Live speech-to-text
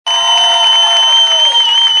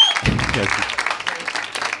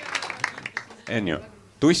On ju.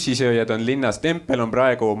 Tussisööjad on linnas, Tempel on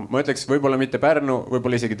praegu, ma ütleks, võib-olla mitte Pärnu,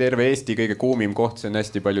 võib-olla isegi terve Eesti kõige kuumim koht, see on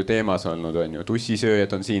hästi palju teemas olnud, on ju.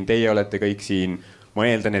 Tussisööjad on siin, teie olete kõik siin. Ma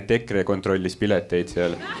eeldan, et EKRE kontrollis pileteid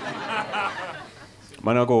seal.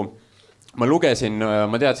 Ma lugesin,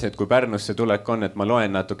 ma teadsin, et kui Pärnusse tulek on, et ma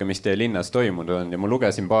loen natuke, mis teie linnas toimunud on ja ma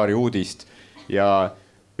lugesin paari uudist ja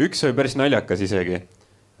üks oli päris naljakas isegi.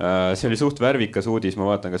 See oli suht värvikas uudis,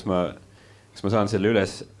 ma vaatan, kas ma saan selle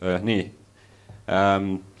üles, nii.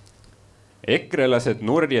 EKRE-lased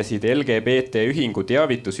nurjasid LGBT ühingu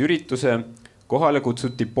teavitusürituse, kohale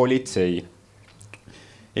kutsuti politsei.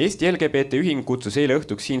 Eesti LGBT ühing kutsus eile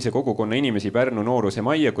õhtuks siinse kogukonna inimesi Pärnu Nooruse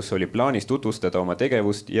majja, kus oli plaanis tutvustada oma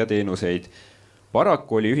tegevust ja teenuseid.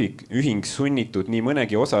 Paraku oli ühing sunnitud nii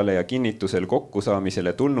mõnegi osaleja kinnitusel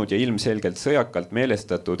kokkusaamisele tulnud ja ilmselgelt sõjakalt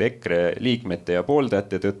meelestatud EKRE liikmete ja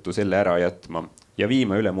pooldajate tõttu selle ära jätma ja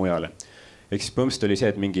viima üle mujale. Ehk siis põhimõtteliselt oli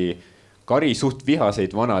see, et mingi kari suht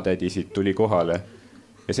vihaseid vanatädisid tuli kohale.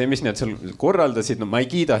 Ja see, mis nad seal korraldasid, no ma ei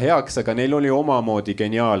kiida heaks, aga neil oli omamoodi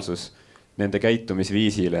geniaalsus nende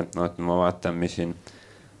käitumisviisile. No, ma vaatan, mis siin.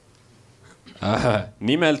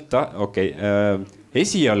 Nimelt,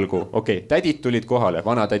 esialgu, tädid tulid kohale,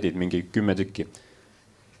 vanatädid, mingi 10 tükki.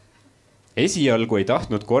 Esialgu ei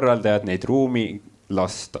tahtnud korraldajad neid ruumi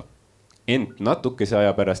lasta. Ent natukese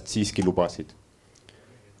aja pärast siiski lubasid.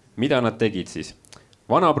 Mida nad tegid siis?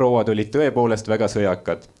 Vanaprouad olid tõepoolest väga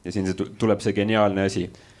sõjakad ja siin tuleb see geniaalne asi.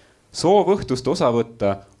 Soov õhtust osa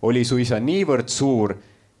võtta oli suisa niivõrd suur,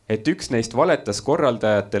 et üks neist valetas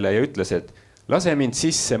korraldajatele ja ütles, et lase mind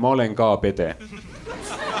sisse, ma olen ka pede.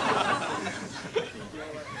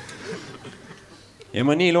 Ja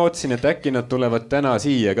ma nii lootsin, et äkki nad tulevad täna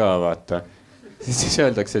siia ka, vaata. Siis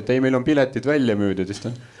öeldakse, et ei, meil on piletid välja müüdud.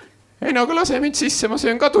 Ei, no aga lase mind sisse, ma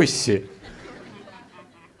söön ka tussi.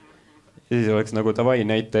 Ja siis oleks nagu davai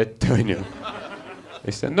näita ette, on ju.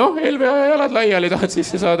 Noh, Helve jalad laiali, tahad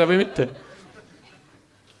sisse saada või mitte?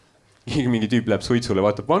 Mingi tüüp läheb suitsule,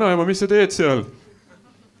 vaatab, vanaema, mis sa teed seal?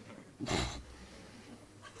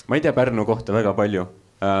 Ma ei tea Pärnu kohta väga palju.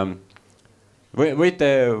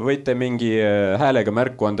 Võite mingi häälega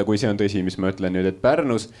märku anda, kui see on tõsi, mis ma ütlen nüüd, et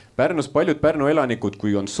Pärnus paljud Pärnu elanikud,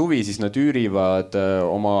 kui on suvi, siis nad üürivad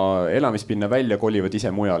oma elamispinna välja, kolivad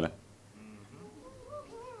ise mujale.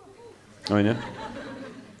 On jah?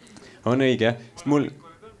 On õige, jah? Sest mul...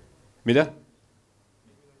 Mida?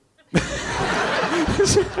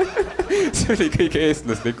 See oli kõige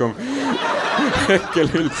eestlaslikum hetkel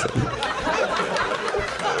üldse.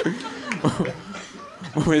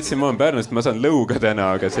 Ma mõtlesin, ma olen Pärnust, ma saan lõuga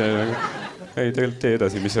täna, aga see... Ei, tegelikult tee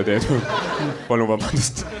edasi, mis sa teed. Palun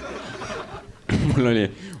vabandust.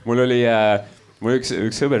 Mul oli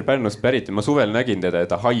üks sõber Pärnust pärit ja ma suvel nägin teda,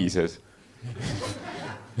 et ta haises.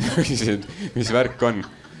 Mis värk on?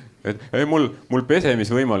 Ei, mul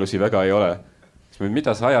pesemisvõimalusi väga ei ole.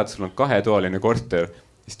 Mida sa ajad, sul on 2-toaline korter.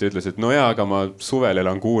 Siis ta ütles, et no jaa, aga ma suvel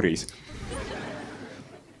elan Kuuris.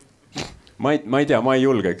 Ma ei tea, ma ei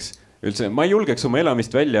julgeks oma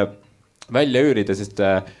elamist välja üürida, sest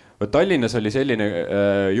Tallinnas oli selline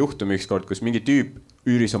juhtum ükskord, kus mingi tüüp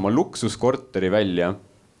üüris oma luksuskorteri välja,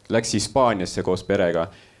 läks Hispaaniasse koos perega.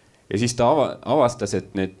 Ja siis ta avastas,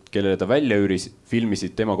 et need, kellele ta välja üüris,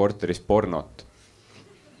 filmisid tema korteris pornot.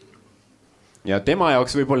 Ja tema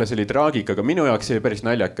jaoks võib-olla see oli traagika, aga minu jaoks see oli päris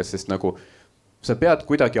naljakas, sest nagu sa pead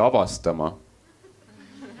kuidagi avastama.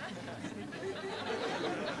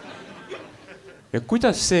 Ja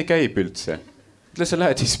kuidas see käib üldse? Ütle, sa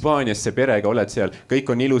lähed Hispaaniasse perega, oled seal,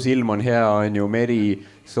 kõik on ilus, ilm on hea, on ju, meri,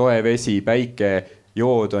 soe vesi, päike,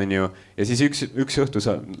 jood on ju. Ja siis üks õhtu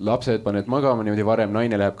sa lapsed paned magama niimoodi varem,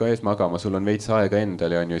 naine läheb ka ees magama, sul on veits aega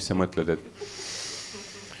endale on ju, siis sa mõtled, et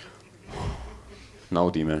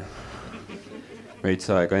naudime.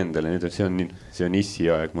 Veits aega endale, nüüd see on issi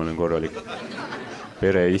aeg, ma olen korralik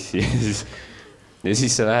pere issi. Ja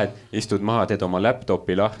siis sa lähed, istud maha, teed oma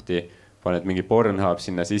laptopi lahti, paned mingi Pornhub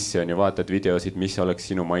sinna sisse on ju, vaatad videosid, mis oleks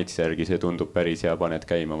sinu maitse järgi, see tundub päris hea, paned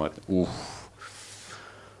käima, vaatad,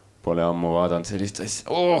 Pole ammu vaadanud sellist asja.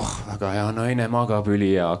 Väga hea naine magab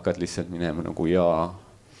üli ja hakkad lihtsalt minema nagu jaa.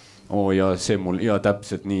 Ja see mul, ja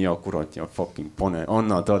täpselt nii, ja kurat, ja fucking pane,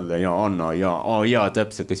 anna talle, ja anna, ja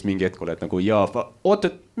täpselt. Siis mingi hetk oled nagu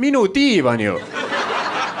oota, minu diivan ju.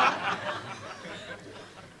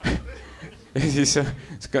 Ja siis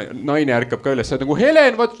naine ärkab ka üles, sa oled nagu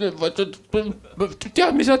Helen,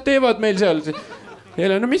 tead, mis nad teevad meil seal?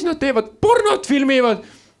 Helen, no mis nad teevad? Pornot filmivad!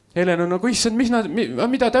 Helen on nagu, issand,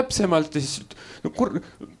 mida täpsemalt?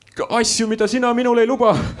 Asju, mida sina minul ei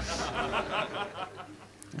luba.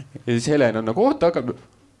 Ja siis Helen on nagu, oota, aga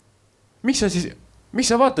miks sa siis... Miks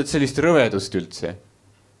sa vaatad sellist rõvedust üldse?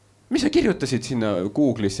 Mis sa kirjutasid sinna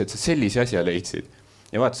Google'isse, et sa sellise asja leidsid?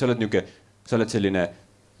 Ja vaata, sa oled selline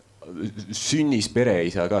sünnis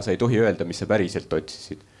pereisa ka, sa ei tohi öelda, mis sa päriselt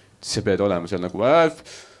otsisid. Sa pead olema seal nagu,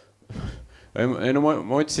 no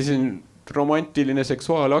ma otsisin romantiline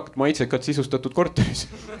seksuaalakt maitsekat sisustatud korteris,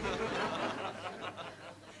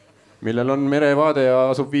 millel on merevaade ja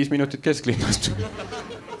asub 5 minutit kesklinnast.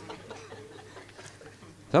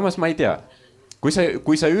 Samas ma ei tea, kui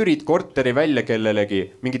sa üürid korteri välja kellelegi,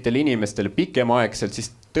 mingitele inimestele pikemaaegselt,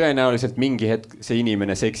 siis tõenäoliselt mingi hetk see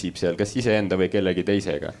inimene seksib seal, kas iseenda või kellegi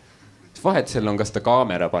teisega. Vahet seal on, kas ta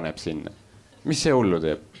kaamera paneb sinna. Mis see hullu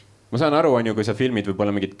teeb? Ma saan aru, kui sa filmid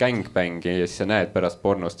võib-olla mingit gangbängi ja siis sa näed pärast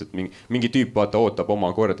pornost, et mingi tüüp ootab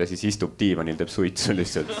oma korda, siis istub diivanil, teeb suitsu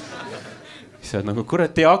lihtsalt. Siis sa oled nagu,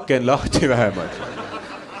 kurat, tee aken lahti vähemalt.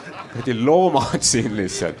 Kuradi loomad siin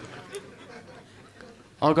lihtsalt.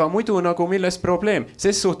 Aga muidu nagu milles probleem?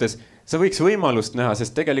 Ses suhtes sa võiks võimalust näha,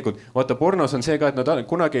 sest tegelikult vaata pornos on see ka, et nad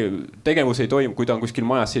kunagi tegevus ei toimu, kui ta on kuskil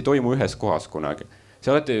majas, see ei toimu ühes kohas kunagi.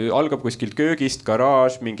 See algab kuskilt köögist,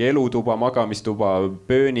 garaaž, mingi elutuba, magamistuba,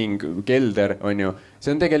 pööning, kelder, on ju. See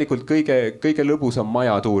on tegelikult kõige lõbusam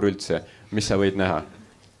majatuur üldse, mis sa võid näha.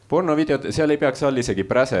 Pornovideod, seal ei peaks all isegi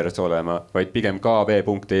Brazzers olema, vaid pigem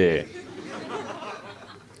kv.ee.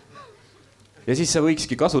 Ja siis sa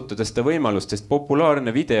võikski kasutada seda võimalust, sest populaarne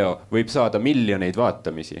video võib saada miljoneid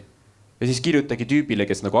vaatamisi. Ja siis kirjutagi tüübile,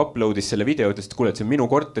 kes nagu uploadis selle video, ütles, et kuule, et see on minu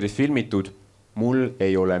korteris filmitud, mul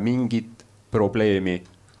ei ole mingit probleemi,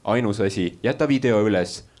 ainus asi, jäta video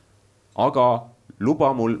üles, aga luba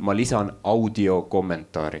mul, ma lisan audio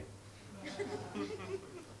kommentaari.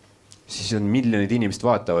 Siis on miljonid inimesed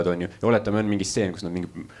vaatavad, on ju, ja oletame on mingi stseen, kus nad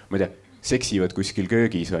mingi, ma ei tea, seksivad kuskil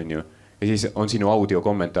köögis, on ju. Ja siis on sinu audio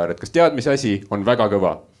kommentaar, et kas tead, mis asi on väga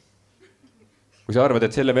kõva? Kui sa arvad,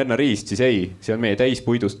 et selle venna riist, siis ei, see on meie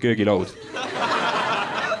täispuidust köögilaud.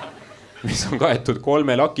 Mis on kaetud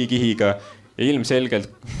 3 lakikihiga ja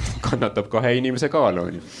ilmselgelt kannatab 2 inimese kaalu.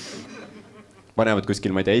 Panevad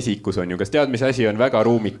kuskil, ma ei tea, esikus on ju, kas tead, mis asi on väga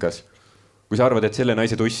ruumikas? Kui sa arvad, et selle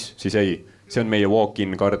naise tuss, siis ei, see on meie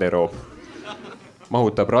walk-in garderoob.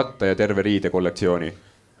 Mahutab ratta ja terve riide kollektsiooni.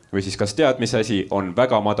 Või siis kas tead, mis asi on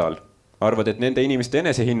väga madal? Arvad, et nende inimeste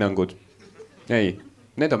enesehinnangud? Ei,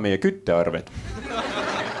 need on meie küttearved.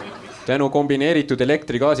 Tänu kombineeritud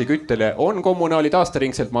elektri-gaasi küttele on kommunaalid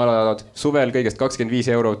aastaringselt madalad, suvel kõigest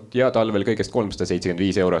 25 eurot ja talvel kõigest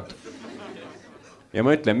 375 eurot. Ja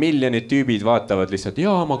ma ütlen, miljonid tüübid vaatavad lihtsalt,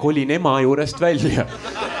 jaa, ma kolin ema juurest välja.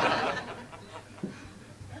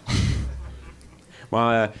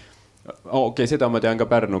 Okei, seda ma tean ka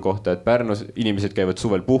Pärnu kohta, et Pärnus inimesed käivad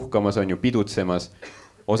suvel puhkamas, on ju pidutsemas.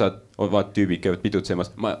 Osad tüübid käivad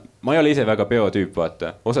pidutsemas. Ma ei ole ise väga peotüüp,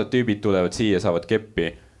 vaata. Osad tüübid tulevad siia, saavad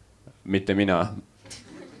keppi. Mitte mina.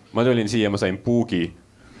 Ma tulin siia, ma sain puugi.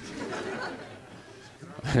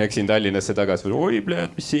 Läksin Tallinnasse tagasi. Oi,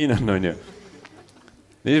 pljad, mis siin on ju.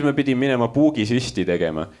 Ja siis ma pidin minema puugisüsti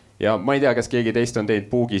tegema. Ja ma ei tea, kas keegi teist on teinud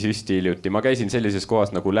puugisüsti hiljuti. Ma käisin sellises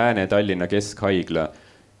kohas nagu Lääne-Tallinna Keskhaigla.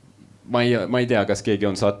 Ma ei tea, kas keegi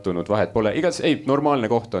on sattunud, vahet pole. Igas, ei, normaalne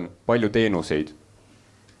koht on. Palju teenuseid.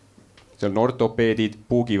 Seal on ortopeedid,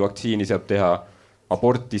 puugivaktsiini saab teha,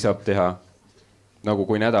 aborti saab teha. Nagu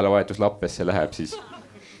kui nädalavahetus Lappesse läheb, siis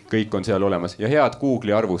kõik on seal olemas. Ja head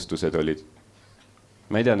Google'i arvustused olid.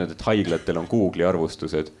 Ma ei teadnud, et haiglatel on Google'i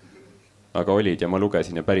arvustused. Aga olid ja ma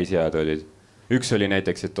lugesin ja päris head olid. Üks oli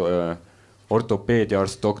näiteks, et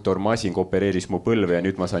ortopeediarst doktor Masing opereeris mu põlve ja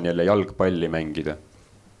nüüd ma saan jälle jalgpalli mängida.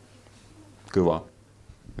 Kõva.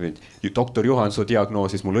 Doktor Johansoo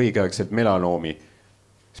diagnoosis mul õigeaegselt melanoomi.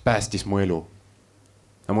 See päästis mu elu.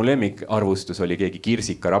 Ja mu lemmikarvustus oli keegi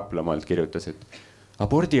Kirsika Raplamaalt kirjutas, et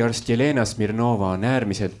abordiarst Jelena Smirnova on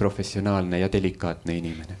äärmiselt professionaalne ja delikaatne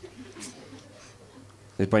inimene.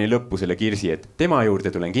 Nüüd pani lõppu selle Kirsi, et tema juurde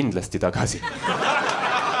tulen kindlasti tagasi.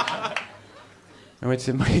 Ma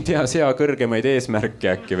mõtlesin, ma ei tea, sea kõrgemaid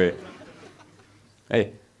eesmärke äkki või. Ei,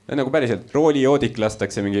 nagu päriselt roolijoodik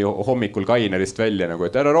lastakse mingi hommikul Kainerist välja, nagu,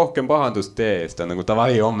 et ära rohkem pahandust tee, sest ta on nagu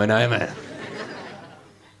tavai, homme näeme.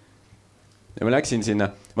 Ja ma läksin sinna,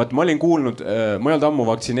 vaat ma olin kuulnud, ma ei olnud ammu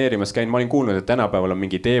vaktsineerimas käinud, ma olin kuulnud, et tänapäeval on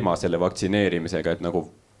mingi teema selle vaktsineerimisega, et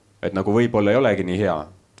nagu võib-olla ei olegi nii hea.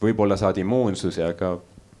 Võib-olla saad immuunsuse, aga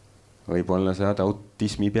võib-olla saad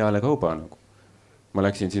autismi peale kauba. Nagu. Ma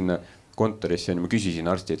läksin sinna kontorisse ja ma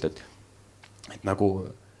küsisin arstilt, et nagu,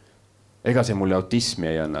 ega see mulle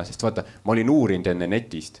autismi ei anna, sest vaata, ma olin uurinud enne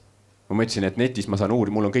netist. Ma mõtlesin, et netis ma saan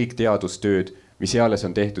uurida, mul on kõik teadustööd, mis eales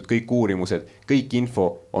on tehtud, kõik uurimused, kõik info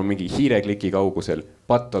on mingi hiirekliki kaugusel,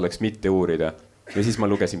 patt oleks mitte uurida. Ja siis ma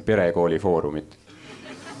lugesin Perekooli foorumit.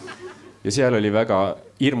 ja seal oli väga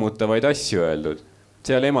hirmutavaid asju öeldud.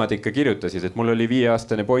 Seal emad ikka kirjutasid, et mul oli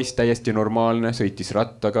 5-aastane poiss täiesti normaalne, sõitis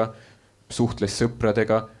rattaga, suhtles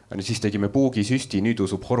sõpradega, siis tegime puugisüsti, nüüd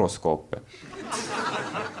usub horoskoope.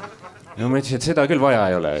 Ja ma ütlesin, et seda küll vaja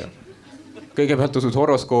ei ole. Kõigepealt usud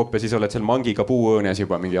horoskoope, siis oled seal mangiga puuõõnes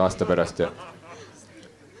juba mingi aasta pärast. Ja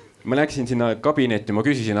ma läksin sinna kabinetti, ma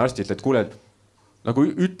küsisin arstilt, et kuule, nagu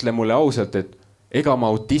ütle mulle ausalt, et ega ma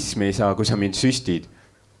autismi ei saa, kui sa mind süstid.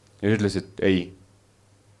 Ja ta ütles, et ei.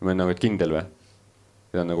 Ma olen nagu, et kindel või?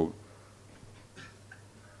 Ja nagu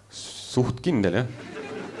suht kindel, jah.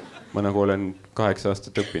 Ma nagu olen 8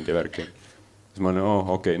 aastat õppinud ja värki. Siis ma olen,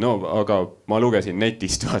 okei, no aga ma lugesin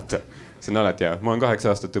netist, vaata. See on alati hea. Ma olen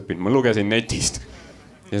 8 aastat õppinud, ma lugesin netist.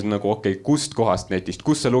 Ja siis nagu, okei, kust kohast netist?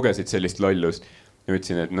 Kus sa lugesid sellist lollust? Ja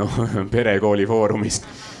ütlesin, et no perekooli foorumist.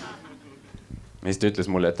 Ja siis ta ütles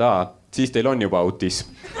mulle, et siis teil on juba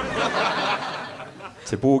autism.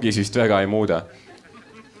 See puugisüst väga ei muuda.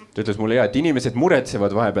 Ta ütles mulle, et inimesed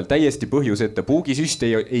muretsevad vahepeal täiesti põhjuseta. Puugisüst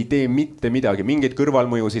ei tee mitte midagi, mingeid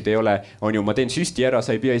kõrvalmõjusid ei ole. On ju, ma teen süsti ära,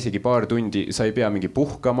 sa ei pea isegi paar tundi, sa ei pea mingi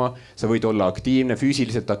puhkama, sa võid olla aktiivne,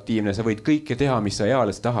 füüsiliselt aktiivne, sa võid kõike teha, mis sa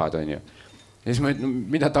eales tahad, on ju. Ja siis ma ütlen,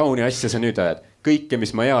 mida tauni asja sa nüüd ajad? Kõike,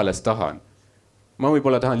 mis ma eales tahan. Ma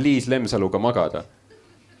võib-olla tahan Liis Lemsaluga magada.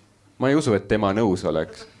 Ma ei usu, et tema nõus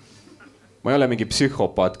oleks. Ma ei ole mingi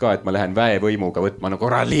psühhopaat ka, et ma lähen väevõimuga võtma, no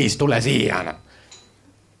korra Liis, tule siia.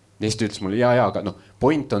 Ja siis ta ütles mulle, aga no,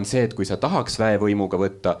 point on see, et kui sa tahaks väevõimuga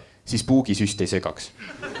võtta, siis puugisüst ei segaks.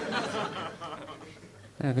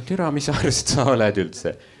 Aga türa, mis arst sa oled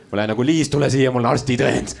üldse? Ma lähen nagu Liis, tule siia, mul on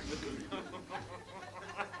arstitõend.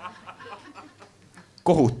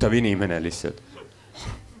 Kohutav inimene lihtsalt.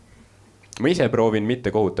 Ma ise proovin mitte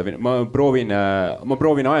kohutav. Ma proovin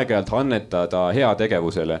aeg-ajalt annetada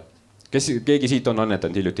heategevusele. Keegi siit on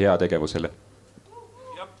annetanud hiljuti heategevusele?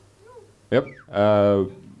 Jah.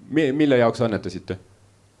 Mille jaoks annetasite?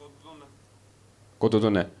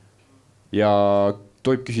 Kodutunne. Ja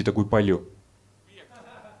tohib küsida, kui palju?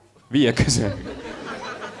 5.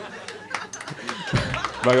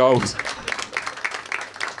 Väga aus.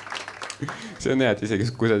 See on hea, et isegi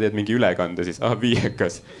kui sa teed mingi ülekande, siis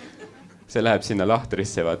 5. See läheb sinna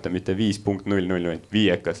lahtrisse, vaata, mitte 5.00,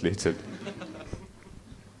 5 lihtsalt.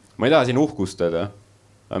 Ma ei taha siin uhkustada.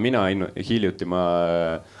 Aga mina hiljuti ma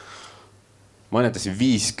annetasin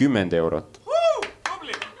 50 eurot.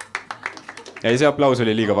 Ja see aplaus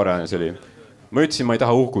oli liiga varane, see oli. Ma ütlesin, ma ei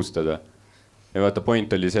taha uhkustada. Ja vaata,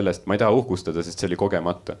 point oli sellest, ma ei taha uhkustada, sest see oli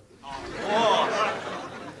kogemata.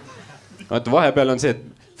 Vaata, vahepeal on see, et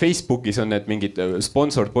Facebookis on need mingid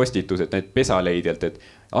sponsord postitused, need pesaleidjalt, et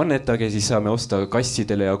annetage, siis saame osta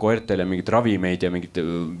kassidele ja koertele mingid ravimeid ja mingid,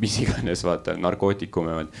 mis iganes, vaata,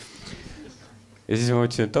 narkootikume. Ja siis ma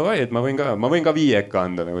mõtlesin, et davai, et ma võin ka 5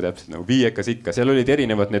 anda, nagu täpselt, nagu 5 ikka. Seal olid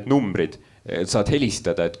erinevad need numbrid, et saad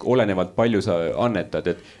helistada, et olenevalt palju sa annetad,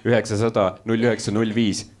 et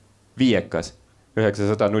 900-09-05, 5,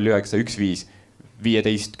 900-09-15,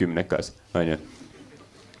 15, on ju.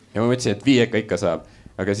 Ja ma mõtlesin, et 5 ikka saab.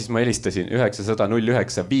 Aga siis ma helistasin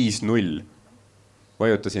 900-09-50.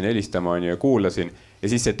 Vajutasin helistama ja kuulasin. Ja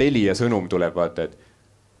siis see Telia sõnum tuleb, vaata, et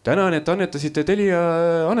tänan, et annetasite Telia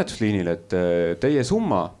annetusliinile, et teie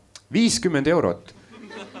summa 50 eurot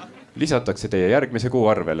lisatakse teie järgmise kuu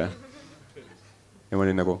arvele. Ja ma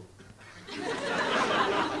olin nagu,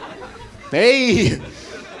 ei,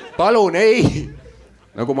 palun, ei.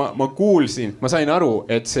 Nagu ma kuulsin, ma sain aru,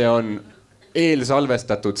 et see on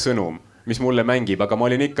eelsalvestatud sõnum, mis mulle mängib, aga ma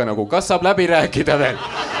olin ikka nagu, kas saab läbi rääkida veel?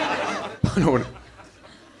 Palun.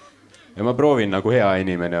 Ja ma proovin nagu hea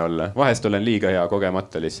inimene olla. Vahest olen liiga hea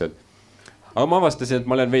kogemata lihtsalt. Aga ma avastasin, et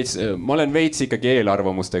ma olen veits ikkagi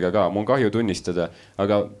eelarvamustega ka. Mun kahju tunnistada.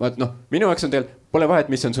 Aga minu jaoks on teil, pole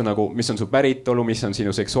vahet, mis on su päritolu, mis on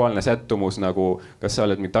sinu seksuaalne sättumus, nagu kas sa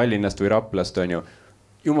oled Tallinnast või Raplast, on ju.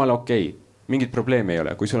 Jumala okei. Mingit probleemi ei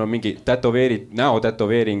ole. Kui sul on mingi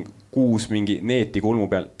näotätoveering 6 mingi neeti kulmu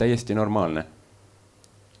peal, täiesti normaalne.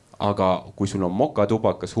 Aga kui sul on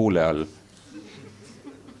mokatubakas huule all,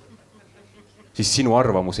 siis sinu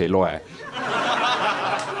arvamus ei loe.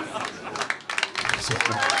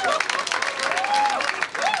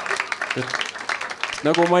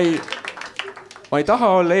 Nagu ma ei taha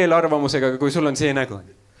olla eelarvamusega, kui sul on see nägu.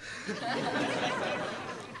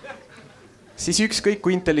 Siis ükskõik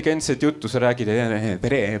kui intelligentset juttu sa räägid,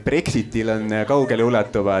 Brexitil on kaugele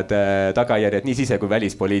ulatuvad tagajärjed nii sise- kui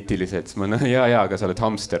välispoliitilised. Aga sa oled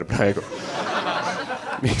hamster praegu.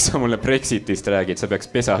 Miks sa mulle Brexitist räägid? Sa peaks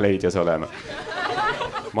pesaleidjas olema.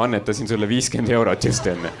 Ma annetasin sulle 50 eurot just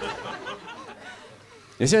enne.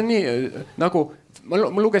 Ja see on nii, nagu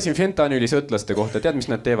ma lugesin fentanüüli sõtlaste kohta, tead, mis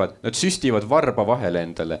nad teevad? Nad süstivad varba vahele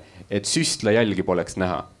endale, et süstla jälgi poleks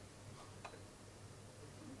näha.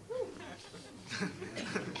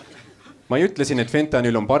 Ma ei ütlesin, et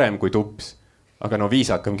fentanüül on parem kui tups, aga no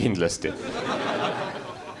viisakam kindlasti.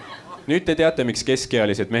 Nüüd te teate, miks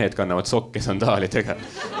keskealised mehed kannavad sokke sandaalidega.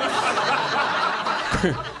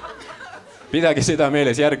 Pidage seda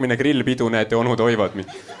meeles, järgmine grillpidu näete, onu toivad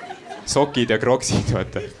sokid ja kroksid,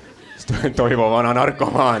 vaata. Toivo vana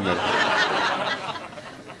narkomaan.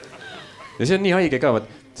 Ja see on nii haige ka,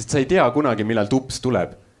 sest sa ei tea kunagi, millal tups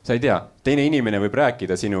tuleb. Sa ei tea, teine inimene võib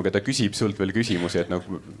rääkida sinuga, ta küsib sult veel küsimusi, et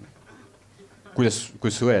nagu,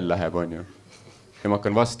 kuidas õel läheb, on ju. Ja ma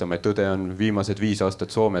hakkan vastama, et tõde on viimased 5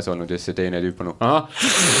 aastat Soomes olnud ja see teine tüüp on,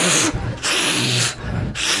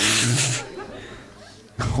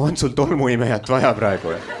 on sul tolmuimejat vaja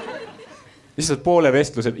praegu? Lihtsalt poole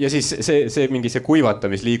vestluse ja siis see mingi see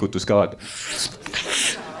kuivatamisliigutus ka.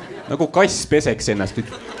 Nagu kass peseks ennast.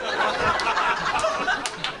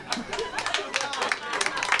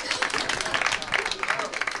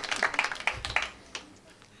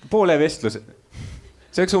 Poole vestluse.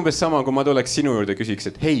 See oleks umbes sama, kui ma tuleks sinu juurde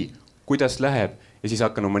küsiks, et hei, kuidas läheb? Ja siis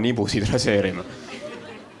hakkan oma nibusid raseerima.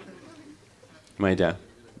 Ma ei tea.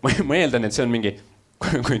 Ma eeldan, et see on mingi,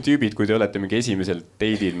 kui tüübid, kui te olete mingi esimesel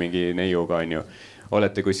teidil mingi neiuga, on ju,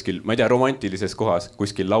 olete kuskil, ma ei tea, romantilises kohas,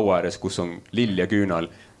 kuskil laua ääres, kus on lill ja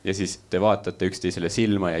küünal ja siis te vaatate üksteisele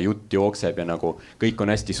silma ja jutt jookseb ja nagu kõik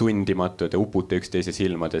on hästi sundimatu, te upute üksteise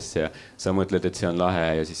silmadesse ja sa mõtled, et see on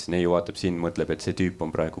lahe ja siis neiu vaatab sind, mõtleb, et see tüüp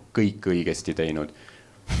on praegu kõik õigesti teinud.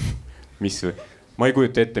 Ma ei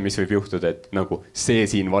kujuta ette, mis võib juhtuda, et nagu see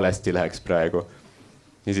siin valesti läheks praegu.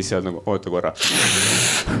 Ja siis seal nagu, oota korra.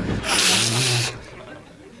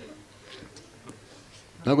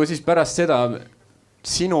 Nagu siis pärast seda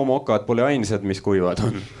sinu mokad pole ainsad, mis kuivad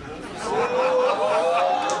on.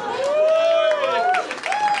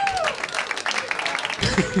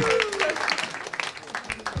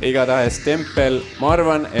 Igatahes tempel, ma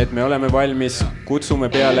arvan, et me oleme valmis, kutsume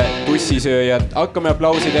peale tussisööjad, hakkame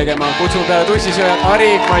aplausi tegema, kutsume peale tussisööjad,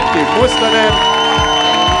 Mati Mustonen.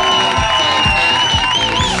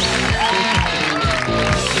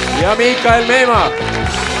 Ja Mikael Meemaa.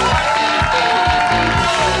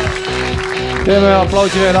 Teeme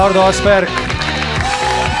aplausi veel Ardo Asperg.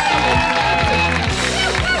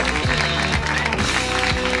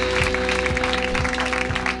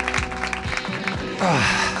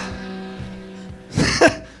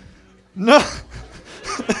 Noh,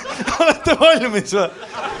 olete valmis või?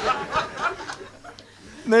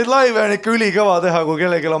 Neid laive on ikka ülikõva teha, kui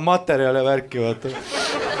kellegil on materjal ja värki, vaata.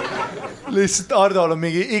 Lihtsalt Ardol on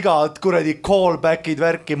mingi igad kuradi callbackid,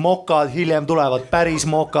 värki, mokad, hiljem tulevad päris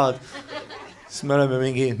mokad. Siis me oleme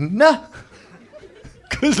mingi,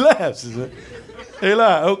 kus läheb siis? Ei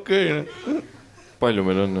lähe, okei. Palju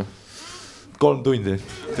meil on? 3 tundi.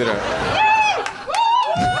 Tere.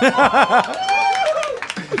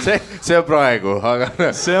 See on praegu, aga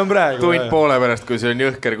see on praegu, tund poole pärast, kui see on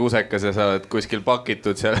jõhker kusekas ja sa oled kuskil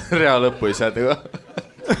pakitud seal rea lõppu ei saa teha.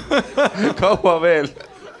 Kaua veel?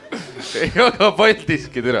 Ei aga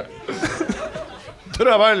paldiski, tere.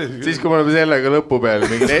 Tere paldiski. Siis kui me oleme sellega lõpu peal,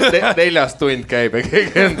 mingi 4 tund käib ja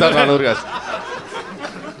keegi on taganurgas.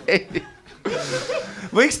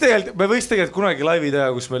 Me võiks tegelikult kunagi laivi teha,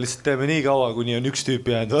 kus me lihtsalt teeme nii kaua, kuni on üks tüüp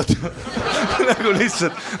jäänud. Nagu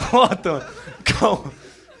lihtsalt vaatame kaua.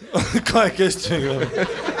 Kahekesti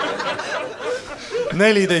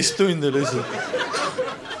 14 tundi lihtsalt.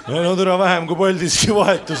 No tere vähem kui Paldiski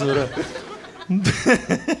vahetus.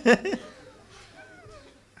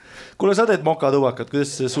 Kuule, sa teed mokatubakat,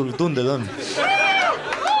 kuidas sul tunded on?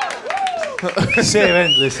 See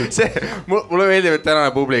vend lihtsalt. Mulle meeldib, et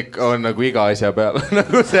tänane publik on nagu iga asja peal.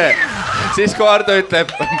 Nagu see. Siis kui Ardo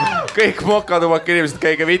ütleb, kõik mokatubaka inimesed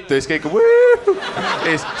käige vittu, siis kõik on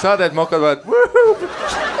sa teed mokatubakat.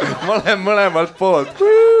 Ma olen mõlemalt poolt.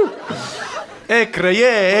 EKRE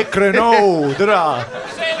jee, EKRE no, tere.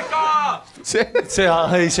 Selka!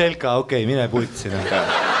 Ei selka, okei, mine pult sinna.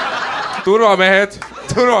 Turvamehed.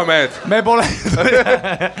 Me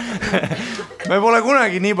pole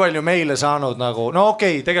kunagi nii palju meile saanud nagu, no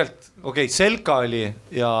okei, tegelikult, selka oli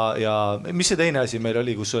ja mis see teine asi meil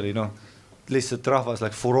oli, kus oli, noh, lihtsalt rahvas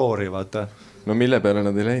läks furoori, vaata. No mille peale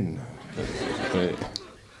nad ei läinud?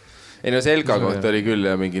 Ei no selga kohta oli küll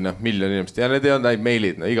ja mingi miljon inimest ja need ei olnud ainult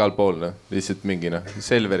meilid, igal pool, lihtsalt mingi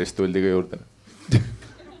Selverist tuldi ka juurde.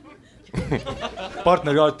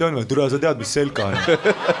 Partner ka alati on, türa sa tead, mis selka on.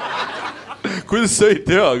 Kuidas sa ei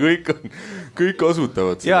tea, kõik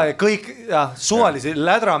asutavad seda. Ja kõik, suvalisi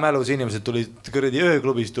lädramälus inimesed tulid, kõredi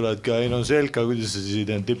ööklubis tuledki, ei no selka, kuidas sa siis ei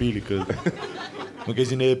teanud debiilikad. ma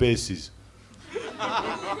käisin EBS-is.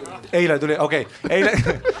 Eile tuli,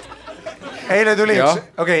 eile tuli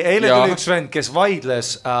üks vend, kes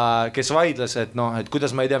vaidles, et noh, et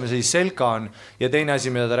kuidas ma ei tea, mis siis selka on ja teine asi,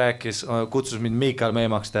 mida ta rääkis, kutsus mind Miikael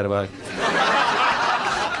Meemaks terve aeg.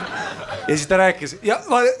 Ja siis ta rääkis ja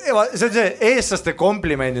see on see eestlaste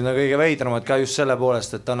komplimendina kõige veidramad ka just selle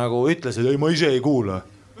poolest, et ta nagu ütles, et ei, ma ise ei kuula.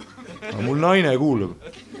 Mul naine kuulab.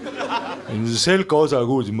 Selka osa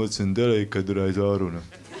kuulsin, mõtlesin, tere ikka, tere ei saa aru.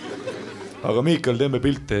 Aga Miikael, teeme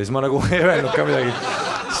pilte ja siis ma nagu ei öelnud ka midagi.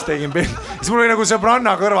 Siis tegin pilt. Siis mul oli nagu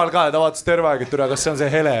sõbranna kõrval ka ja ta vaatas terve aeg, et kas see on see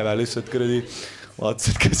hele või lihtsalt kuradi vaatas,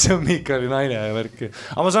 et kas see on Miikaeli naine ja värki.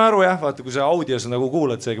 Aga ma saan aru jah, vaata, kui sa audios nagu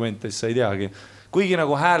kuulad segmente, siis sa ei teagi. Kuigi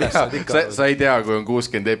nagu häälestad ikka. Sa ei tea, kui on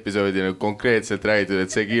 60 episoodi nagu konkreetselt räägitud,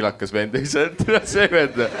 et see kiilakas vend ei saa see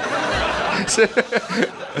vend.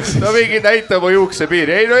 Ta mingi näita oma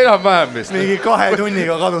juuksepiiri. Ei no enam vähem vist. Mingi 2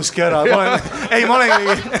 tunniga kaduski ära. Ei, ma olen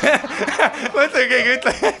mingi... Mõtlen, keegi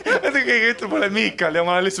ütleb mulle Miikael ja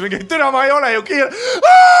ma olen lihtsalt mingi, türa, ma ei ole ju kiire.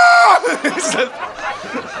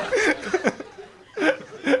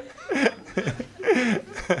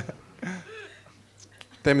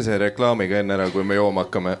 Teeme see reklaamiga enne ära, kui me jooma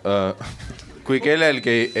hakkame. Kui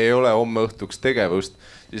kellelgi ei ole homme õhtuks tegevust,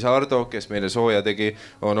 siis Ardo, kes meile sooja tegi,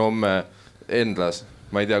 on homme Endlas.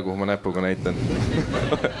 Ma ei tea, kuhu ma näpuga näitan.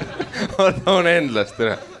 Ardo on Endlas,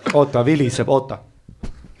 tere. Oota, viliseb, oota.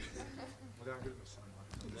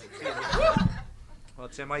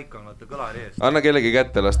 Vaat see maik on, vaata kõlari eest. Anna kellegi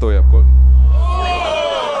kätte, las toojab 3.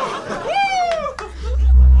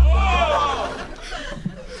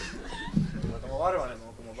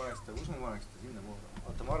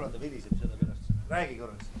 Räägi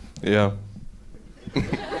korraks. Jah.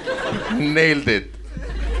 Nailed it.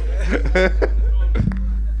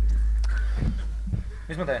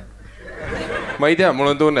 Mis ma teen? Ma ei tea,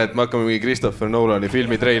 mul on tunne, et me hakkame mingi Christopher Nolani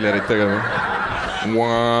filmi treilerit tegema.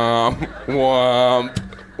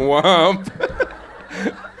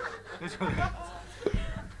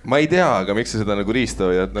 Ma ei tea, aga miks sa seda nagu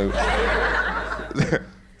riista hoiad nagu...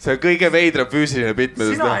 See on kõige veidra füüsiline pitt.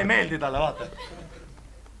 Sina ei meeldi talle, vaata.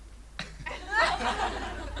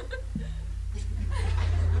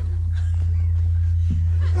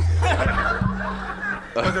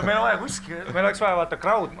 Meil on vaja kuskil, meil oleks vaja vaata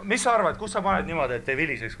crowd. Mis sa arvad, kus sa paned niimoodi, et ei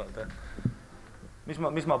viliseks vaata?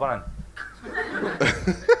 Mis ma panen?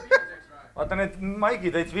 Vaata, need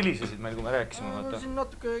maigid täitsa vilisesid meil, kui me rääkisime. No, siin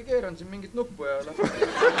natuke keeran siin mingit nuppu ja läbi.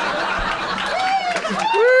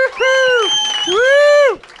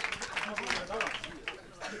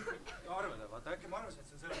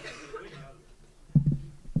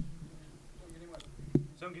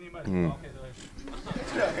 See ongi nii mõelda.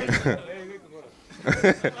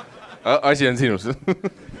 Asi on sinus.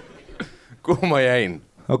 Kuhu ma jäin?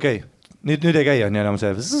 Okei, nüüd ei käi on enam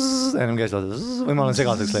see. Enam käis või ma olen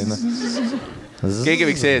segaseks läinud. Keegi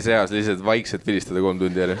võiks ees lihtsalt vaikselt vilistada 3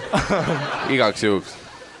 tundi järje. Igaks juhuks.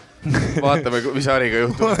 Vaatame, mis Hariga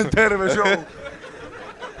juhtub. Mul on terve show.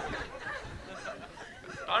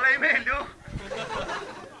 Talle ei meeldi ju.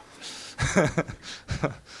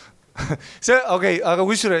 Aga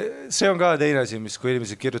see on ka teine asi, mis kui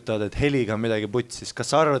inimesed kirjutavad, et heliga on midagi puts, siis kas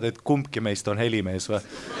sa arvad, et kumbki meist on helimees või?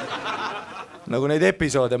 Nagu neid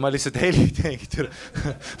episoode, ma lihtsalt heli tegin.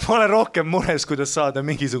 Ma olen rohkem mures, kuidas saada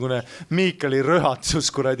mingisugune Miikali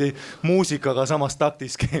röhatsus kuradi muusikaga samas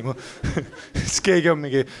taktis käima. Siis keegi on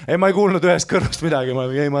mingi, ei ma ei kuulnud ühest kõrvast midagi,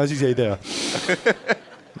 ma siis ei tea.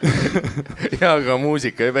 Ja, aga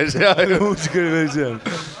muusika ei päris hea. Muusika ei päris hea.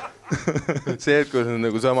 See, et kui sa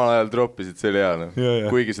nagu samal ajal droppisid, see oli hea.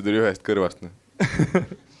 Kuigi see tuli ühest kõrvast.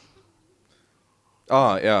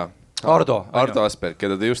 Jaa. Ardo Asperg,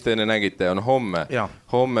 keda te just enne nägite, on homme.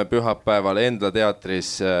 Homme pühapäeval Endla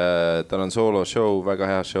teatris. Tal on solo show, väga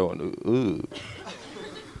hea show.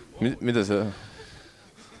 Mida sa...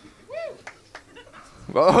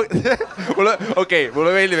 Mulle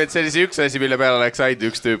meeldib, et see oli see üks asi, mille peale läks ainult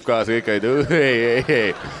üks tüüp kaasa. Kõik olid,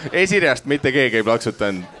 ei. Esireast mitte keegi ei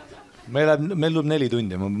plaksutanud. Meil tuleb 4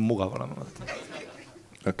 tundi, ma mugav olema.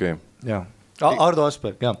 Okei. Jaa. Ardo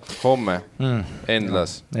Asperg, jah. Homme,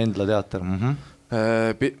 Endlas. Endla teater.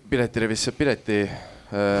 Piletirevisse pileti.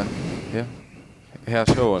 Jah. Hea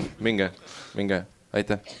show on. Minge.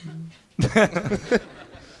 Aitäh.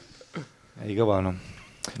 Ei kõva, noh.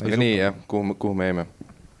 Aga nii, jah. Kuhu me jäime?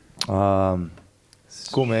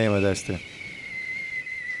 Kuhu me jäime tõesti?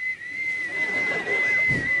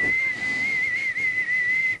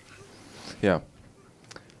 Jaa.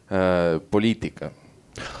 Poliitika.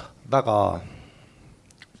 Väga...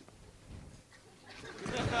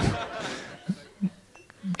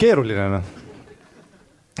 keeruline, noh.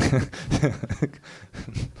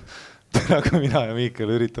 Aga mina ja Miikal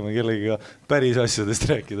üritame kellegiga päris asjadest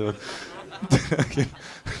rääkida.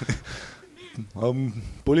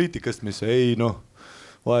 Poliitikast, mis ei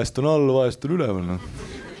vahest on all, vahest on üleval.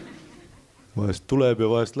 Vahest tuleb ja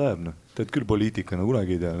vahest läheb. Teed küll poliitikana,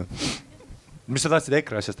 kunagi ei tea. Mis sa tahtsid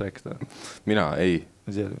EKRE asjast rääkida? Mina, ei.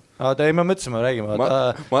 Ei, me mõtlesime, räägime.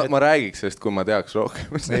 Ma räägiks sellest, kui ma teaks rohkem.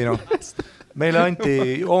 Ei meile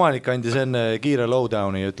omanik andis enne kiire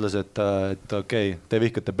lowdowni ja ütles, et okei, te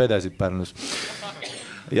vihkate pedesid Pärnus.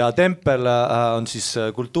 Ja Tempel on siis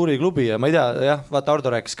kultuuriklubi ja ma ei tea, jah, vaata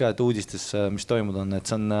Ardo rääkis ka, et uudistes, mis toimud on, et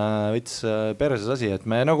see on võits perses asi, et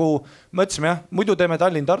me nagu mõtlesime, jah, muidu teeme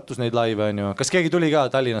Tallinn-Tartus neid laive, on ju. Kas keegi tuli ka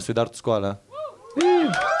Tallinnast või Tartus kohale?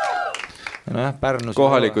 Pärnus.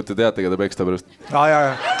 Kohalikud te teate, keda peksta pärast.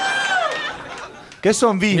 Ja. Kes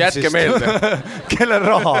on Viimsist? Jätke meelde. Kellel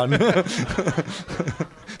raha on?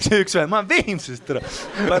 See üks vend, ma olen Viimsist, türa.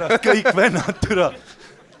 Pärast kõik vennad, türa.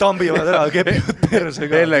 Tambivad ära, kepivad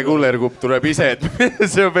persega. Helle Kullerkupp tuleb ise, et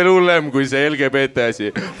see on veel hullem kui see LGBT asi.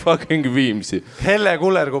 Fucking Viimsi. Helle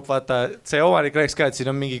Kullerkupp, vaata, see omanik rääks ka, et siin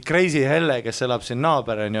on mingi crazy Helle, kes elab siin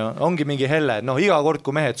naaber, on ju. Ongi mingi Helle, iga kord,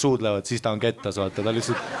 kui mehed suudlevad, siis ta on kettas, vaata, ta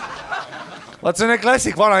lihtsalt... Vaata, see on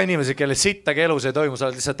klassik vana inimesed, kelle sittagi elus ei toimu, sa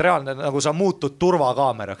oled lihtsalt reaalne, nagu sa muutud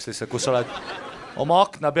turvakaameraks lihtsalt, kus sa oled oma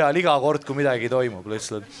akna peal iga kord, kui midagi toimub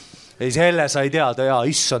lihtsalt. Ei, see Helle sa ei teada,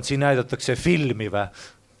 issand, siin näidatakse filmi või?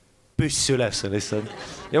 Püss ülesse lihtsalt.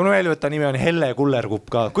 Ja mul meeldib, et ta nimi on Helle Kullerkupp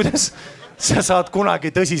ka. Kuidas sa saad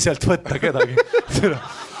kunagi tõsiselt võtta kedagi?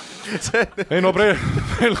 Ei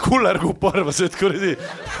veel Kullerkupp arvas, et kuradi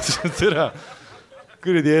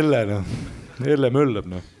Helle, Helle möllab,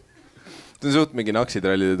 See on suht mingi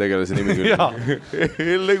naksitrallide tegelase nimi küll.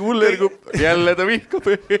 Helle Kullerkupp, jälle ta vihkab.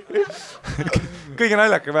 Kõige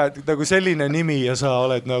naljakam, et nagu selline nimi ja sa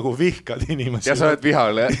oled nagu vihkad inimesi. Ja sa oled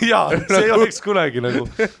vihal, jah? Jaa, see ei oleks kunagi nagu.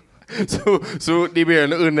 Su nimi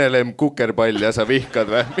on Õnnelem Kukerpall ja sa vihkad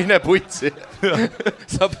või? Mine putsi.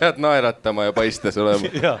 Sa pead naeratama ja paistes olema.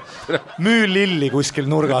 Müü lilli kuskil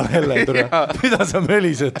nurgal Helle. Mida sa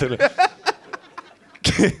mölised?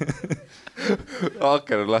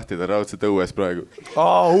 Aker on lahti, ta raudselt õues praegu.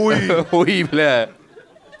 Ui, plee.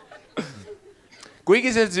 Kuigi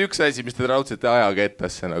see on see üks asi, mis te raudselt ajaga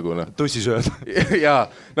ettasse nagu Tussisööd. Jaa,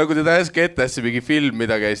 nagu te täheske ettasse mingi film,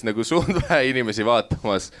 mida käis nagu suund vähe inimesi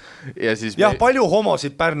vaatamas. Ja siis palju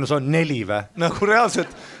homosid Pärnus on 4 või? Nagu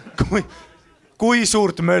reaalselt, kui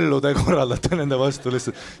suurt möllu te korraldate nende vastu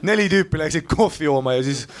lihtsalt. 4 tüüpi läksid kohvi jooma ja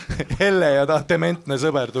siis Helle ja ta dementne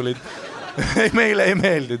sõber tulid. Meile ei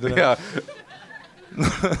meeldid.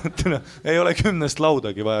 Ei ole 10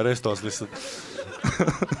 laudagi vaja restos lihtsalt.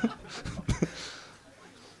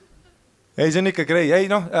 Ei, see on ikka grei. Ei,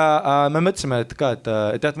 me mõtlesime, et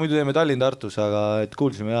muidu teeme Tallinn-Tartus, aga et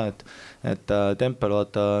kuulsime et Tempel,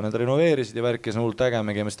 vaata, nad renoveerisid ja värkis on hullult äge,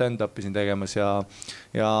 me käime stand-upi siin tegemas ja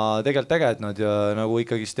tegelikult äge, et nad nagu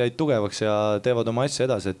ikkagist jäid tugevaks ja teevad oma asja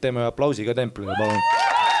edasi, et teeme aplausi ka Templile, palun.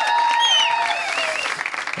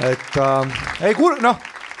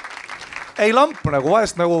 Ei lamp nagu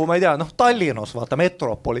vahest nagu, ma ei tea, Tallinnas, vaata,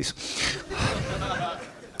 metropolis,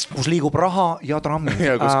 kus liigub raha ja trammid.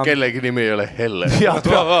 Ja kus kellegi nimi ei ole Helle.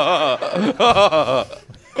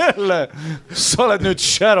 Helle, sa oled nüüd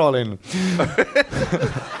Sherolin.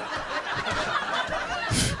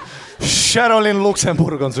 Sherolin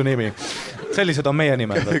Luxemburg on su nimi. Sellised on meie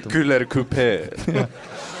nimed. Kullerkuppe.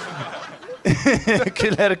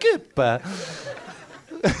 Kullerkuppe.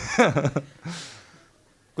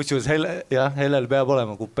 Kusjuures Hellel peab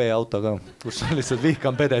olema kupee auto ka, kus on lihtsalt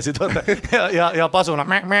vihkan pedesid ja pasuna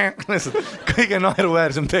kõige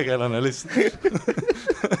naeruväärsem tegelane lihtsalt.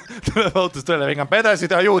 Tuleb autost välja, vihkan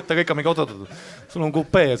pedesid ja juut ja kõik on mingi autotud. Sul on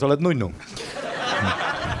kupee ja sa oled nunnu.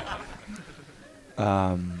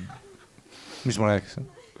 Mis ma rääkis?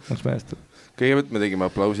 Kõigepealt me tegime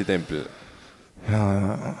aplausi Templile.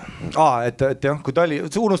 Et jah, kui ta oli,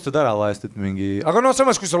 sa unustad ära vahest, et mingi, aga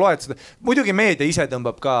samas kui sa loed seda, muidugi meedia ise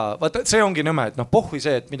tõmbab ka, vaata see ongi nõme, et pohvi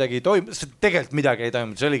see, et midagi ei toimu, tegelikult midagi ei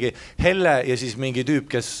toimu, see oligi Helle ja siis mingi tüüp,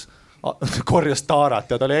 kes korjas taarat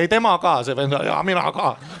ja ta oli, ei tema ka, see vend, ja mina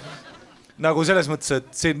ka. Nagu selles mõttes, et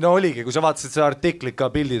siin oligi, kui sa vaatasid seda artiklit ka,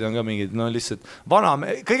 pildid on ka mingid, lihtsalt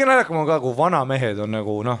kõige naljakam on ka, kui vana mehed on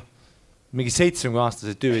nagu, mingi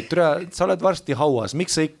 70-aastased tüübid, sa oled varsti hauas,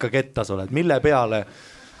 miks sa ikka kettas oled, mille peale?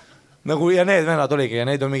 Nagu, ja need vennad oligi ja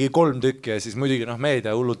neid on mingi 3 tükki ja siis muidugi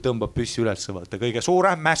meedia hullult tõmbab püssi üles vaata, kõige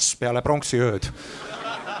suurem mäss peale pronksi ööd.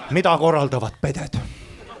 Mida korraldavad peded?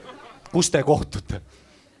 Kus te kohtute?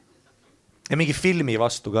 Ja mingi filmi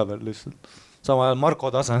vastu ka veel lihtsalt. Sama ajal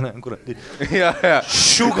Marko Tasane, kuradi.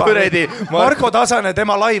 Marko Tasane,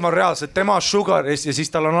 tema live on reaalselt, tema Sugar ja siis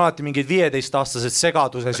tal on alati mingid 15-aastased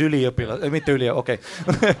segaduses üliõpilased, mitte okei.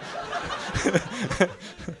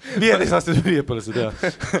 15-aastased üliõpilased, jah.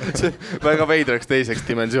 Väga veidraks teiseks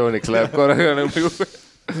dimensiooniks läheb korraga nagu...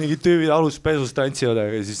 Mingid tüüvid aluspesus tantsivad,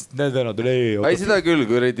 aga siis need venad üle ei, seda küll,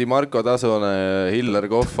 kuradi Marko Tasone, Hillar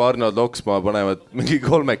Kohv, Arnold Oksmaa panevad mingi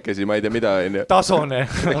kolmekesi, ma ei tea mida. Tasone,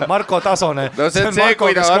 Marko Tasone. No see on see,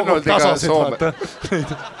 kui ta Arnoldiga Soome.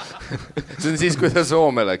 See on siis, kui ta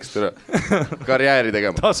Soome läks karjääri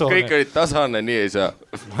tegema. Kõik olid Tasane, nii ei saa.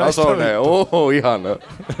 Tasone, ihana.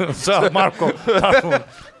 Sa, Marko Tasone.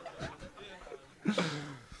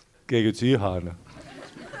 Keegi ütles ihana.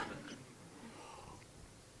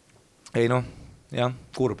 Ei noh, jah,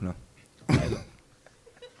 kurb noh.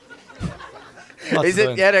 Ei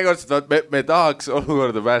see järjekordselt, me tahaks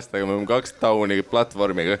olukorda päästa, aga me oleme 2 tauni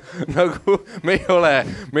platvormiga. Nagu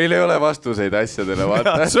meil ei ole vastuseid asjadele,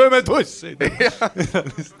 vaata. Sööme tussid.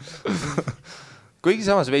 Kuigi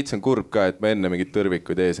samas veits on kurb ka, et me enne mingid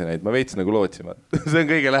tõrvikuid ees ja neid. Ma veits nagu lootsima. See on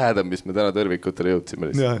kõige lähedam, mis me täna tõrvikutele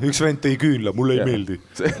jõudsime. Ja, üks vend tõi küünla, mulle ei meeldi.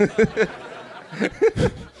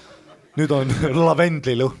 Nüüd on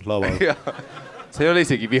lavendli lõhn laval. See ei ole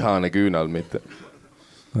isegi vihane küünal mitte.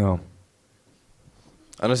 Jaa.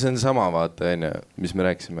 Aga no see on sama, vaata, mis me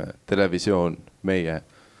rääkisime. Televisioon, meie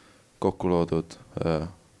kokku loodud.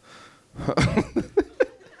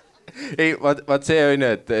 Ei, vaat see on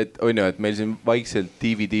ju, et meil siin vaikselt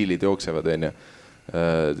DVD-lid jooksevad, on ju.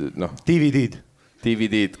 DVD-d?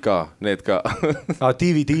 DVD-d ka, need ka.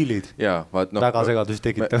 DVD-lid? Jaa, vaat noh. Väga segadus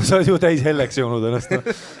tekitav, sa oled ju täis helleks joonud ennast.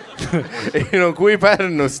 Ei no, kui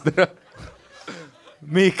Pärnust.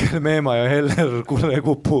 Miikel Meema ja Heller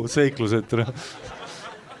Kullerkupu seiklused.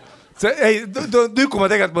 Ei, nüüd kui ma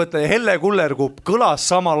tegelikult mõtlen, Helle Kullerkupp kõlas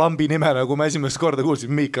sama lambi nimena, kui ma esimest korda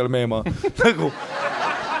kuulsin Miikel Meema. Nagu...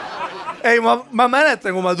 Ei, ma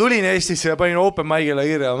mäletan, kui ma tulin Eestisse ja panin open mic'ile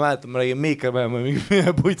kirja, ma mäletan, ma räägin Miikel Meema,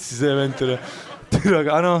 mine putsi see ventile.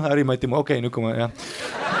 Aga no, Harimati, okei, nüüd kui ma, jah.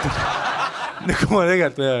 Nüüd kui ma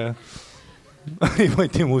tegelikult, jah.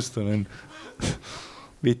 Harimati must olen.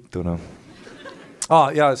 Vittu, noh.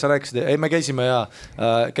 Jaa, sa rääkisid, ei, me käisime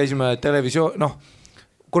televisioon, noh,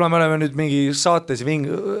 kuna me oleme nüüd mingi saates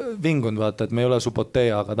vingunud, vaata, et me ei ole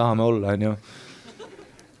Subotee, aga tahame olla, on ju.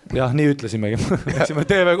 Jah, nii ütlesimegi. Läksime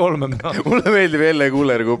TV3. Mulle meeldib Helle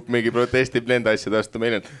Kullerkupp mingi protestib nende asjade vastu.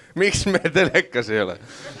 Meil on, miks me telekas ei ole?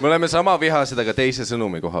 Me oleme sama vihased, aga teise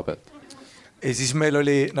sõnumi koha pealt. Ja siis meil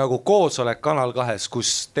oli nagu koosolek Kanal 2,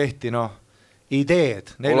 kus tehti, noh,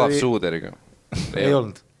 ideed. Olaf Suuderiga. Ei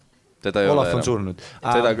olnud. Teda ei ole. Olaf on surnud.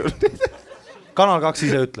 Teda küll. Kanal 2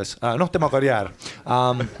 ise ütles. Noh, tema karjäär.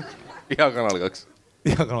 Ja Kanal 2.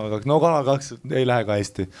 Ja Kanal 2. No Kanal 2 ei lähe ka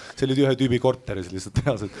hästi. See oli ühe tüübi korteris lihtsalt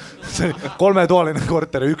tehased. See oli 3-toaline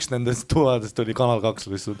korter ja üks nendest tuadest oli Kanal 2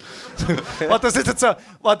 lihtsalt. Vaata, sest et sa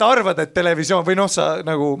arvad, et televisioon või noh, sa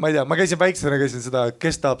nagu, ma ei tea, ma käisin väiksena, käisin seda,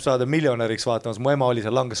 kes tahab saada miljonäriks vaatamas. Mu ema oli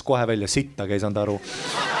seal, langes kohe välja, sitta, ei saanud aru.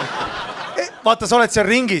 Vaata, sa oled seal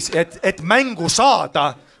ringis, et mängu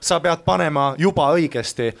saada, sa pead panema juba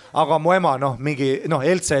õigesti, aga mu ema, noh, mingi, noh,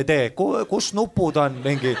 LCD, kus nupud on,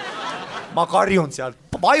 mingi... Ma karjun seal,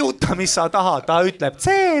 vajuta, mis sa tahad, ta ütleb C.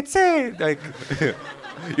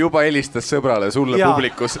 Juba helistas sõbrale sulle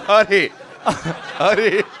publikus. Harri,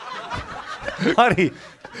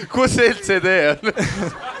 kus LCD on?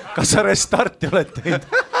 Kas sa restarti oled teinud?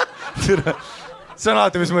 See on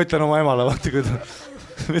alati, mis ma ütlen oma emale, vaata, kui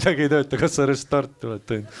midagi ei tööta, kas sa restarti oled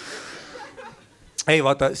teinud? Ei,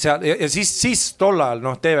 vaata, seal, ja siis tol ajal,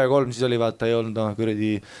 noh, TV3 siis oli, vaata, ei olnud, noh,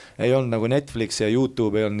 kuradi, ei olnud nagu Netflix ja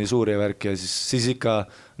YouTube ei olnud nii suuri värki ja siis ikka,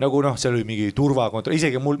 nagu, noh, seal oli mingi turvakontroll,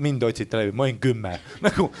 isegi mind otsiti läbi, ma olin 10,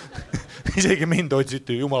 nagu, isegi mind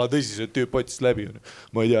otsiti, jumala tõsiselt tüüp otsis läbi,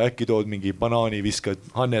 ma ei tea, äkki tood mingi banaani viskad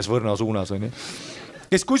Hannes Võrna suunas, on ju.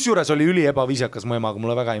 Kes kusjuures oli üli ebaviisakas mu emaga,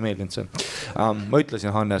 mulle väga ei meeldinud see. Ma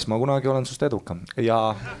ütlesin, Hannes, ma kunagi olen sust edukam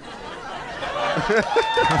ja...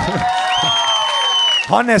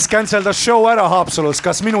 Hannes canceldas show ära Haapsalus,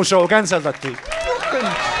 kas minu show canceldati?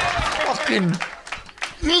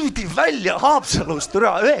 Mindi välja Haapsalust,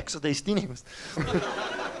 19 inimest.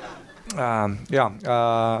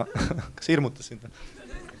 Kas hirmutas sind?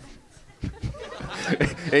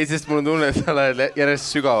 Ei, sest mul on tunne, et sa lähed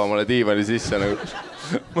järjest sügavamale diivani sisse nagu.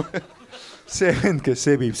 See vend, kes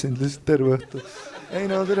sebib sind lihtsalt terve õhtu. Ei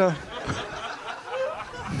no, tere.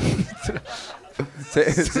 Sa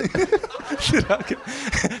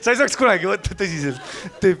ei saaks kunagi võtta tõsiselt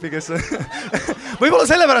tüüpi, kes on... Võib-olla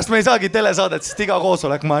sellepärast me ei saagi telesaadet, sest iga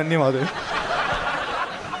koosolek ma olen niimoodi.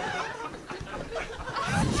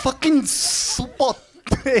 fucking supot.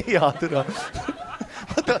 Hea türa.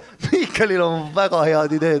 Vaata, Miikalil on väga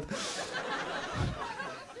head ideed.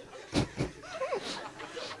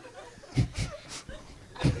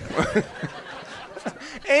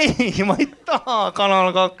 Ei, ma ei taha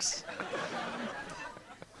Kanal 2.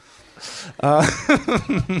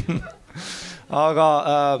 Aga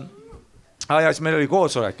ja siis meil oli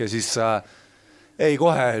koosolek ja siis ei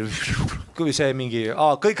kohe kui see mingi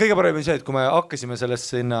kõige parem oli see, et kui me hakkasime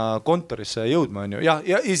sellest sinna kontorisse jõudma onju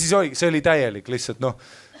ja siis oli, see oli täielik lihtsalt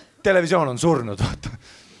televisioon on surnud vaata.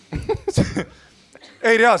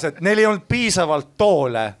 Ei reaalselt, neil ei olnud piisavalt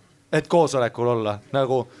toole, et koosolekul olla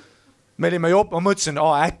nagu me olime ma mõtlesin,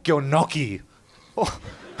 äkki on nagi.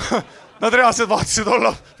 Nad reaalselt vaatasid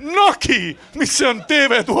olla nagi, mis see on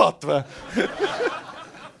TV1000 või?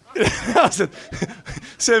 Reaalselt,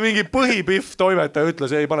 see mingi põhipihv toimetaja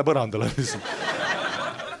ütles, ei pane põrandale.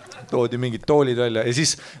 Toodi mingid toolid välja ja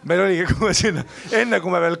siis meil oligi, kui me sinna, enne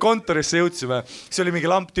kui me veel kontorisse jõudsime, siis oli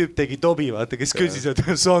mingi lamptüüp tegi tobi, vaata, kes küsis, et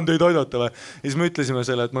saan teid aidata või? Ja siis me ütlesime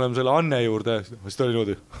selle, et me oleme selle Anne juurde. Siis ta oli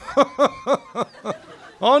niimoodi.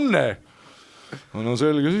 Anne! No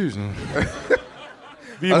selge siis.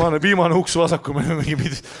 Viimane uks vasaku meil mingi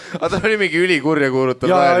midis. Ta oli mingi ülikurja kuulutav.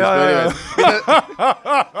 Ja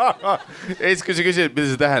siis kui sa küsid, mida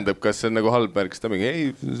see tähendab, kas see on nagu halb märk, siis ta mingi,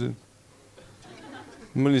 ei,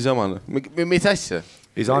 mul oli sama. Mis asja?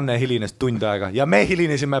 Siis Anne hilines tund aega ja me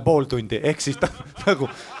hilinesime pool tundi. Ehk siis ta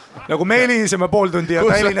nagu me hilinesime pool tundi ja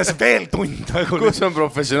ta hilines veel tund. Kus on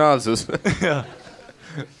professionaalsus?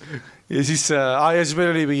 Ja siis meil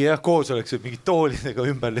oli mingi koosolek, mingi toolidega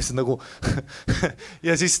ümber lihtsalt nagu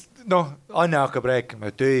ja siis Anne hakkab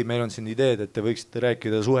rääkima, et ei, meil on siin ideed, et te võiksite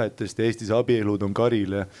rääkida suhetest ja Eestis abielud on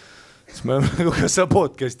karil ja siis me nagu, kas sa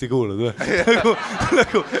podcasti kuulad või?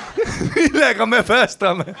 Nagu, millega me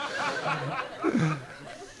päästame?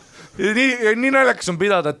 Ja nii naljakas on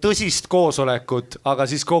pidada tõsist koosolekut, aga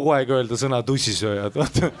siis kogu aeg öelda sõna tussisööjad.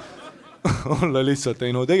 Olla lihtsalt,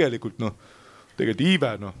 ei tegelikult tegelikult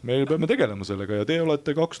Iive, me peame tegelema sellega ja te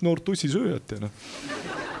olete 2 noort tussisööjat ja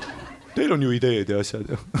teil on ju ideed ja asjad.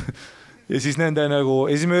 Ja siis nende nagu,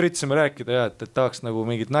 ja siis me üritasime rääkida et tahaks nagu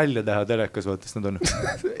mingit nalja teha telekas, vaata, siis nad on.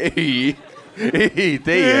 Ei,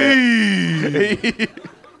 teie. Ei.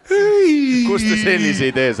 Kust te sellise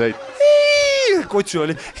idee said? Kotsu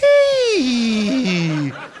oli.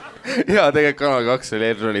 Ja tegelikult Kanal 2 oli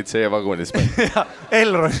Elronit see vagunis. Ja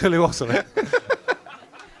Elronit oli kohsale.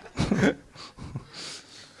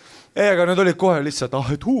 Ei, aga nad olid kohe lihtsalt,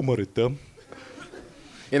 et huumorit, jah.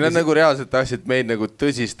 Ja nad nagu reaalselt tahtsid meid nagu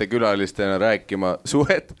tõsiste külalistena rääkima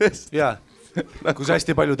suhetest. Jaa, kus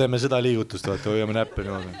hästi palju teeme seda liigutust, vaata, hoiame näppe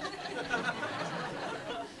niimoodi.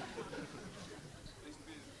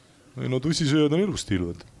 No tussisööjad on elustiil,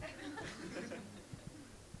 vaata.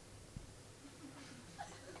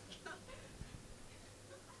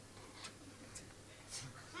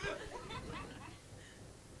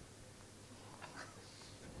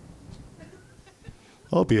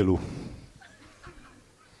 Abielu.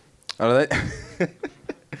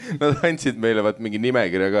 Nad andsid meile mingi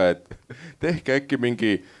nimekirja ka, et tehke äkki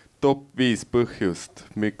mingi top 5 põhjust,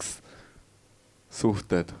 miks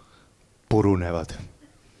suhted purunevad.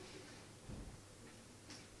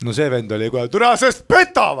 No see vend oli kohe, türa, sest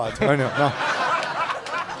petavad!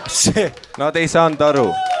 See. Nad ei saanud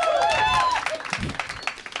aru.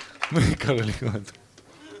 Mikal oli kohe.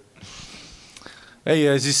 Ei,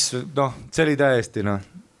 ja siis, see oli täiesti,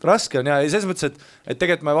 raske on ja selles mõttes, et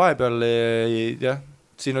tegelikult me vahepeal,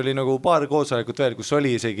 siin oli nagu paar koosolekut veel, kus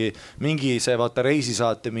oli isegi mingi see vaata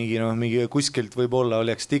reisisaate, mingi kuskilt võib-olla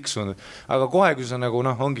oleks tiksunud. Aga kohe, kui see nagu,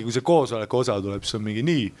 ongi, kui see koosoleku osa tuleb, siis on mingi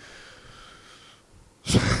nii.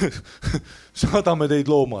 Saadame teid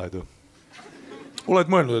loomaedu. Oled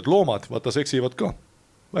mõelnud, et loomad, vaata, seksivad ka.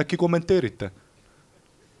 Äkki kommenteerite?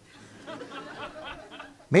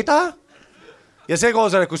 Mida? Ja see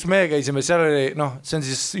koosolek, kus me käisime, seal oli, see on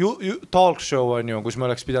siis talk show on ju, kus me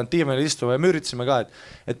oleks pidanud tiimil istuma ja me üritasime ka,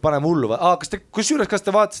 et paneme hullu. Kas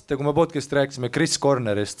te vaatasite, kui me podcasti rääkisime Chris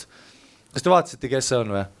Cornerist? Kas te vaatasite, kes see on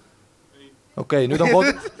või? Okei, nüüd on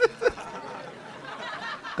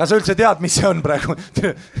Kas sa üldse tead, mis see on praegu?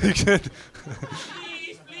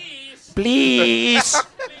 Please,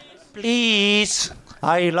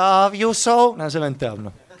 I love you so. See vend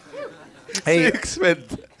teab, See üks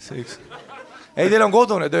vend. See üks. Ei, teil on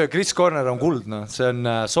kodune töö, Chris Corner on kuld, see on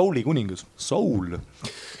Souli kuningus, Soul.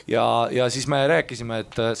 Ja siis me rääkisime,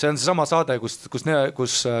 et see on see sama saade, kus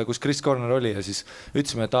Chris Corner oli ja siis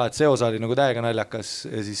ütlesime, et see osa oli nagu täiega naljakas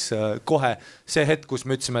ja siis kohe see hetk, kus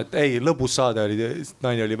me ütlesime, et ei, lõbus saade oli,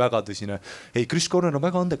 naine oli väga tõsine. Ei, Chris Corner on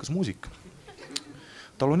väga andekas muusik.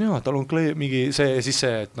 tal on mingi siis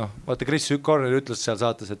see, et noh, vaata Chris Corner ütles seal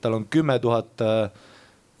saates, et tal on 10 000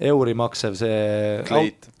 euri maksev see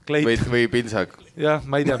kleit või pintsak. Jah,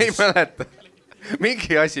 ma ei tea. Ma ei mäleta.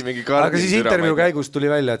 Mingi asi, mingi kaardin. Aga siis intervjuu käigus tuli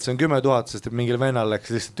välja, et see on 10 000, sest et mingil vennal läks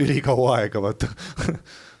lihtsalt ülikaua aega, vaata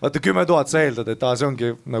 10 000 sa eeldad, et see ongi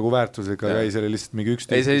nagu väärtuslik, aga ei, see oli lihtsalt mingi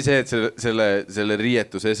 11. Ei, see oli see, et selle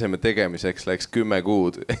riietuse eseme tegemiseks läks 10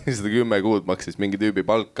 kuud. Seda 10 kuud maksis mingi tüübi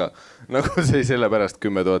palka. Nagu see oli selle pärast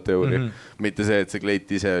 10 000 euri. Mitte see, et see kleit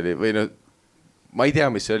ise oli. Või no, ma ei tea,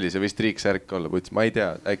 mis see oli. See võis triiksärk olla. Ma ei tea,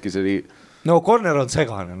 äkki see oli... No Corner on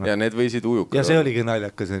segane. No. Ja need võisid ujukad. Ja see oligi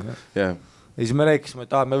naljakas. Jah. Ja siis me rääkisime,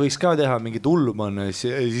 et me võiks ka teha mingit hullumanna ja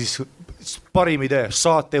siis parim idee,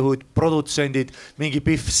 saatejuhid, produtsendid, mingi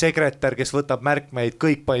Pihv sekretär, kes võtab märkmeid,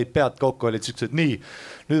 kõik panid pead kokku, olid siuksed nii,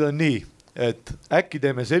 nüüd on nii, et äkki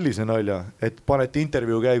teeme sellise nalja, et panete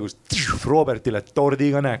intervjuu käigus Robertile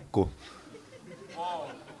tordiga näkku.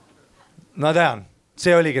 Ma tean,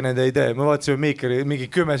 see oligi nende idee, me vaatasime Miikeri,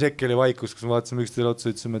 mingi 10 sekki oli vaikus, kus me vaatasime üksteisele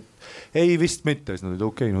otsa, ütlesime, et ei vist mitte, siis nad olid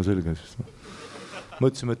okei, no selge siis.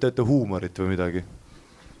 Mõtlesime, et teete huumorit või midagi.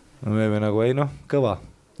 No me nagu ei noh, kõva.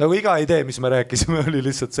 Nagu iga idee, mis me rääkisime, oli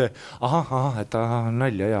lihtsalt see, et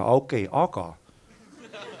nalja ja okei, aga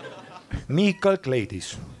Miikal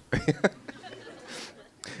kleidis.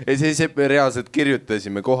 Ja siis me reaalselt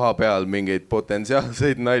kirjutasime koha peal mingeid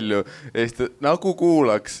potentsiaalseid nalju. Nagu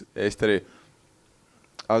kuulaks.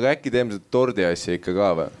 Aga äkki teeme seda tordi asja ikka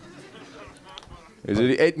ka või? Ja see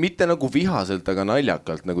oli, mitte nagu vihaselt, aga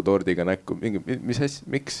naljakalt nagu tordiga näkku. Mis asja?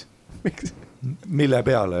 Miks? Mille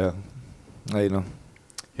peale, jah. Ei noh.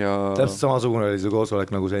 Ja... Täpselt samasugune oli see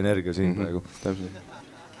koosolek nagu see energia siin praegu. Täpselt.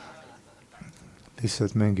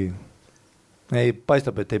 Lihtsalt mingi... Ei,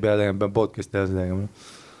 paistab, et ei pea tegema, pean podcast teha seda tegema.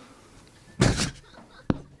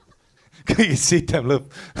 Kõigist sitem lõpp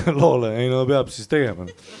loole. Ei no peab siis tegema.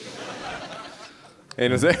 Ei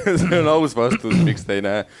no see on aus vastus, miks te ei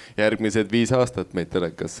näe järgmised 5 aastat meid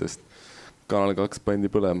telekas, sest Kanal 2 pandi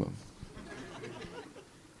põlema.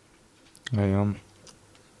 Ei jah.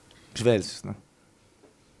 Mis veel siis noh?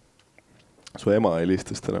 Su ema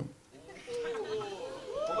helistas täna.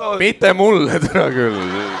 Mitte mulle täna küll.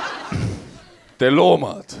 Te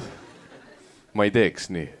loomad. Ma ei teeks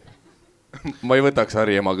nii. Ma ei võtaks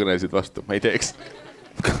Harri ema kõnesid vastu, ma ei teeks.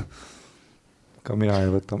 Ka mina ei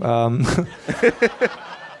võta.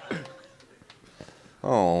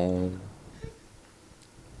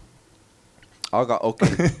 Aga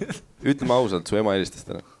okei. Ütleme ausalt, su ema helistas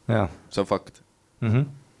täna. See on fakt.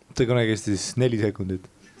 See kõne kestis 4 sekundit.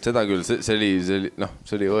 Seda küll, see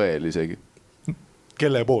oli õel isegi.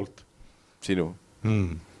 Kelle poolt? Sinu.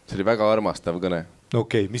 See oli väga armastav kõne.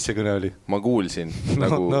 Okei, mis see kõne oli? Ma kuulsin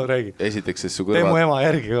nagu esiteks, et su kõrvad... Tee mu ema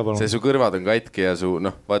järgi ka palun. See su kõrvad on katki ja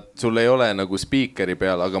sul ei ole nagu spiikeri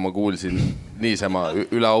peal, aga ma kuulsin niisama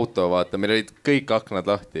üle auto, vaata. Meil olid kõik aknad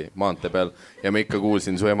lahti maantee peal ja ma ikka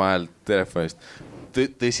kuulsin su ema häält telefonist.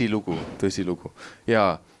 Tõsi lugu.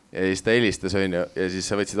 Ja siis ta helistas on ja siis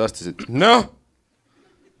sa võtsid vastusid. Noh!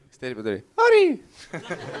 Siis ta helipad oli. Harri!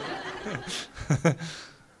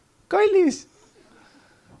 Kallis!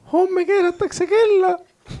 Homme keeratakse kella.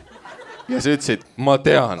 Ja sa ütlesid, ma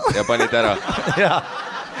tean ja panid ära.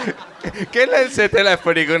 Kellel see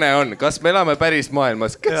telefonikõne on? Kas me elame päris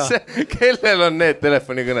maailmas? Kellel on need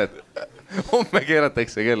telefonikõned? Homme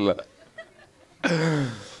keeratakse kella.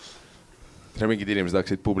 Ja mingid inimesed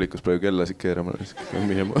hakkasid publikus praegu kellasid keerama.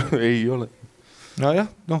 Ei ole. No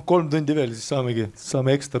jah, 3 tundi veel, siis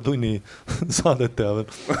saame ekstra tunni saadet teha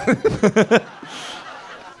veel.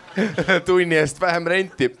 Tunni eest vähem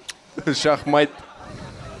renti. Šahmat.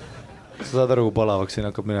 Sa saad aru, kui palavaks siin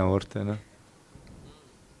hakkab minema vorti, no?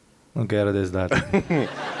 Ära tee seda häält.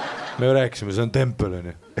 Me ju rääkisime, see on tempel, on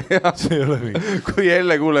ju. See ei ole mingi. Kui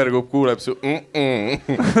Elle Kullerkupp kuuleb su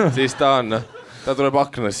siis ta tuleb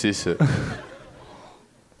aknast sisse.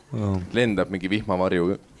 Lendab mingi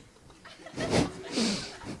vihmavarjuga.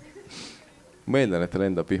 Ma eeldan, et ta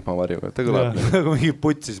lendab vihmavarjuga. Ta kõlab. Nagu mingi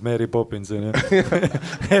putsis Mary Poppins on ju.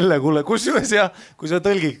 Elle Kuller, kusjuures jah, kui sa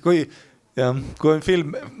tõlgid, kui on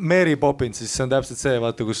film Mary Poppins, siis see on täpselt see,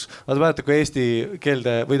 vaata, kui eesti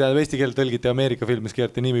keelde tõlgiti Ameerika filmis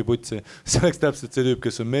keerti nimi putsi. See oleks täpselt see tüüp,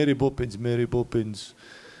 kes on Mary Poppins.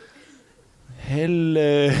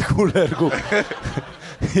 Elle Kullerkupp.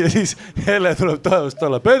 Ja siis Elle tuleb taevast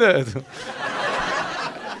alla. Peded!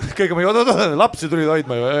 Kõige ma ei lapsi tulid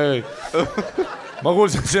hoidma ju. Ei. Ma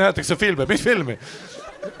kuulsin, et siin näetakse filme. Mis filmi?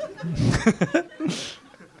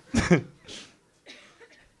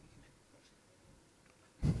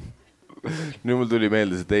 Nüüd mul tuli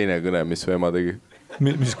meelde see teine kõne, mis su ema tegi.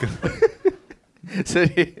 Mis kõne? See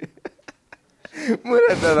oli...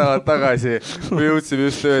 mõned nädalad tagasi me jõudsime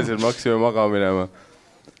just öösel, me hakkasime magama minema.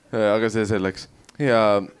 Aga see selleks.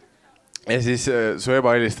 Ja siis su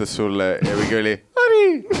ema helistas sulle ja mingi oli Harri,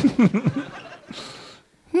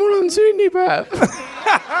 mul on sünnipäev.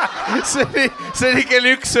 See oli kell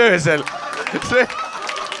 1 öösel.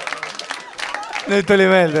 Nüüd tuli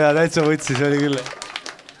meelde ja täitsa võtsis, oli küll.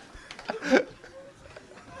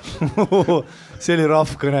 See oli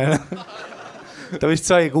rahv kõne. Ta vist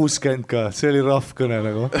sai 60 ka, see oli rahv kõne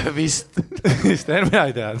nagu. Vist. Mina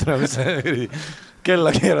ei tea, mis see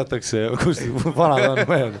kella keeratakse ja kus vanad on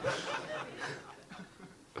mõelda.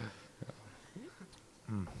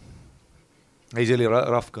 Ei, see oli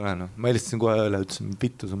rahv kõne. No. Ma helistasin kohe ööle, ütlesin,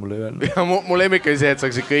 vittu sa mulle ei öelnud. Ja mu lemmik oli see, et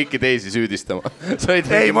saaksid kõiki teisi süüdistama.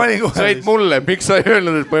 Ma olin kohe. Said mulle, miks sa ei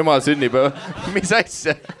öelnud, et mu ema sünnipäev? Mis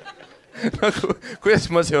asja? Nagu, kuidas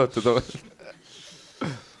ma seotud olen?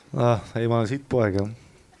 Ei, ma olen siit poeg, jah.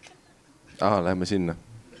 Läheme sinna.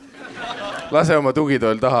 Lase oma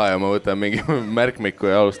tugitool taha ja ma võtan mingi märkmiku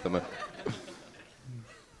ja alustame.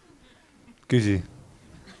 Küsi.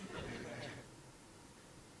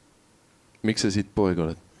 Miks sa siit poeg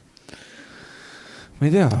oled? Ma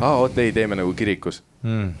ei tea. Ei, teeme nagu kirikus.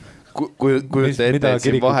 Kujuta ette, et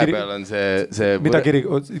siin vahepeal on see... Mida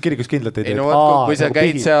kirikus kindlalt ei tee? Ei, no vaat, kui sa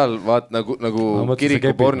käid seal, vaat nagu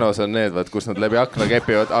kiriku pornos on need, vaat, kus nad läbi akna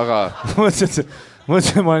kepivad, aga... Mõtlesin,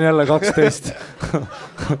 ma olen jälle 12.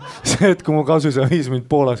 See, et kui mu kasuisa viis mind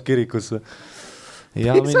Poolaks kirikusse.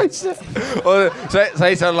 Sa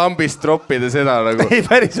ei saa lambist troppida seda nagu... Ei,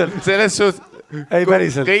 päriselt. Selles suht... Ei,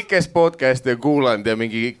 päriselt. Kõik, kes podcasti on kuulanud ja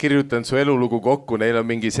mingi kirjutanud su elulugu kokku, neil on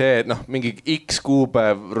mingi see, mingi X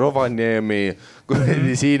kuupäev, Rovaniemi,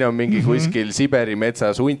 siin on mingi kuskil Siberi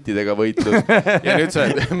metsas huntidega võitlus. Ja nüüd sa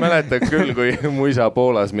mäletad küll, kui mu isa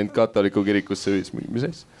Poolas mind katoliku kirikusse viis. Mis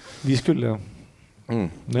asja? Viis küll, jah.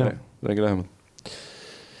 Räägi lähemalt.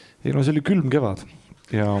 Ei, no see oli külm kevad.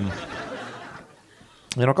 Ja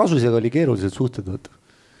kasuisega oli keerulised suhted, vaata.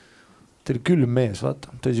 Ta oli külm mees,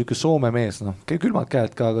 vaata. Ta oli siuke Soome mees, Käi külmad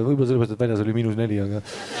käed ka, aga võib-olla sellepärast, et väljas oli -4, aga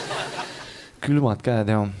külmad käed,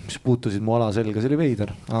 jah, mis puutusid mu ala selga, see oli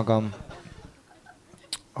veider. Aga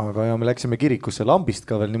ja me läksime kirikusse lambist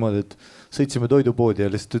ka veel niimoodi, et sõitsime toidupoodi ja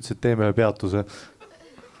lihtsalt ütles, et teeme ühe peatuse.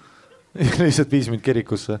 Lihtsalt viis mind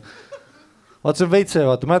kirikusse. Vaata, see on veitse,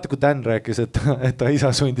 vaata, mäletan, kui Dan rääkis, et ta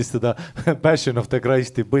isa sundis teda Passion of the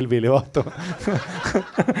Christi põlvili vaatama.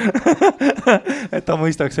 Et ta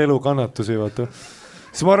mõistaks elu kannatusi, vaata.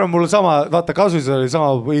 Siis ma arvan, mul sama, vaata, kasuis oli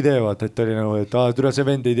sama idee, vaata, et oli nagu, et türa see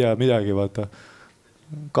vend ei tea midagi, vaata,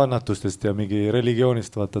 kannatustest ja mingi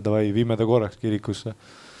religioonist, vaata, davai, viime ta korraks kirikusse.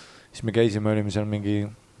 Siis me käisime, olime seal mingi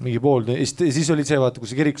pool, siis oli see, vaata,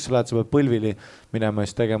 kui sa kirikusse lähed, sa pead põlvili minema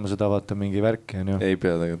ja siis tegema seda, vaata, mingi värki. Ei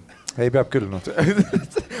pea tegelikult. Ei peab küll,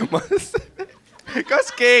 Kas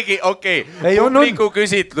keegi, publiku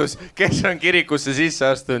küsitlus, kes on kirikusse sisse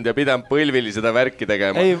astunud ja pidanud põlvili seda värki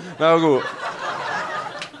tegema? Ei. Nagu...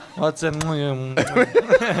 Vaat see...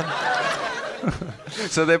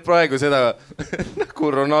 Sa teed praegu seda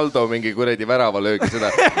nagu Ronaldo mingi kuredi väravalöögi seda.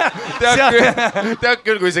 Tead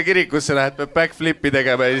küll, kui sa kirikusse lähed, peab backflipi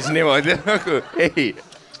tegema ja siis niimoodi nagu ei.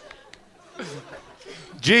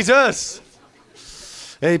 Jesus!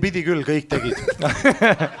 Ei, pidi küll, kõik tegid.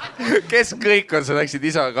 Kes kõik on? Sa läksid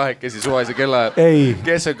isa kahekesi suvalise kella. Ei.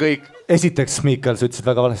 Kes on kõik? Esiteks, Miikal, sa ütlesid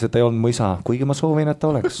väga valesti, et ta ei olnud mu isa, kuigi ma soovin, et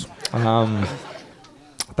ta oleks.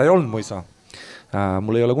 Ta ei olnud mu isa.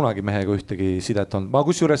 Mul ei ole kunagi mehega ühtegi sidet olnud.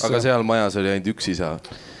 Aga seal majas oli ainult üks isa.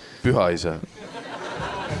 Püha isa.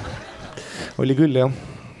 Oli küll, jah.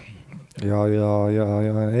 Ja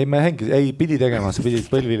ei, me pidi tegema, sa pidid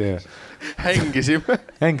põlvili.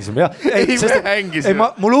 Hängisime, jah. Ei, me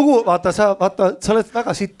hängisime. Mu lugu, vaata, sa oled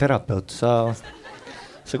väga sitt terapeut. Sa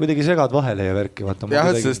kuidagi segad vahele ja värki.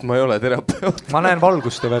 Jah, sest ma ei ole terapeut. Ma näen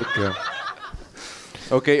valgust ja värki.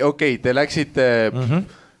 Okei, te läksite...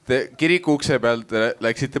 Kiriku ukse pealt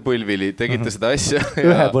läksite põlvili, tegite seda asja.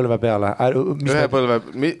 Ühe põlve peale. Ühe põlve.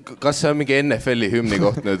 Kas see on mingi NFL-i hümni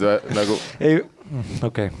koht nüüd nagu? Ei,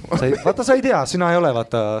 vaata, sa ei tea, sina ei ole,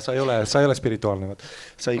 vaata, sa ei ole spirituaalne.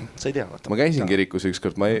 Sa ei tea, vaata. Ma käisin kirikus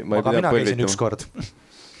ükskord, ma ei pidanud põlvitama. Aga mina käisin ükskord.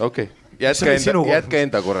 Okei, jätka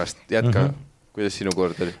enda korrast, jätka. Kuidas sinu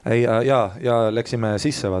kord oli? Ja läksime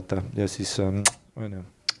sisse, vaata, ja siis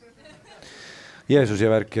Jeesus ja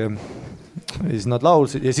värk ja siis nad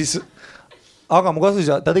laulsid ja siis, aga mu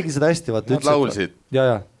kasuisa, ta tegi seda hästi, vaata. Nad laulsid?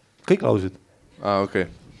 Ja, kõik laulsid. Okei.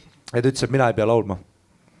 Ja ta ütles, et mina ei pea laulma,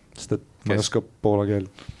 sest et ma ei oska poola keel.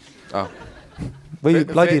 Või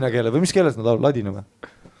ladina keele, või mis keeles nad laulavad, ladina või?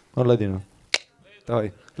 On ladina.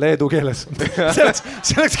 leedu keeles. see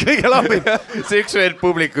oleks kõige labim. See üks vend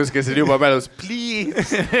publikus, kes on juba mälus.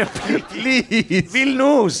 Please.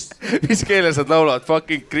 Vilnius. Mis keeles nad laulavad?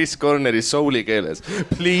 Fucking Chris Corneri souli keeles.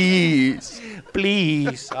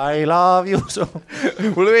 Please, I love you so.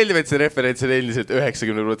 Mulle meeldib, et see referents on endiselt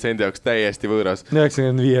 90% jaoks täiesti võõras.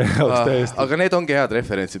 95 jaoks täiesti. Aga need ongi head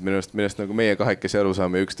referentsid minust nagu meie kahekesi aru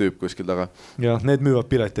saame üks tüüp kuskil taga. Ja, need müüvad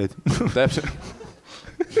pileteid. Täpselt.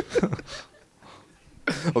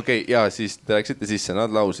 Okei, ja siis te läksite sisse,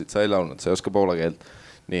 nad laulsid, sa ei laulnud, sa ei oska poola keelt.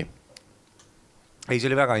 Nii. Ei, see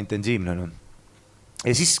oli väga intensiivne. No.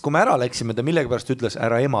 Ja siis, kui me ära läksime, ta millegi pärast ütles,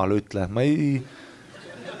 ära emale ütle. Ma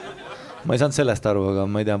ei saanud sellest aru, aga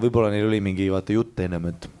ma ei tea, võib-olla neil oli mingi jutt ennem,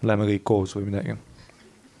 et läheme kõik koos või midagi.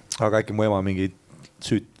 Aga äkki mu ema mingi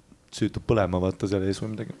süütub põlema, vaata selle ees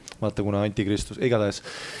või midagi. Vaata, kuna Antikristus, igatahes.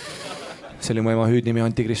 See oli mu ema hüüdnimi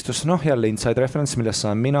Antikristus. Noh, jälle inside reference, millest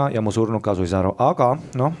saan mina ja mu surnud kasu ei saa aru. Aga,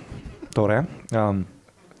 noh, tore.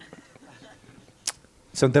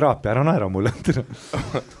 See on teraapia, ära naera mulle.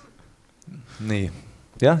 Nii.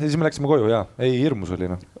 Jah, siis me läksime koju, jaa. Ei, hirmus oli,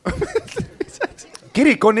 noh.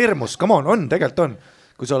 Kirik on hirmus, come on, tegelikult on.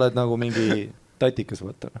 Kui sa oled nagu mingi tatikas,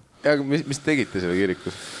 vaata. Ja, aga mis tegite selle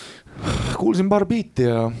kirikus? Kuulsin paar biiti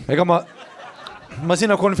ja ega ma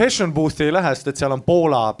sinna confession booth'i ei lähe, sest et seal on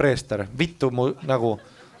Poola preester. Vittu mu nagu,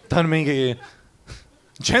 ta on mingi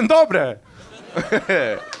Dzień dobry!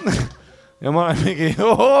 Ja ma olen mingi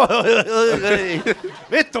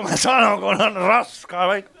vittu ma saan, kui on raska,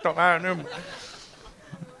 vittu ma nüüd.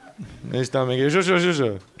 Ja siis ta on mingi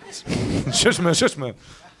Šešme.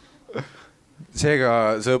 Seega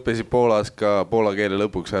sa õppisid Poolas ka poola keele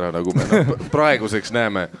lõpuks ära, nagu me praeguseks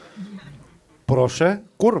näeme. Proše,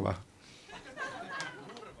 kurva.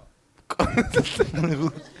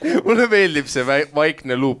 Mulle meeldib see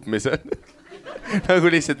vaikne luup, mis on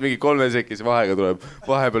nagu lihtsalt mingi 3 sekis vahega tuleb.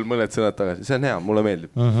 Vahepeal mõned sõnad tagasi. See on hea, mulle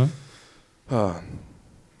meeldib.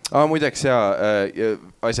 Muideks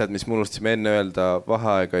asjad, mis me unustasime enne öelda,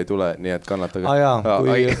 vaheaega ei tule, nii et kannatage.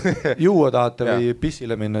 Kui juua tahate või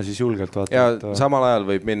pissile minna, siis julgelt vaata. Ja samal ajal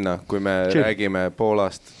võib minna, kui me räägime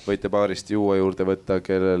Poolast, võite baarist juua juurde võtta,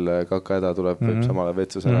 kellel kakahäda tuleb, võib samale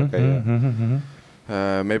vetsus ära käia.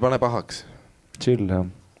 Me ei pane pahaks. Chill, jah.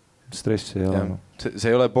 Stressi ei ole.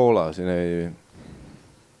 See ei ole Poola, siin ei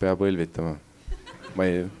pea põlvitama. Ma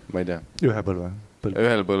ei tea. Ühe põlve.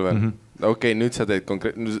 Ühel põlvel. Okei, nüüd sa teed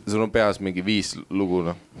sul on peas mingi 5 lugu,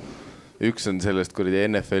 noh. Üks on sellest kuradi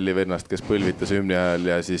NFL-i vennast, kes põlvitas hümni ajal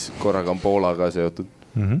ja siis korraga on Poolaga seotud.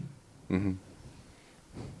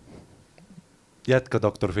 Jätka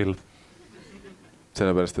Dr. Phil.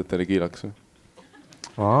 Sellepärast, et ta oli kiilaks või?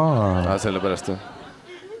 Sellepärast või?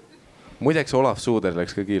 Muideks Olaf Suuder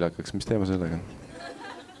läks ka kiilakaks, mis teema sellega?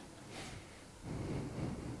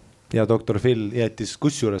 Ja Dr. Phil jättis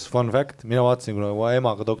kusjuures, fun fact, mina vaatasin kuna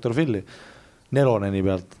emaga Dr. Phil'i Neloneni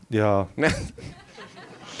pealt ja...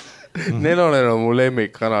 Nelonen on mu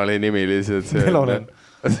lemmikkanali nimi lihtsalt. Nelonen.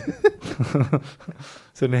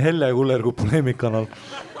 See on Helle Kullerkupu lemmikkanal.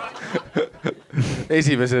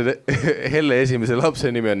 Helle esimese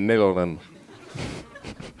lapse nimi on Nelonen.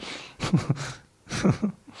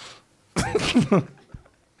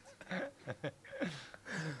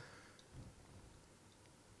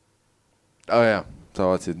 Jaa, sa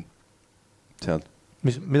vaatasid sealt.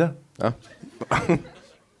 Mida? Jaa.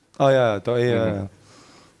 Ma ei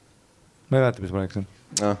mäleta, mis ma rääkisin.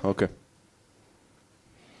 Okei.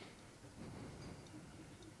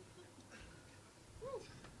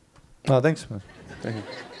 Thanks.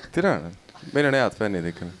 Tere, meil on head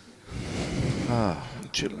fännid ikka.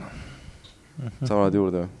 Chill. Sa oled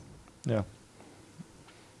juurde või? Jah.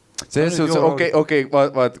 Selles suhtes, okei,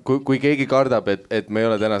 vaat, kui keegi kardab, et me ei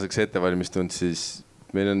ole tänaseks ette valmistunud, siis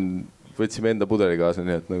võtsime enda pudeli kaasa,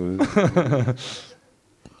 nii et nagu...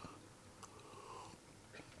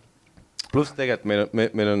 Plus tegelikult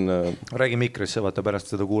meil on... Räägi mikrisse, vaata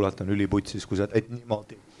pärast seda kuulata on üliputsis, kui sa et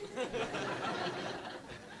niimoodi.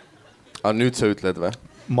 Nüüd sa ütled või?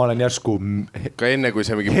 Ma olen järsku... Ka enne, kui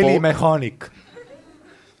see mingi... Helimehaanik.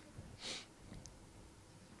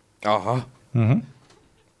 Ahah.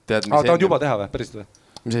 Tahad juba teha või? Päriselt või?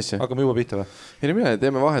 Mis asja? Hakkame juba pihta või? Ei, mina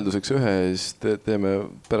teeme vahelduseks ühe ja siis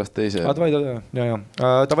teeme pärast teise. Ta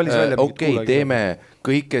valis välja... Okei, teeme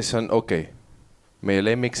kõik, kes on... Okei. Meie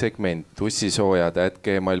lemmiksegment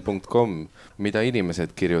tussisoojad@gmail.com, mida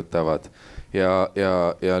inimesed kirjutavad. Ja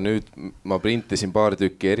nüüd ma printisin paar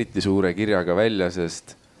tükki eriti suure kirjaga välja,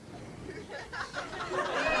 sest...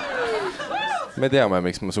 Me teame,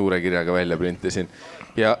 miks ma suure kirjaga välja printisin.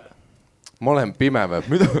 Ja... Ma olen pime või?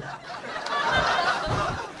 Mida?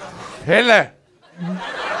 Helle!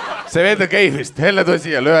 see vend on keivist, Helle tule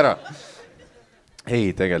siia, löö ära.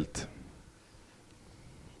 Ei, tegelikult.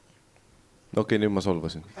 Okei, nüüd ma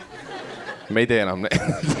solvasin. Me ei tee enam.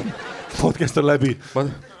 Podcast on läbi.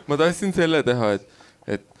 Ma tahtsin selle teha,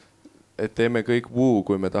 et teeme kõik vuu,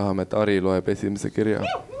 kui me tahame, et Ari loeb esimese kirja.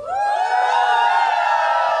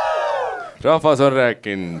 Rahvas on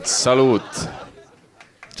rääkinud, saluut.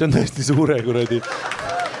 See on tõesti suure kuradi.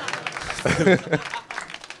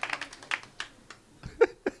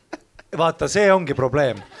 Vaata, see ongi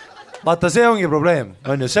probleem. On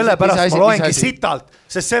ju, sellepärast ma loengi sitalt,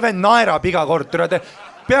 sest see vend naerab iga kord.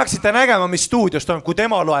 Peaksite nägema, mis stuudiost on, kui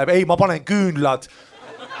tema loeb. Ei, ma panen küünlad.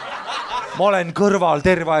 Ma olen kõrval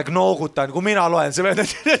terve aeg noogutan, kui mina loen. See vend...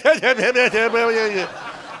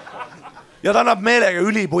 Ja ta annab meelega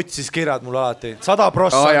üliputsis kirjad mulle alati.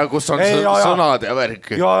 100%. Ja kus on sõnad ja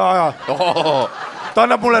värk. Ja. Ta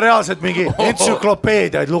annab mulle reaalselt mingi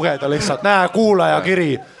entsüklopeediaid lugeda lihtsalt. Näe, kuulaja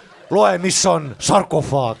kiri. Loe, mis on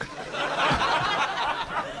sarkofaag.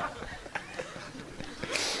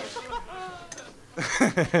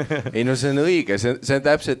 Ei no see on õige, see on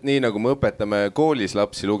täpselt nii, nagu me õpetame koolis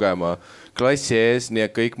lapsi lugema klassi ees, nii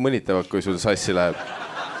et kõik mõnitavad, kui sul sassi läheb.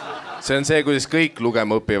 See on see, kuidas kõik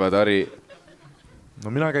lugema õpivad, Ari. No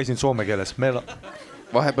mina käisin soome keeles.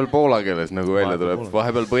 Vahepeal poola keeles nagu välja tuleb.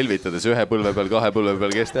 Vahepeal põlvitades ühe põlve peal, kahe põlve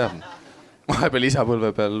peal, kes teab? Vahepeal isa põlve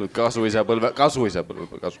peal, kasuisa põlve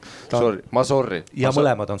peal. Sorry. Ja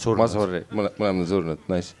mõlemad on surnud. Ma sorry, mõlemad on surnud,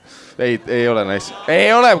 nice. Ei ole nice. Ei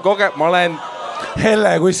ole, ma olen...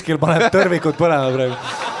 Helle kuskil paneb tõrvikud põlema praegu.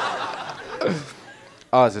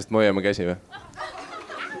 Sest me hoiame käsi või?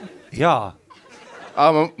 Jaa.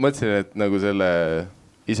 Ma mõtlesin, et nagu selle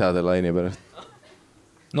isade laini pärast.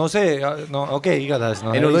 No see, no okei, igatahes.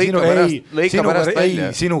 Ei no lõika pärast välja.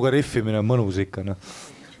 Ei, sinuga riffimine on mõnus ikka. No.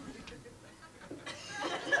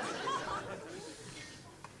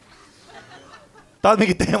 Tahad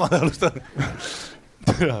mingit teemad alustada?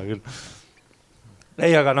 Türa küll.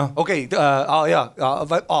 Ei, aga noh, okei.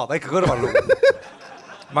 Väike kõrvallugu.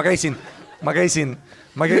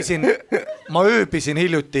 Ma ööbisin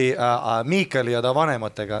hiljuti Miikali ja ta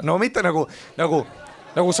vanematega. No mitte nagu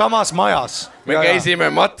samas majas. Me käisime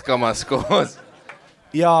matkamas koos.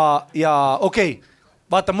 Ja okei.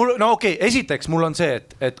 Vaata, esiteks mul on see,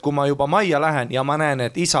 et kui ma juba majja lähen ja ma näen,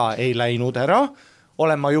 et isa ei läinud ära,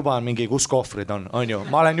 olen ma juba mingi, kus kohvrid on ju.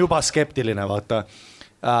 Ma olen juba skeptiline, vaata.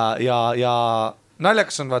 Ja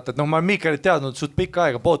naljakas on, vaata, et ma olen Miikalit teadnud suht pikka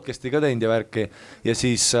aega, podcasti ka teinud ja värki. Ja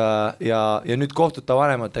siis, ja nüüd kohtuta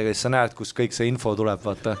vanematega, siis sa näed, kus kõik see info tuleb,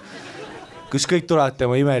 vaata. Kus kõik tulevad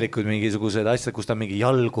tema imelikud mingisugused asjad, kus ta mingi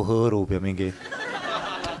jalgu hõõrub ja mingi...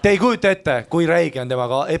 Te ei kujuta ette, kui räige on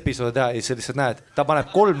temaga episoodi teha ja sa lihtsalt näed, ta paneb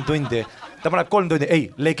 3 tundi,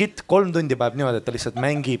 ei, legit 3 tundi päev niimoodi, et ta lihtsalt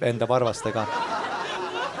mängib enda varvastega.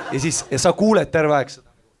 Ja sa kuuled terve aeg seda.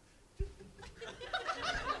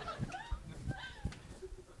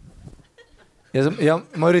 Ja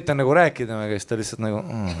ma üritan nagu rääkida temaga, siis ta lihtsalt nagu...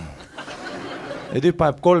 Ja tüüp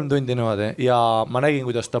paneb 3 tundi niimoodi ja ma nägin,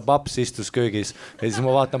 kuidas ta paps istus köögis ja siis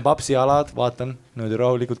ma vaatan papsi jalad, vaatan, nüüd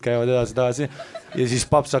rahulikult käivad edasi ja siis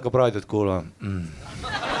paps hakkab raadiot kuulama.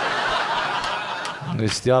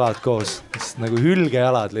 Lihtsalt jalad koos, nagu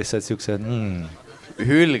hülgejalad lihtsalt siuksed.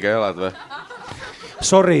 Hülgejalad või?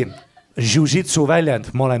 Sorry, jiu-jitsu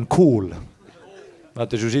väljend, ma olen cool.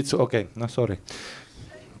 Vaata jiu-jitsu, okei, sorry.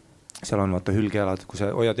 Seal on vaata hülgejalad, kui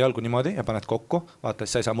sa hoiad jalgu niimoodi ja paned kokku, vaata,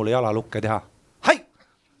 siis sa ei saa mulle jalalukke teha. Hai!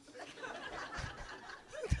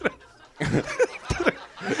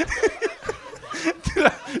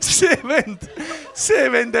 See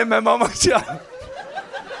vend MMA matši all.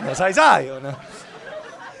 No sa ei saa ju, noh.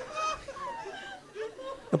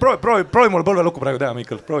 No proovi mulle põlvelukku praegu teha,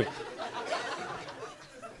 Miikal, proovi.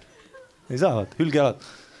 Ei saa, vaata, hülgejalad.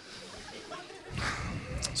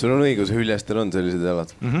 Sul on õigus, hüljestel on sellised jalad.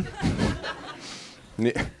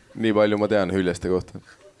 Nii palju ma tean hüljeste kohta.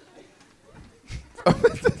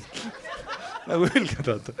 Nagu hülged,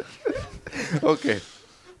 vaata. Okei.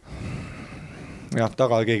 Jah,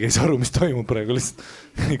 taga keegi ei saa aru, mis toimub praegu lihtsalt.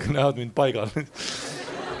 Kui näevad mind paigal.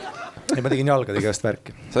 Ja ma tegin jalgade käest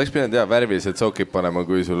värki. Sa oleks pidanud värvilised sokid panema,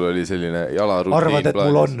 kui sul oli selline jalarutiin. Arvad, et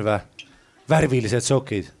mul on vä? Värvilised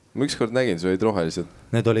sokid? Ma ükskord nägin, sul olid rohelised.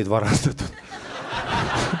 Need olid varastatud.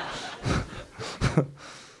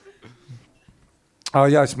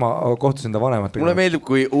 Ja siis ma kohtusin ta vanematega. Mulle meeldib,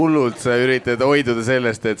 kui hullult sa üritad hoiduda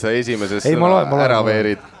sellest, et sa esimeses ära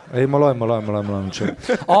veerid. Ei, ma loen.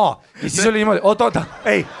 Ja siis oli niimoodi, oota,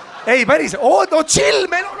 ei, päris, chill,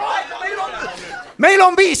 meil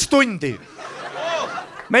on 5 tundi.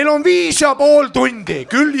 Meil on 5,5 tundi,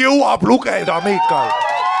 küll jõuab lugeda, Miikal.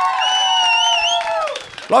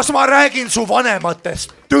 las ma räägin su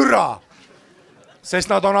vanematest, türa. Sest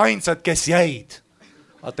nad on ainsad, kes jäid.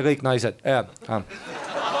 Vaata kõik naised.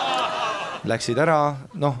 Läksid ära,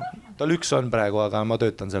 noh, tal üks on praegu, aga ma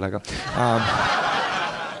töötan sellega.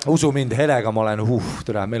 Usu mind, Helega ma olen,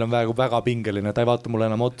 türa, meil on väga pingeline, ta ei vaata mulle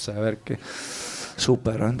enam otsa ja värki.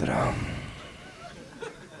 Super on, türa.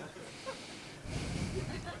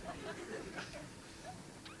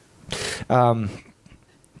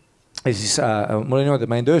 Ja siis mul oli niimoodi, et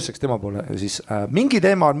ma jäin ööseks tema poole ja siis mingi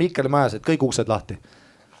teema on Miikali majas, et kõik uksed lahti.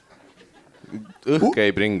 Õhk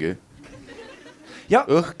käib ringi. Ja.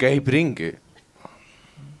 Õhk käib ringi.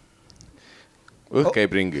 Õhk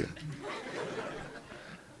käib ringi.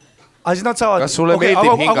 Siis nad saavad... Kas sulle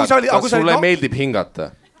meeldib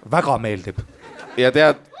hingata? Väga meeldib. Ja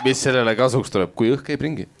tead, mis sellele kasuks tuleb, kui õhk käib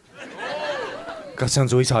ringi? Kas see on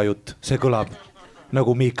su isa jutt? See kõlab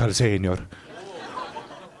nagu Miikal seenior.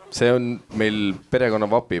 See on meil perekonna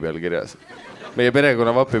vapi peal kirjas. Meie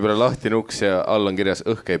perekonna vapi peal lahti nuks ja all on kirjas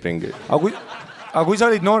õhk käib ringi. Aga kui sa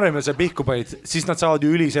olid noorem ja sa pihku panid, siis nad saavad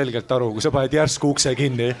ju üliselgelt aru, kui sa paned järsku ukse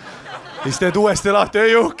kinni. Siis teed uuesti lahti,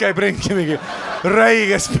 ei õhk käib ringi mingi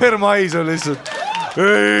räige spermais on lihtsalt.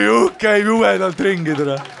 Ei õhk käib jubedalt ringi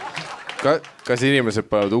täna. Kas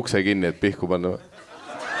inimesed panevad ukse kinni, et pihku panna?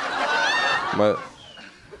 Ma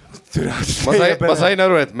sain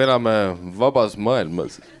aru, et me elame vabas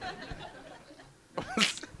maailmas.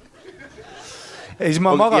 Ja siis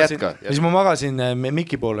ma magasin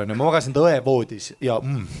Miki poole, ma magasin ta õevoodis ja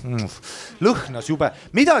lõhnas jube.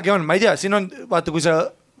 Midagi on, ma ei tea, siin on, vaata kui sa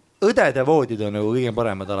õdede voodid on nagu kõige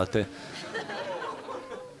paremad alati.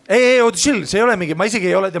 Ei, chill, see ei ole mingi, ma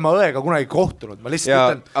isegi ei ole tema õega kunagi kohtunud. Ma lihtsalt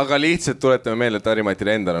ütlen... Aga lihtsalt tuletame meelde, et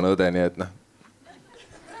Harri-Matil endal on õde, nii et noh.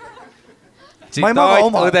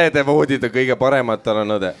 Õdede voodid on kõige paremad, tal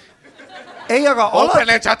on õde. Ei, aga... Open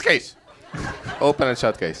and shut case. Open and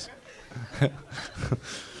shut case.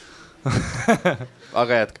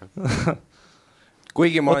 Aga jätka.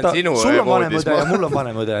 Kuigi ma olen sinu sul on vanem õde ja mul on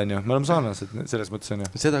vanem õde, on ju. Me oleme saanased selles mõttes, on ju.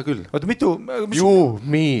 Seda küll. Oota, mitu... You,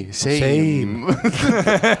 me, same.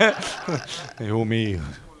 You, me,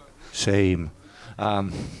 same.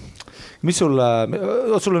 Mis sul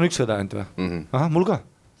on üks õde ainult või? Aha, mul ka.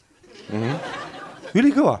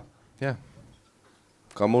 Ülikõva. Jah.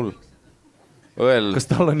 Ka mul. Õel... Kas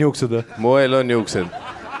tal on juuksed või? Mu õel on juuksed.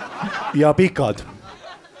 Ja pikad.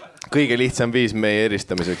 Kõige lihtsam viis meie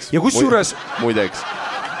eristamiseks. Ja kus juures... Muideks.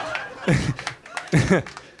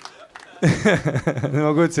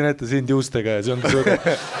 Ma kutsin ette sind juustega ja see on sõge.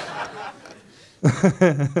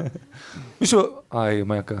 Mis su... Ai,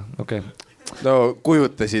 ma ei hakka, okei. No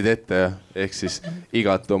kujutasid ette, ehk siis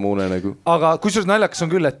igat oma unenägu. Aga kusjuures naljakas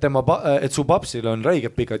on küll, et su papsil on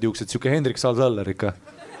räiged pikad juuksed, siuke Hendrik Salsaller ikka.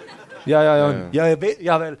 Ja on. Ja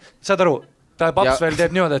veel, saad aru, ta paps veel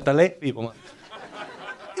teeb niimoodi, et ta lehvib oma...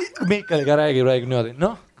 Miikaliga räägib niimoodi,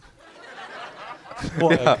 noh.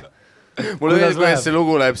 Mulle veel, kuidas see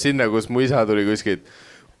lugu läheb sinna, kus mu isa tuli kuskilt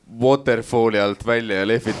waterfalli alt välja ja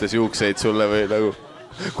lehvitas juukseid sulle või nagu...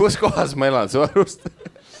 Kus kohas ma elan, su arust?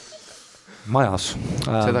 Majas.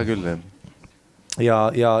 Seda küll, jah.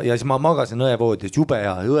 Ja siis ma magasin õevoodis, jube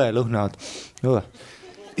ja õelõhnad.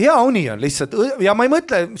 Hea uni on lihtsalt, ja ma ei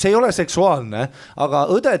mõtle, see ei ole seksuaalne, aga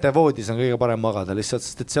õdede voodis on kõige parem magada lihtsalt,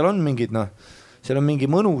 sest et seal on mingid, noh, seal on mingi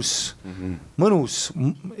mõnus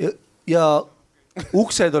ja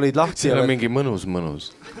uksed olid lahti. Seal on mingi mõnus.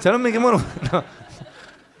 Seal on mingi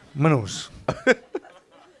mõnus.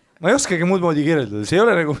 Ma ei oskagi muud moodi kirjeldada, see ei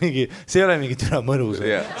ole mingi türa mõnus.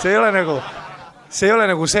 See ei ole nagu see on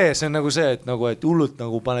nagu see, et hullult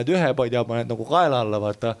nagu paned ühe padja, paned nagu kaela alla,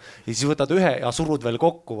 vaata. Ja siis võtad ühe ja surud veel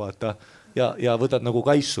kokku, vaata. Ja võtad nagu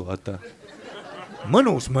kaissu, vaata.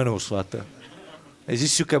 Mõnus, vaata. Ja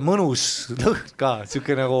siis siuke mõnus lõhn ka,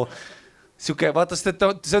 siuke nagu, vaata,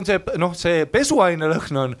 see on see, noh, see pesuaine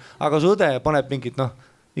lõhn on, aga su õde paneb mingid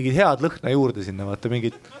head lõhna juurde sinna, vaata,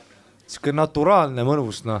 mingid siuke naturaalne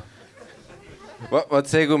mõnus, noh. Vaat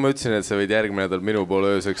see, kui ma ütlesin, et sa võid järgmine nädal minu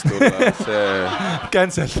poole ööseks tulla, see...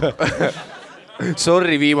 Cancel.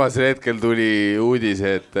 Sorry, viimasel hetkel tuli uudis,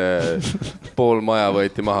 et pool maja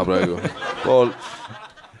võeti maha praegu.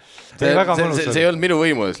 See ei olnud minu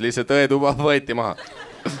võimus, lihtsalt õetuba võeti maha.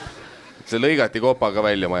 See lõigati kopaga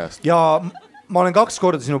välja majast. Ja ma olen 2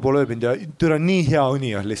 korda sinu poole ööbinud ja türa nii hea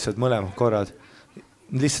uni on lihtsalt mõlemad korrad.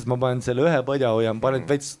 Lihtsalt ma panen selle ühe padja hoian, panen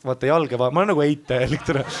veits, vaata jalge vahele, ma olen nagu eite,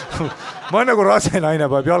 ma olen nagu rase naine,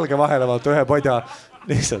 paneb jalge vahele, vaata ühe padja,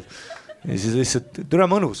 lihtsalt. Ja siis lihtsalt, türa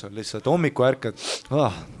mõnus on lihtsalt, hommiku ärkad,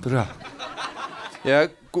 türa.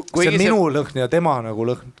 See minu lõhn ja tema nagu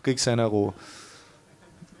lõhn, kõik see nagu...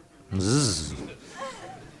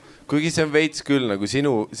 kuigi see on veits küll nagu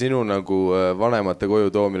sinu nagu vanemate koju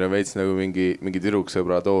toomine on veits nagu mingi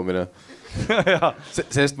tüdruksõbra toomine.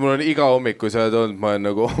 Sest mul on iga hommik, kui sa oled olnud, ma olen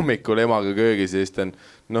nagu hommikul emaga köögis ja siis ta on,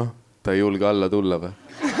 ta ei julge alla tulla või?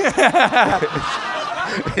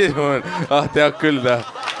 Siis ma olen, tead küll ta.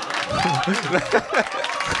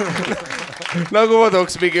 Nagu ma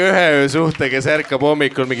tooks mingi ühe öö suhte, kes ärkab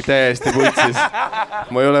hommikul mingi täiesti putsis.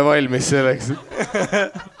 Ma ei ole valmis selleks.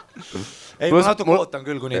 Ei, ma natuke ootan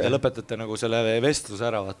küll, kuni te lõpetate nagu selle vestluse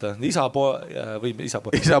ära, vaata.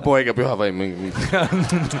 Isapoeg ja pühavaim.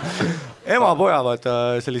 Ema-poja,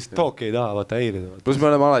 vaata, sellist tooki ei taha, vaata, häirida. Plus me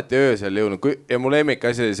oleme alati öösel jõudnud. Ja mu lemmik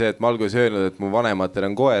asi oli see, et ma alguses öelnud, et mu vanematel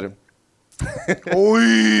on koer.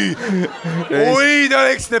 Oi, te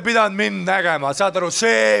oleksite pidanud mind nägema. Saad aru,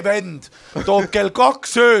 see vend toob kell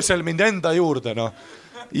 2 öösel mind enda juurde,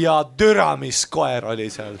 Ja türa, mis koer oli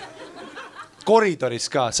seal. Koridoris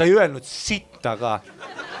ka, sa ei öelnud sitta ka.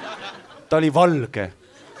 Ta oli valge.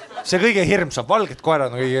 See kõige hirmsam, valged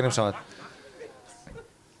koerad on kõige hirmsamad.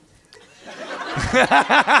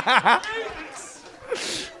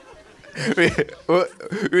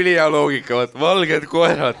 Ülihea loogika, valged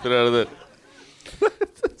koerad.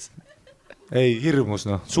 Ei, hirmus,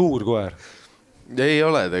 suur koer. Ei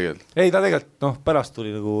ole tegelikult. Ei, ta tegelikult, pärast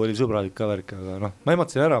tuli nagu, oli sõbralik ka värk, aga ma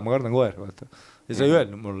ematasin ära, ma kardan koer, vaata. Ja sa ei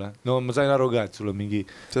öelnud mulle. Ma sain aru ka, et sul on mingi...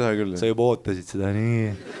 Seda küll. Sa juba ootasid seda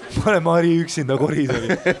nii. Ma olen Mari üksinda koridori.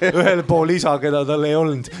 Ühel pool isa, keda tal ei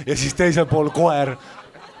olnud. Ja siis teisel pool koer.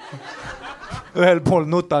 Ühel pool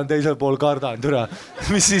nutan, teisel pool kardan. Türa.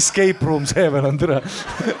 Mis siis escape room see veel on, türa.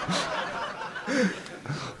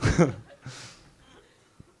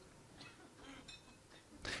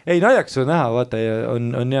 Ei, naljaks on näha, vaata,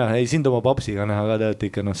 on jah. Ei, sind oma papsiga näha ka tead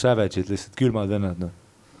ikka, savage'id, lihtsalt külmad vennad,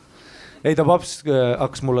 Ei, ta paps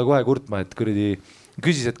hakkas mulle kohe kurtma, et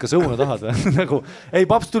küsis, et kas õuna tahad või? Nagu, ei,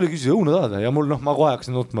 paps tuli küsis õuna tahad ja mul, ma kohe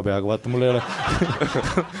hakkasin nutma peaga, vaata, mul ei ole...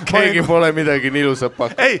 Keegi pole midagi nilusab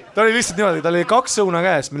pakk. Ei, ta oli lihtsalt niimoodi, ta oli 2 õuna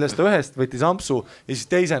käes, millest ta ühest võttis ampsu ja siis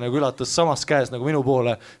teise nagu ülatas samas käes nagu minu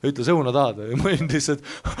poole ja ütles õuna tahad. Ja ma olin lihtsalt,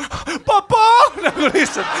 papa! Nagu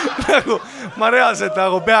lihtsalt, nagu, ma reaalselt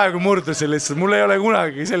nagu peaaegu murdusin lihtsalt, mul ei ole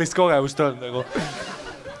kunagi sellist kogemust olnud nagu...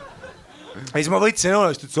 Ja siis ma võtsin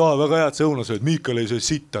õunast, ütles, väga head see õunas, et Miikal ei söö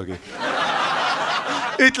sittagi.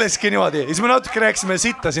 Ütleski niimoodi. Ja siis me natuke rääkisime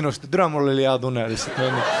sitta sinust, et üle mul oli hea tunne lihtsalt.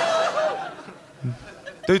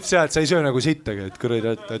 Ta ütles jah, et sa ei söö nagu sittagi, et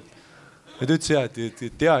ütles jah, et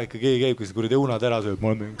tea ikka keegi käib, kui see õunad ära sööb. Ma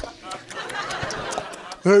olen mingi...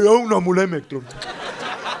 Ei, õuna mu lemmik tuleb.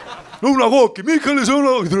 Õunakooki, Miikal ei söö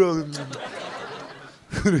õunakooki.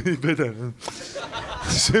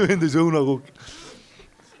 See vend ei söö õunakooki.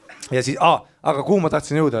 Ja siis, aga kuhu ma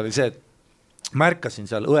tahtsin jõuda oli see, et märkasin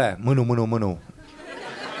seal õe mõnu.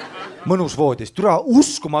 Mõnus voodis. Türa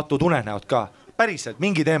uskumatu tunenäod ka. Päriselt,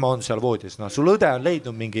 mingi teema on seal voodis. Sul õde on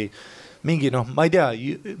leidnud mingi, ma ei tea,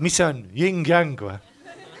 mis see on? Yin-yang või?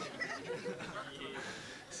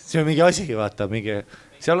 See on mingi asi, vaata, mingi...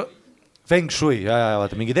 Seal Feng Shui,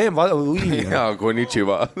 vaata, mingi teema... Jaa,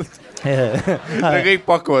 konnichiwa. Nad kõik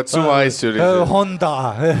pakuvad suva asju.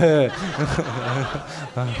 Honda.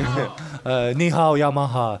 Ni hao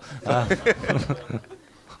Yamaha.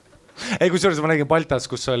 Ei, kui suures ma nägin Baltas,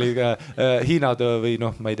 kus oli Hiinad või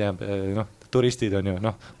ma ei tea, turistid on ju,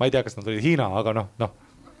 ma ei tea, kas nad olid Hiina, aga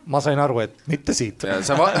ma sain aru, et mitte siit.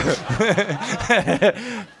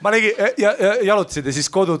 Ma nägin, jalutasid ja siis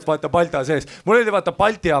kodud vaata Balta sees. Mul oli vaata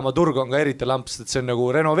Baltijaama turg on ka eriti lamps, et see on nagu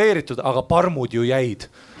renoveeritud, aga parmud ju jäid.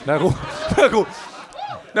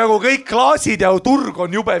 Nagu kõik klaasid ja turg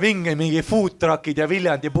on jube vinge, mingi food truckid ja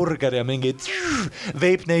Viljandi burger ja mingi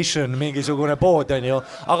Vape Nation, mingisugune pood on ju,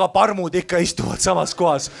 aga parmud ikka istuvad samas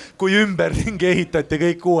kohas, kui ümber ringi ehitati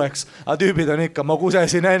kõik uueks. Aga tüübid on ikka, ma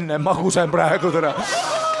kusesin enne, ma kusen praegu täna.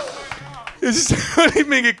 Ja siis olid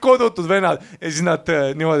mingid kodutud vennad ja siis nad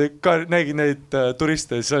niimoodi nägid neid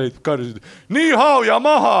turiste ja siis olid karjusid, nii hao ja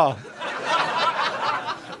maha.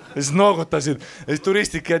 Ja siis noogutasid. Ja siis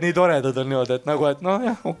turistid nii toredad on niimoodi, et nagu, et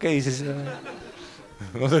jah, okei, siis...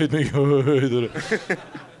 Nad olid mingi...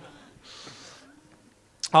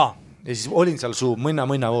 Ja siis olin seal su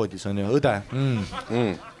mõnna voodis, on ju, õde.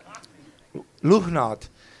 Lõhnad,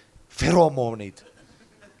 feromoonid,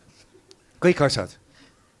 kõik asjad.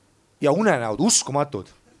 Ja unenäod, uskumatud.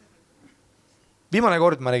 Viimane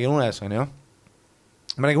kord ma nägin unes, on ju.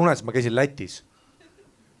 Ma nägin unes, ma käisin Lätis.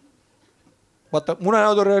 Vaata,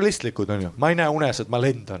 unenäod on realistlikud, on ju. Ma ei näe unes, et ma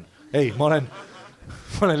lendan. Ei, ma olen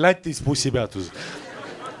Lätis bussipeatuses.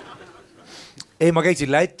 Ei, ma käisin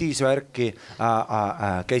Lätis värki,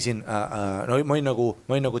 käisin, ma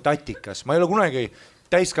olin nagu tatikas. Ma ei ole kunagi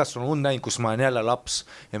täiskasvanu und näinud, kus ma olen jälle laps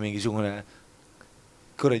ja mingisugune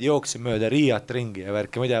kuradi jooksin mööda Riiat ringi ja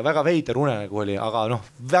värki, ma ei tea, väga veider unenägu oli, aga noh,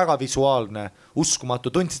 väga visuaalne,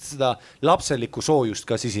 uskumatu, tundsid seda lapselikku soojust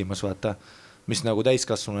ka sisimas, vaata, mis nagu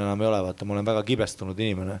täiskasvanu enam ei ole, vaata, ma olen väga kibestunud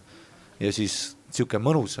inimene ja siis siuke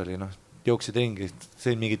mõnus oli, noh, jooksid ringi,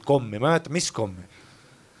 sõin mingit kommi, ma ei mäleta, mis kommi,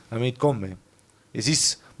 mingit kommi ja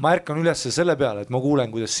siis ma ärkan üles selle peale, et ma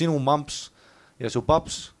kuulen, kuidas sinu mamps ja su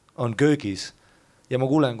paps on köögis ja ma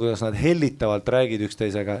kuulen, kuidas nad hellitavalt räägid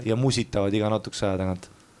üksteisega ja musitavad iga natukese aja tagant.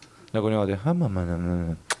 Nagu niimoodi. Ja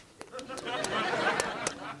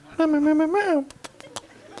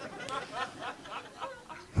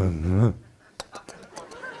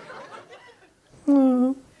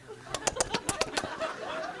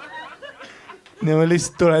ma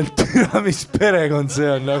lihtsalt tulen, mis perekond see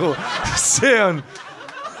on nagu, see on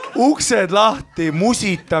uksed lahti,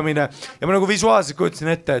 musitamine ja ma nagu visuaalselt kujutasin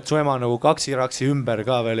ette, et su ema nagu kaksiraksi ümber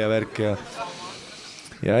ka veel ja värk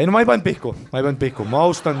ja ei no ma ei pannud pihku, ma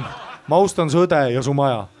austan su õde ja su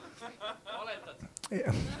maja.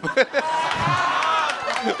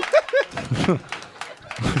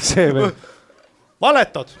 See veel.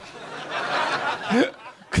 Valetad!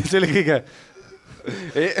 See oli kõige...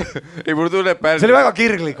 Ei, mul tuleb See oli väga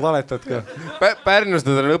kirglik, valetad ka. Pärnus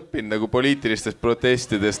nad on õppinud nagu poliitilistest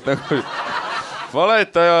protestidest nagu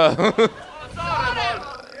valetaja.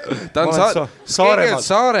 Ta on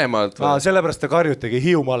Saaremaalt. Sellepärast ta karjutegi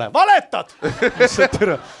Hiiumaale. Valetad!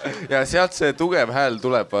 Ja sealt see tugev hääl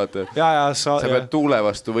tuleb, vaata. Sa pead tuule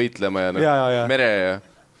vastu võitlema ja mere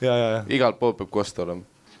ja igalt poolt peab kost olema.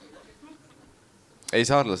 Ei,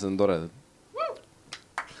 saarlased on toredad.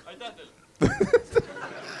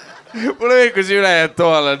 Mulle õigus ülejäänud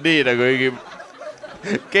toal on nii nagu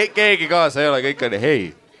keegi kaasa ei ole, kõik on hei.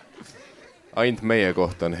 Ainult meie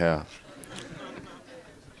koht on hea.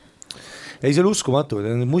 Ei, see oli uskumatu,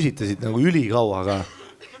 nad musitasid nagu ülikaua ka.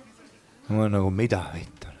 Ma olen nagu, mida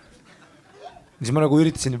võitan? Siis ma nagu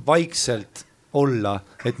üritasin vaikselt olla,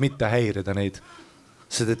 et mitte häirida neid.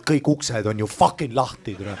 Sest et kõik uksed on ju fucking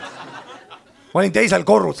lahti. Ma olin teisel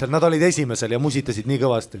korrusel, nad olid esimesel ja musitasid nii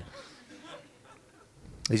kõvasti.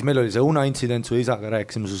 Ja siis meil oli see unaintsident su isaga,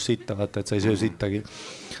 rääkisime su sitta, vaata, et sa ei söö sittagi.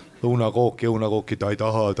 Õunakooki, ta ei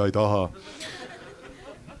taha.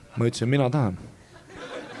 Ma ütlesin, mina tahan.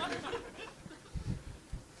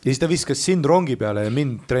 Ja siis ta viskas sind rongi peale ja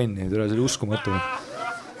mind trenni, see oli uskumatu.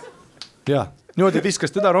 Ja, niimoodi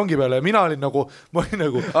viskas teda rongi peale ja mina olin nagu,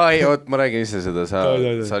 Ai, oot, ma räägin ise seda,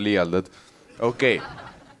 sa liialdad. Okei.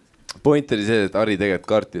 Point oli see, et Ari tegelikult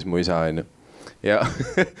kartis mu isa, on ju. Ja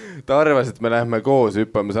ta arvas, et me lähme koos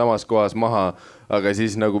hüppame samas kohas maha, aga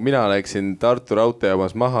siis nagu mina läksin Tartu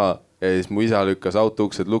raudteejaamas maha ja siis mu isa lükkas auto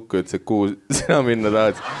uksed lukku ja ütles, et kuhu sina minna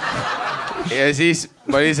tahad. Ja siis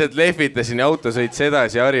ma lihtsalt lehvitasin ja auto sõits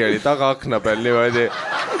edasi ja Ari oli tagaakna peal niimoodi.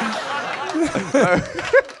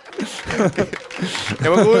 Ja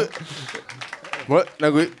ma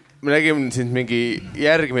me nägime sind mingi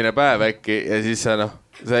järgmine päev äkki ja siis sa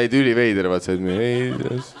said üliveider, vaat said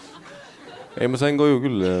ei, ma sain koju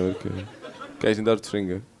küll ja käisin Tartus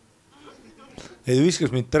ringi. Ei, ta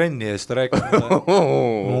viskas mind trenni ja siis ta rääkis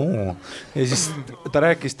ja siis ta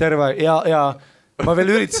rääkis terve ja ma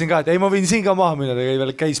veel üritasin ka, et ei, ma võin siin ka maha minna, ta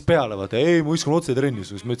veel käis peale, vaata, ei, ma viskan otse trenni,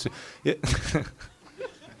 siis ma ütlesin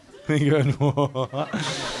mingi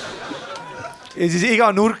ja siis iga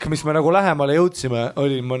nurk, mis me nagu lähemale jõudsime,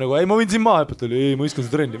 oli ma nagu, ei, ma võin siin maa hüpata, ei, ma viskan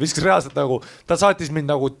see trenni. Viskas reaalselt nagu, ta saatis mind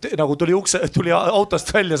nagu tuli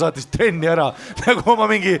autost välja, saatis trenni ära, nagu oma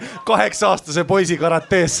mingi 8-aastase poisi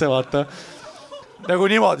karateesse, vaata. Nagu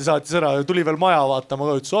niimoodi saatis ära, tuli veel maja vaatama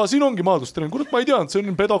ka, ütles, siin ongi maadlustrenn, kurat, ma ei teadnud, see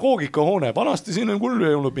on pedagoogika hoone, vanasti siin on küll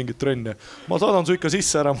ei olnud mingit trenni. Ma saadan su ikka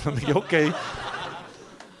sisse ära, mul on mingi okei.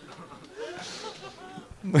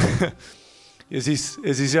 Ja siis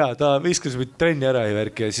ta viskas mind trenni ära ja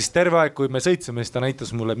värki ja siis terve aeg, kui me sõitsime, siis ta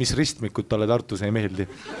näitas mulle, mis ristmikud talle Tartus ei meeldi.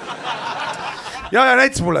 Ja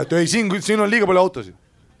näitas mulle, et ei, siin on liiga palju autosid.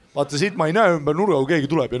 Vaata, siit ma ei näe ümber nurga, kui keegi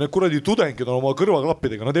tuleb ja need kuradi tudengid on oma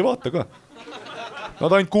kõrvaklappidega, nad ei vaata ka.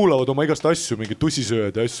 Nad ainult kuulavad oma igast asju, mingi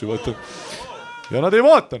tussisööjad ja asju, vaata. Ja nad ei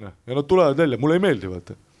vaata ja nad tulevad välja, mulle ei meeldi,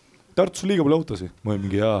 vaata. Tartus on liiga palju autosid. Ma olen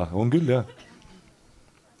mingi, on küll, jah.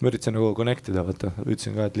 Ma üritasin nagu connectida, vaata.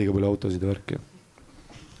 Ütlesin ka, et liiga palju autosid ja värki.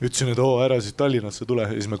 Ütlesin, et ära siis Tallinnasse tule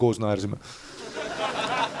ja siis me koos naersime.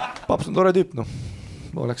 Paps on tore tüüp,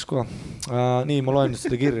 oleks koha. Nii, ma loen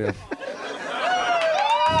seda kirja.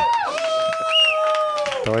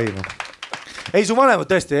 Toimu. Ei, su vanemad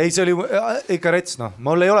tõesti, ei, see oli ikka rets,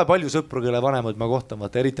 Mul ei ole palju sõpru, kelle vanemad ma kohtan,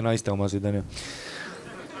 vaata, eriti naiste omasid, on ju.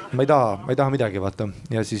 Ma ei taha midagi, vaata.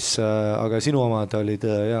 Ja siis, aga sinu omad olid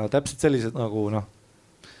täpselt sellised nagu,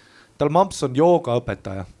 tal mamps on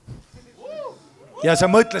joogaõpetaja. Ja sa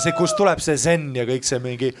mõtlesid, kust tuleb see zen ja kõik see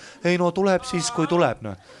mingi, ei no tuleb siis, kui tuleb,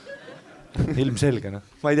 noh. Ilmselge, noh.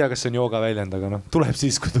 Ma ei tea, kas see on jooga väljend, aga noh, tuleb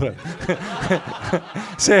siis, kui tuleb.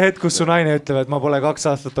 See hetk, kus su naine ütleb, et ma pole 2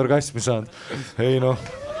 aastat orgasmi saanud. Ei noh,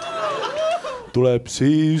 tuleb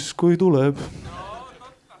siis, kui tuleb.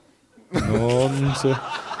 No on see.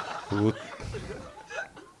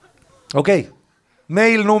 Okei,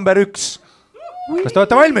 meil number 1. Kas te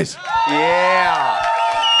olete valmis? Yeah!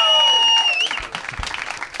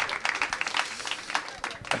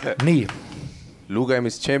 Nii.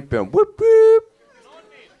 Lugemischampion.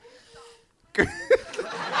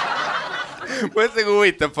 Mõtle, kui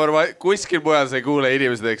huvitav formaat. Kuskil mujal sa ei kuule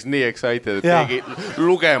inimesed eks nii excited, et keegi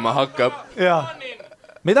lugema hakkab. Ja.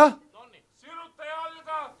 Mida? Siruta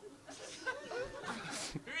jalga.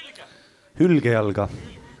 Hülge jalga.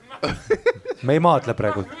 Me ei maadle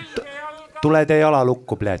praegu. Tule tee jala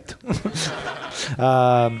lukku, pljät.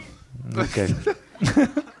 Okei.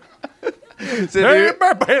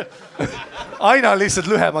 Aina lihtsalt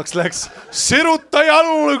lühemaks läks. Siruta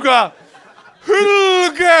jalga.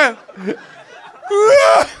 Hülge.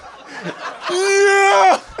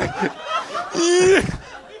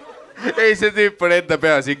 Ei, see tüüp on enda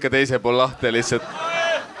peas ikka teise pool lahte lihtsalt.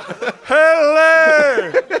 Helle.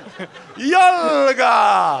 Jalga.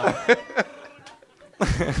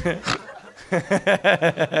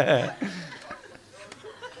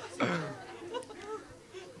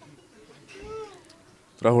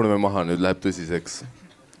 Rahuneme maha, nüüd läheb tõsiseks.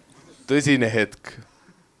 Tõsine hetk.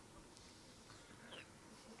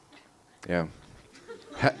 Ja.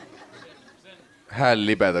 Hääl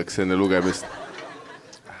libedaks enne lugemist.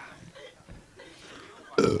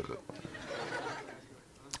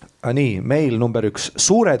 Nii, meil number 1.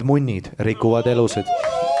 Suured munnid rikuvad elusid.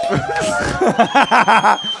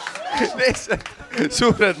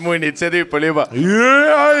 Suured munnid, see tüüp oli juba.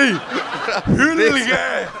 Hülge.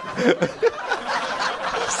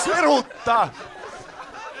 Siruta.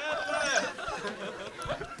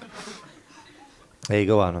 Ei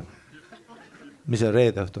kõva, noh. Mis on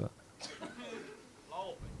reede õhtu?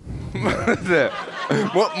 See,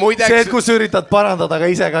 et kus üritad parandada, aga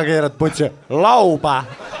ise ka keerad putsi. Lauba.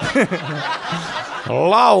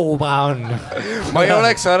 Lauba on. Ma ei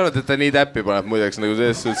oleks arvanud, et ta nii täppi paneb muideks, nagu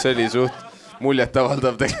see oli suht muljet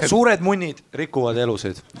avaldav tegelikult. Suured munnid rikuvad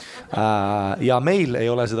elusid. Ja meil ei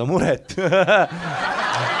ole seda muret.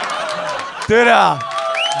 Tere!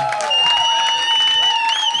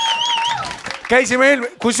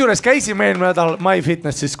 Kusjuures käisime eelmine nädal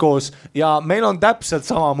MyFitnessis koos ja meil on täpselt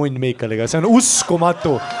sama munn Miikaliga, see on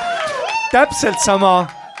uskumatu. Täpselt sama.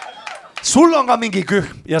 Sul on ka mingi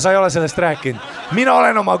kühm ja sa ei ole sellest rääkinud. Mina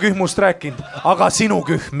olen oma kühmust rääkinud, aga sinu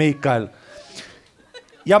kühm, Miikal.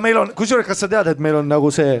 Ja meil on, kusjuures kas sa tead, et meil on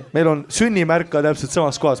nagu see, meil on sünnimärk ka täpselt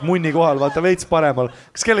samas kohas, munni kohal, vaata veits paremal.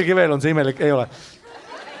 Kas kellegi veel on see imelik? Ei ole.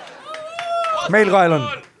 Meil kael on.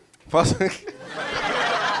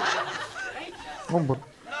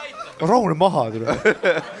 Rahune maha tule.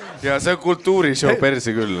 Ja see on kultuurishow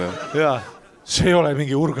persi küll. Jaa, see ei ole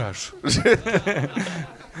mingi urgas.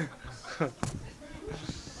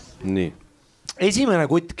 Nii. Esimene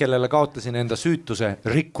kutt, kellele kaotasin enda süütuse,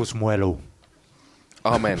 rikkus mu elu.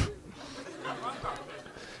 Amen.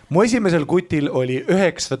 Mu esimesel kutil oli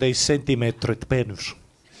 19 sentimeetrit peenus.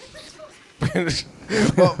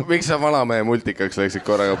 Miks sa vanamehe multikaks läksid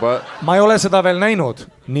korraga? Ma ei ole seda veel näinud,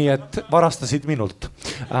 nii et varastasid minult.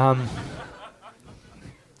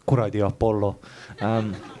 Kuradi Apollo.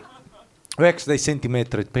 19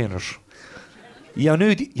 sentimeetrit peenus. Ja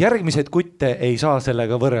nüüd järgmised kutte ei saa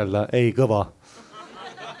sellega võrrelda, ei kõva.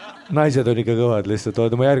 Naised on ikka kõvad lihtsalt,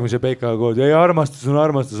 oled oma järgmise peikaga koos. Ei, armastus on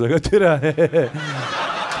armastus, aga tere.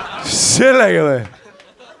 Sellega või?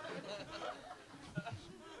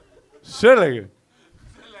 Sellega?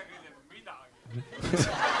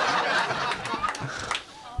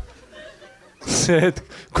 See hetk,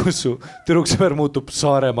 kus su tüdruksõber muutub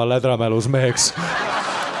Saaremaa lädramälus meheks.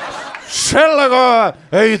 Sellega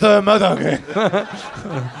ei tee midagi.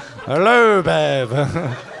 Lööpäev.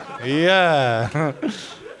 Yeah.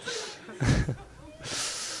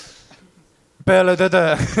 Peale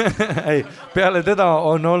teda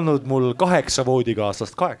on olnud mul 8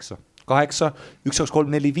 voodikaaslast. 8, 1, 2,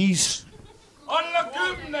 3, 4, 5. Alla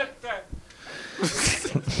 10.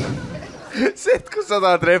 See, et kus sa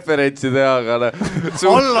tahad referentsi teha, aga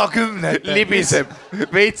alla 10. Libiseb,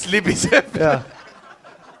 veits libiseb.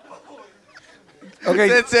 Okay.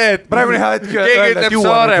 See, et praegu nii hea hetk. Keegi ütleb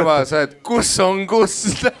Saaremaa, sa et kus on kus.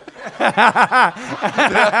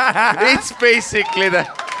 It's basically that.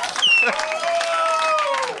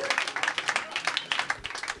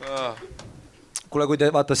 kuule, kui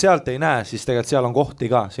te vaata sealt ei näe, siis tegelikult seal on kohti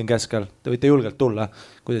ka siin keskel. Te võite julgelt tulla,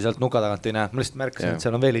 kui te sealt nuka tagant ei näe. Ma lihtsalt märkasin, et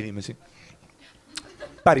seal on veel inimesi.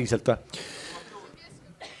 Päriselt või?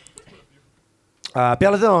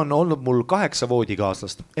 Peale teda on olnud mul 8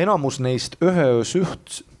 voodikaaslast. Enamus neist ühe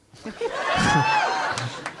süht...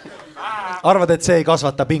 Arvad, et see ei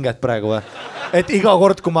kasvata pinget praegu või? Et iga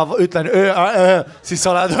kord, kui ma ütlen siis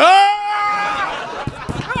sa oled...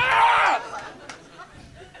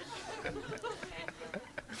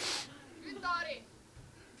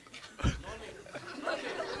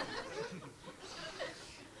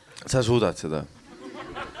 Sa suudad seda?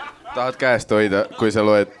 Tahad käest hoida, kui sa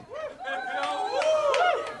loed?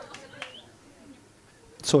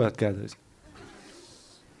 Soojad käed ees.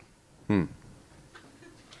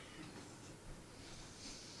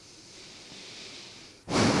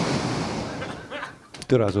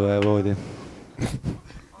 Türa soe voodi.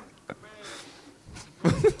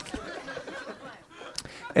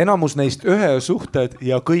 Enamus neist ühe suhted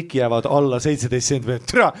ja kõik jäävad alla 17 cm.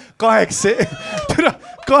 Türa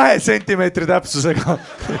 2 sentimeetri täpsusega.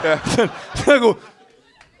 Nagu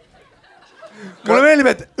mulle meeldib,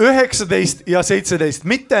 et 19 ja 17,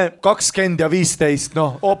 mitte 20 ja 15,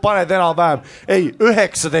 noh, paned enam vähem. Ei,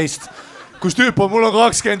 19, kus tüüp on, mul on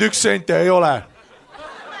 21 senti, ei ole.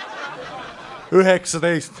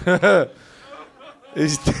 19. Ja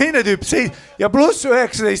siis teine tüüp, ja pluss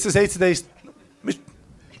 19 ja 17.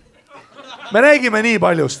 Me räägime nii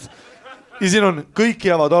paljust. Ja siin on, kõik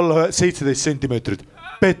jäävad alla 17 sentimeetrit.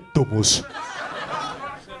 Pettumus.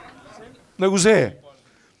 Nagu see.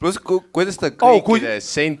 Plus, kuidas ta kõikide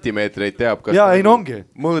sentimeetreid teab? Jaa, ei no ongi.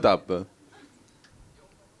 Mõõdab.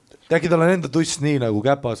 Äkki tal on enda tuss nii nagu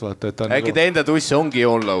käpas, vaata. Äkki ta enda tuss ongi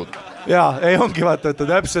joonlaud? Jaa, ei ongi, vaata, et ta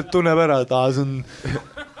täpselt tunneb ära, ta on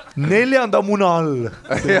 4. muna all.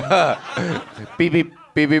 Pipip,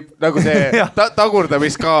 pipip, nagu see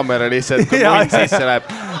tagurdamiskaamera lihtsalt, kui mund sisse läheb.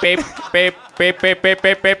 Pip, pip, pip, pip, pip,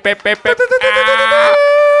 pip, pip, pip, pip, pip.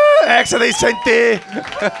 19 senti!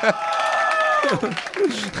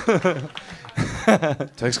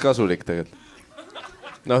 See oleks kasulik tegelikult.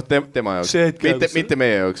 Noh, tema jaoks. Mitte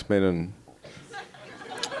meie jaoks, meil on...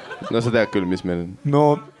 No sa tead küll, mis meil on.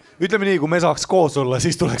 No, ütleme nii, kui me saaks koos olla,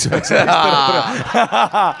 siis tuleks 19.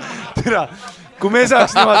 Türa. Kui me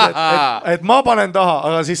saaks niimoodi, et ma panen taha,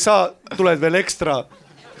 aga siis sa tuled veel ekstra.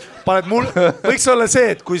 Võiks olla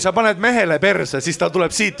see, et kui sa paned mehele perse, siis ta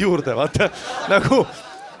tuleb siit juurde, vaata. Nagu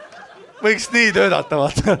võiks nii töödata,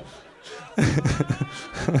 vaata.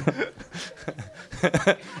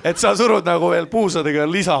 Et sa surud nagu veel puusadega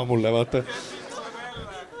lisa mulle, vaata.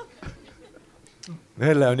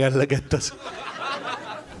 Helle on jälle kettas.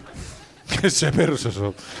 Kes see perse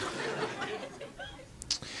saab?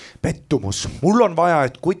 Pettumus. Mul on vaja,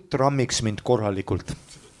 et kutt rammiks mind korralikult.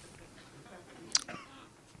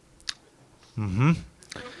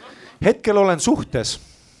 Hetkel olen suhtes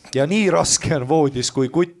ja nii raske on voodis, kui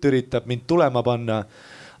kutt üritab mind tulema panna,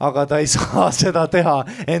 aga ta ei saa seda teha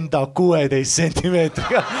enda 16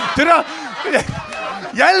 sentimeetriga. Türa,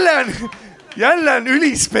 jälle on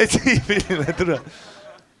ülispetsiifiline, türa.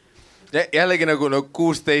 Jällegi nagu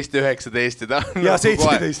 16, 19 ja ta on ja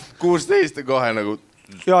 17. 16 kohe nagu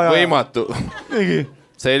võimatu.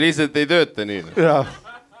 See lihtsalt ei tööta nii. Ja.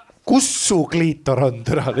 Kus su kliitor on,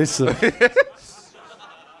 türa, lihtsalt?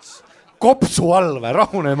 Kopsu all või,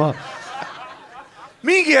 rahune ma.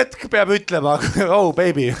 Mingi hetk peab ütlema, oh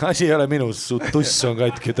baby, asi ei ole minus, su tuss on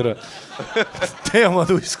katki, türa. Tee oma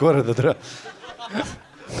tuss korda, türa.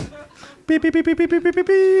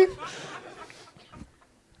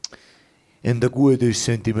 Enda 16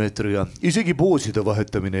 sentimeetriga, isegi pooside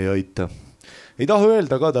vahetamine ei aita. Ei taha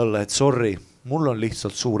öelda ka talle, et sorry, mul on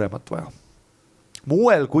lihtsalt suuremat vaja. Mu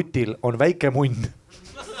uuel kutil on väike munn.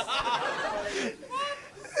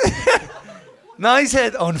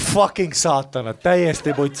 Naised on fucking saatanad,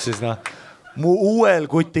 täiesti putsis, noh. Mu uuel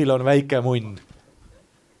kutil on väike munn.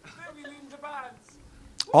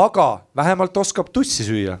 Aga vähemalt oskab tussi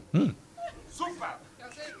süüa.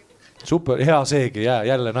 Super, hea seegi,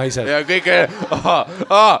 jälle naised. Ja kõige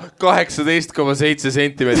 18,7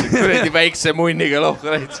 sentimeetrit, kuredi väikse munniga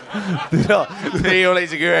lohkaleid. Ei ole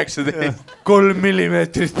isegi 19. 3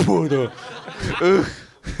 millimeetrit puudu.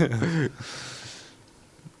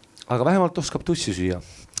 Aga vähemalt oskab tussi süüa.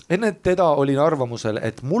 Enne teda olin arvamusel,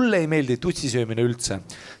 et mulle ei meeldi tussisöömine üldse.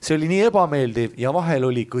 See oli nii ebameeldiv ja vahel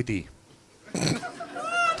oli kõdi.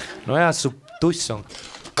 No jah, su tuss on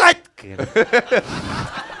katki.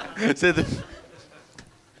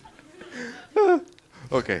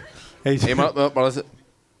 Okei.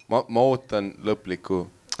 Ma ootan lõpliku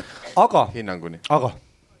hinnanguni. Aga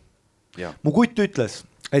mu kutt ütles,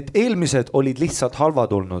 et eelmised olid lihtsalt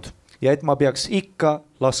halvad olnud ja et ma peaks ikka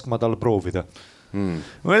laskma tal proovida.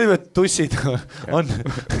 Mõtleme, et tussid on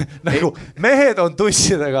nagu mehed on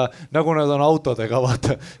tussidega, nagu nad on autodega,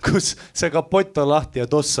 vaata, kus see kapott on lahti ja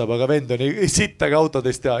tossab, aga vend on sittagi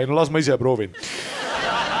autodest ja no las ma ise proovin.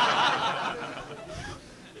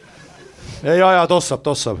 Ja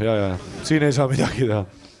tossab, ja. Siin ei saa midagi teha.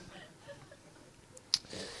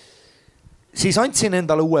 Siis andsin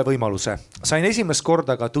endale uue võimaluse. Sain esimest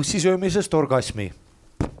korda ka tussisöömisest orgasmi.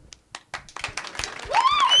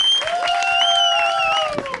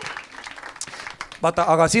 Vaata,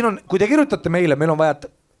 aga siin on, kui te kirjutate meile, meil on vaja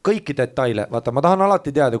kõiki detaile. Vaata, ma tahan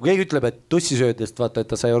alati teada, kui keegi ütleb, et tussisöödest, vaata, et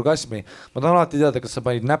ta sai orgasmi. Ma tahan alati teada, kas sa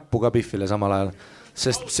panid näppu ka pihvile samal ajal.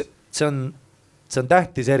 Sest see on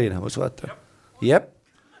tähtis erinevus, vaata. Jep.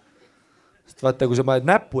 Sest vaata, kui sa paned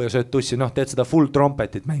näppu ja sööd tussi, teed seda full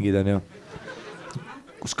trompetit mängid, on ju.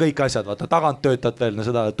 Kus kõik asjad, vaata, tagant töötad veel,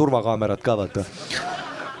 seda turvakaamerat ka, vaata.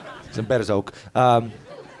 See on persauk.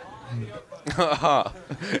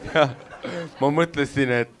 Ma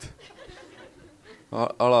mõtlesin, et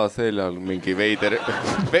alaseljal mingi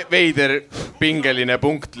veider pingeline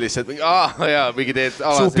punkt lihtsalt. Mingi teed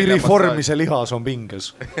su piriformise lihas on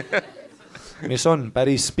pinges. Mis on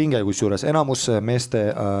päris pinge kusjuures. Enamus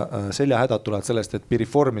meeste seljahädad tulevad sellest, et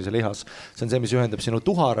piriformise lihas. See on see, mis ühendab sinu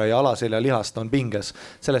tuhara ja alaselja lihast on pinges.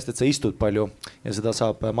 Sellest, et sa istud palju ja seda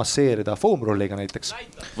saab masseerida foomrolliga näiteks.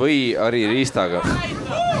 Või Ari Riistaga.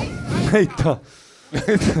 Näita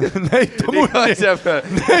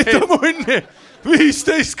munni.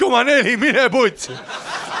 15,4, mine putsi.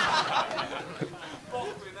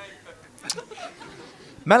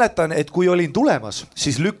 Mäletan, et kui olin tulemas,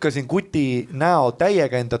 siis lükkasin kuti näo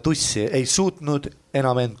täiega enda tussi, ei suutnud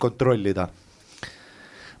enam end kontrollida.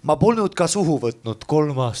 Ma polnud ka suhu võtnud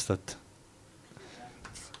 3 aastat.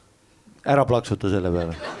 Ära plaksuta selle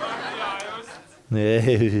peale.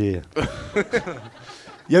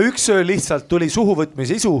 Ja üks öö lihtsalt tuli suhu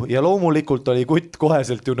võtmise isu ja loomulikult oli kutt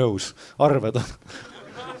koheselt ju nõus. Arved on.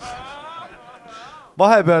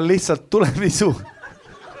 Vahepeal lihtsalt tuleb isu.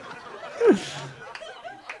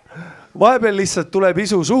 Vahepeal lihtsalt tuleb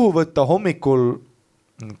isu suhu võtta hommikul.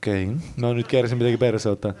 No nüüd keerasin midagi perse,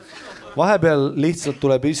 oota. Vahepeal lihtsalt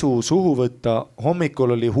tuleb isu suhu võtta.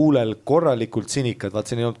 Hommikul oli huulel korralikult sinikad. Vaat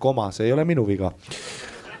siin ei olnud koma, see ei ole minu viga.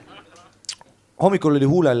 Hommikul oli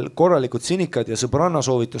huulel korralikud sinikad ja sõbranna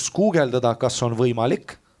soovitus guugeldada, kas on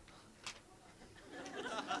võimalik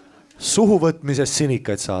suhu võtmisest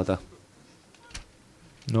sinikaid saada.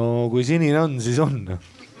 No kui sinine on, siis on.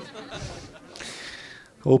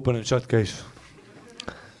 Open and shut case.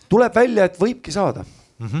 Tuleb välja, et võibki saada.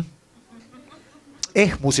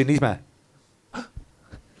 Ehmusin ime.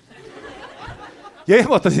 Ja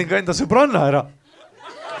ehmatasin ka enda sõbranna ära.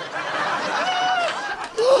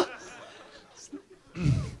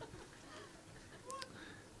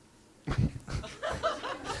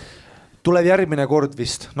 Tuleb järgmine kord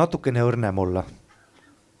vist natukene õrnem olla.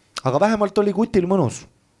 Aga vähemalt oli kutil mõnus.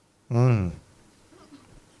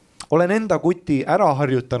 Olen enda kuti ära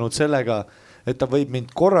harjutanud sellega, et ta võib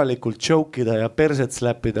mind korralikult jokeida ja perset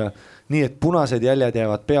släppida, nii et punased jäljed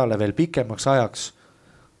jäävad peale veel pikemaks ajaks.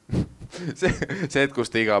 See, et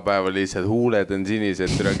kus ta iga päev lihtsalt huuled on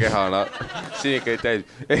sinised, türa keha on sinikaid täis.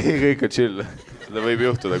 Ei, kõik on chill. Seda võib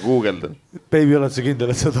juhtuda, guugelda. Baby, oled sa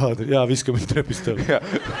kindel, et sa tahad? Jaa, 50 trepist on.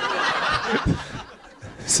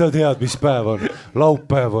 Sa tead, mis päev on.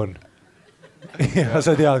 Laupäev on. Ja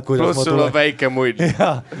sa tead, kuidas plus ma tulen. Plus sul on väike munn.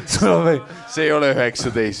 Jaa, sul on väike. See ei ole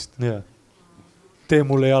 19. Jaa. Tee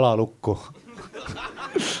mulle jala lukku.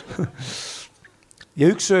 Ja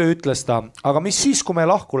üks öö ütles ta, aga mis siis, kui me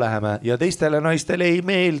lahku läheme ja teistele naistele ei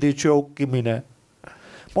meeldi jokimine?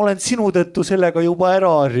 Ma olen sinu tõttu sellega juba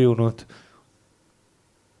ära harjunud.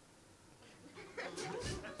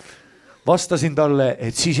 Vastasin talle,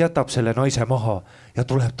 et siis jätab selle naise maha ja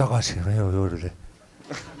tuleb tagasi minu juurde.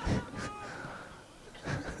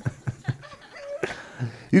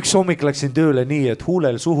 Üks hommik läksin tööle nii, et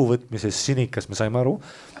huulel suhu võtmises sinikas, me saime aru.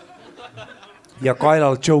 Ja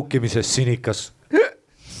kaelal jokimises sinikas.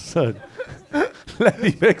 Sa oled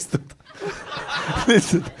läbi pekstud.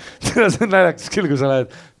 Lihtsalt, see on naljakas küll, kui sa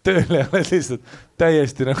lähed tööle ja oled lihtsalt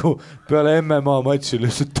täiesti nagu peale MMA matši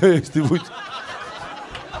lihtsalt täiesti võt.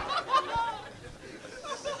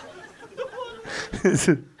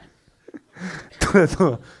 Tuled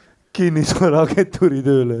kinnisvara agentuuri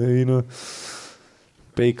tööle. Ei no,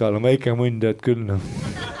 Peikal on väike mund, et küll no.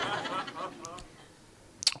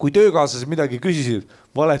 Kui töökaaslased midagi küsisid,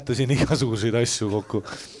 valetasin igasuguseid asju kokku.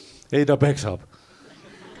 Ei, ta peksab.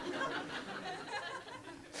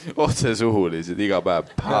 Otse suhu lihtsalt iga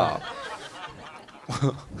päev.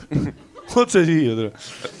 otse siia tule.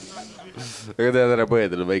 aga tead ära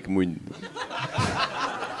põedele väike munn.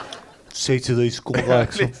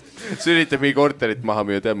 17,8. sa üritab mingi korterit maha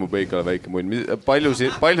müüa, tead mu peikale väike munn. Palju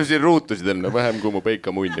siin ruutusid on, vähem kui mu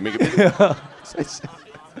peika munn.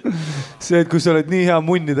 See, et kui sa oled nii hea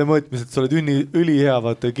munnide mõõtmis, et sa oled ülihea,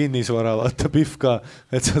 vaata kinnisvara, vaata pihv ka,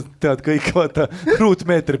 et sa tead kõik, vaata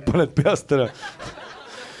ruutmeetrit paned peast ära.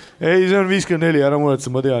 Ei, see on 54, ära muretse,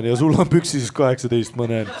 ma tean, ja sul on püksi siis 18, ma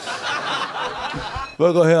näen.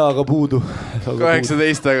 Väga hea, aga puudu.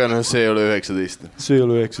 18, aga noh, see ei ole 19. See ei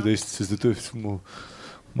ole 19, sest et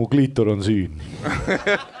mu kliitor on siin.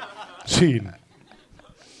 Siin.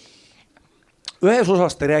 Ühes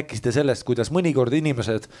osas te rääkisite sellest, kuidas mõnikord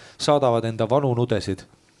inimesed saadavad enda vanu nudesid.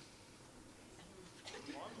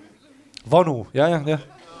 Vanu, jah.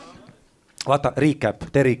 Vaata, recap.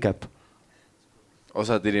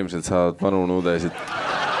 Osad inimesed saavad vanu nudesid.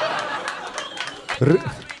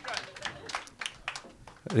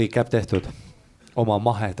 Recap tehtud oma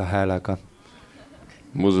maheda häälega.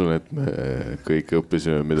 Ma usun, et me kõik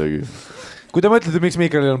õppisime midagi. Kui te mõtlete, miks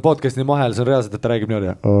Miikalil on podcast nii mahel, see on reaalselt, et ta räägib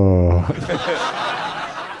niimoodi.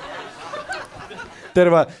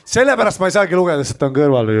 Terve, sellepärast ma ei saagi lugeda, sest ta on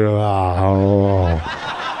kõrval.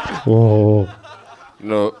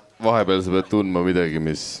 No vahepeal sa pead tundma midagi,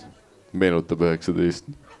 mis meenutab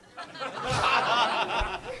 19.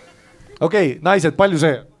 Okei, naised, palju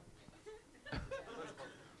see?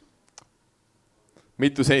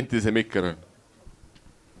 Mitu senti see mikker on?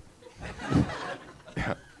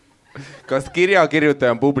 Kas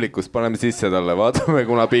kirjakirjutaja on publikus? Paneme sisse talle, vaatame,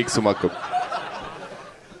 kuna piiksuma hakkab.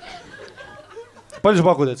 Palju sa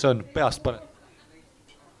pakud, et see on? Peast pane.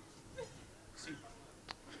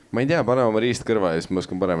 Ma ei tea, pane oma riist kõrva ja siis ma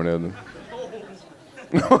oskan paremini öelda.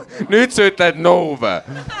 No, nüüd sa ütled no vä.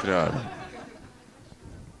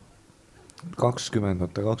 20,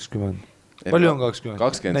 võtta 20. Palju on 20?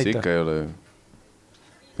 20 see ikka ei ole ju.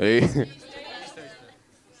 Ei.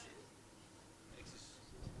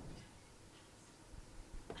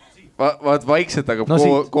 Vaat vaikselt hakkab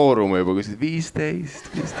kooruma juba, kui 15,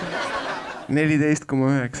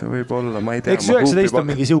 14,9 võib olla, ma ei tea. Eks 19 on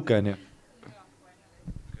mingi siuke on ju.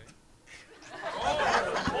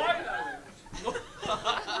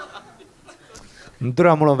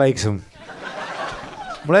 Türa, mul on väiksem.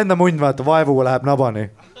 Mul enda munn, vaata, vaevuga läheb nabani.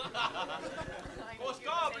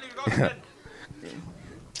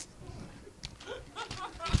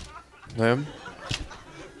 Nojah.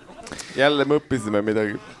 Jälle me õppisime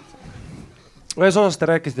midagi. Ühes osas te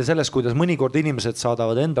rääkisite sellest, kuidas mõnikord inimesed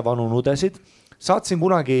saadavad enda vanu nudesid. Saatsin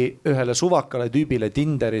kunagi ühele suvakale tüübile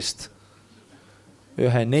Tinderist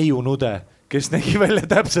ühe neiu nude, kes nägi välja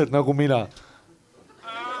täpselt nagu mina.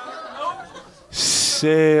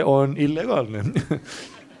 See on illegaalne.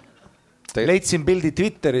 Leidsin pildi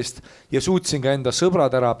Twitterist ja suutsin ka enda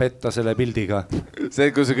sõbrad ära petta selle pildiga. See,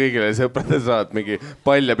 kui sa kõigile sõprade saad mingi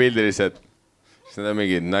palja pildilised, siis need on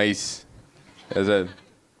mingi nice. Ja see,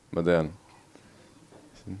 ma tean.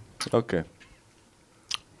 Okei.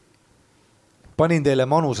 Panin teile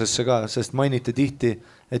manusesse ka, sest mainite tihti,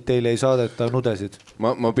 et teile ei saadeta nudesid.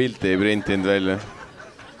 Ma pilti ei printinud välja.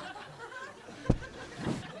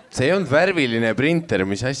 See ei olnud värviline printer,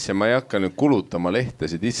 mis asja, ma ei hakka nüüd kulutama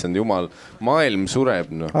lehtesid, issand jumal, maailm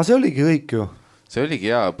sureb. No. Aga see oligi kõik ju. See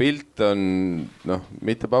oligi hea, pilt on, noh,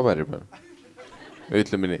 mitte paberi peal.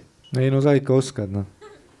 Ütleme nii. Ei, no sa ikka oskad, noh.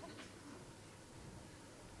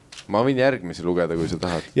 Ma võin järgmisi lugeda, kui sa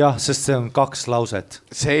tahad. Jah, sest see on 2 lauset.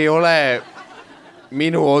 See ei ole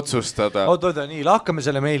minu otsustada. Oota, nii, lahkame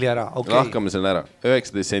selle meili ära. Okay. Lahkame selle ära.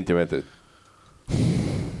 19 sentimeetrit.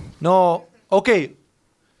 No, okei,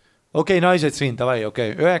 naised siin, davai,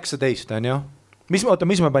 okei. 19 on ju.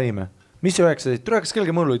 Mis me panime? Mis see 19? Tule, kas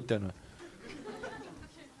kellegi mõllu ütte on või?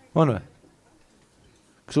 On või?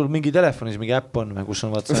 Kas sul mingi telefonis mingi äpp on või, kus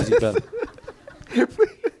on vaata see asi peal?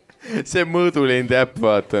 See mõõdulind äpp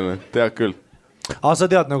vaatan, tead küll. Aa, sa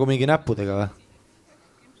tead nagu mingi näppudega või?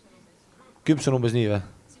 Küps on umbes nii või?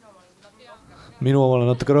 Minu omale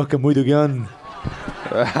natuke rohkem muidugi on.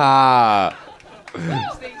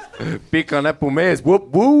 Pika näpu mees.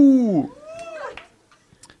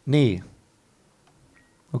 Nii.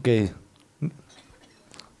 Okei.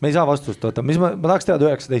 Me ei saa vastust, oota. Ma tahaks teada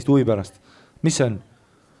 19 huvi pärast. Mis see on?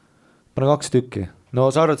 Pane 2 tükki. No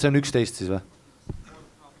sa arvad, see on 11 siis või?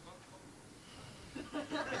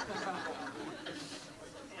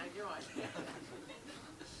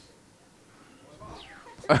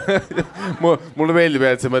 Mulle meeldib,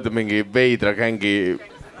 et sa mõtled mingi veidra gängi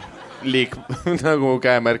liik nagu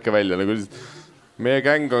käemärke välja. Nagu meie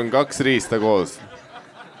gäng on 2 riista koos.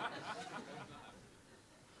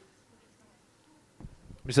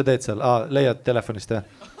 mis sa teed seal? Leiad telefonist, jah?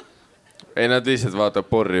 Ei, nad lihtsalt vaatavad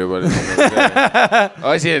porri juba.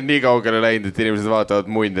 Asi on nii kaugele läinud, et inimesed vaatavad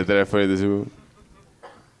munde telefonides juba.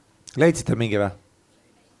 Leidsite mingi või?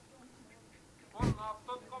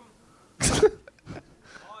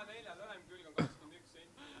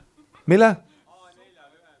 Mille?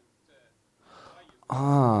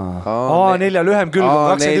 A4 lühem külg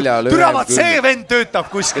on 20. Türavad, see vend töötab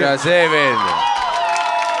kuskil. Ja see vend.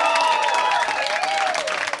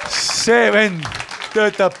 See vend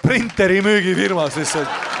töötab printeri müügifirmas lihtsalt.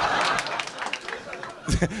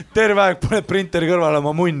 Terve aeg paned printeri kõrvale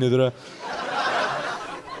oma munni, türa.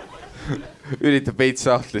 Üritab veits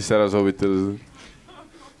sahtlisse ära soovitada.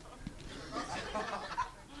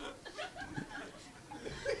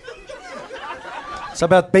 Sa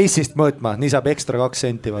pead bassist mõõtma, nii saab ekstra 2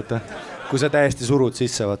 senti, vaata. Kui sa täiesti surud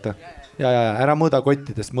sisse, vaata. Ja, ära mõõda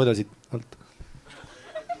kottidest, mõõda siit.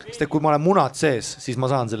 Sest kui ma olen munad sees, siis ma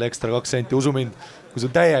saan selle ekstra 2 senti. Usu mind, kui sa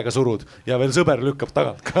täiega surud ja veel sõber lükkab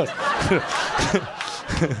tagant ka.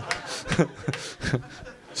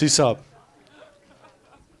 Siis saab.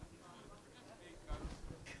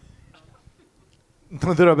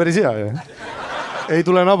 No türa päris hea, jah. Ei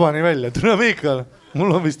tule nabani välja. Türa Miikal,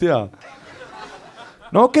 mul on vist hea.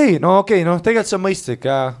 No okei, tegelikult see on mõistlik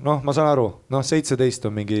ja ma saan aru, 17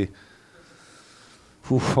 on mingi,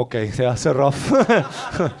 jah, see on rahv.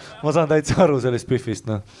 Ma saan täitsa aru sellest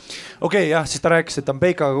Biffist, jah, siis ta rääkis, et ta on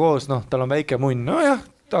Peikaga koos, tal on väike munn, jah,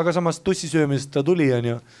 aga samas tussisöömisest ta tuli, on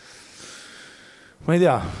ju. Ma ei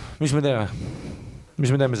tea, mis me teeme?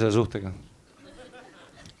 Mis me teeme selle suhtega?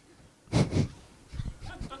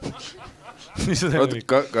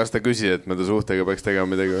 Kas ta küsi, et me ta suhtega peaks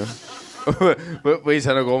tegema midagi või? Või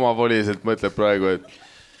sa nagu omavoliselt mõtled praegu, et...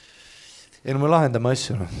 Ei, me lahendame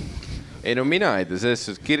asju. Ei, mina ei tea,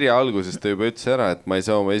 selles kirja alguses ta juba ütles ära, et ma ei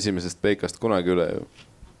saa oma esimesest Peikast kunagi üle ju.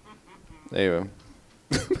 Ei või?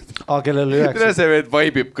 Kellel 9? Tere, see veed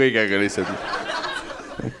vaibib kõigega lihtsalt.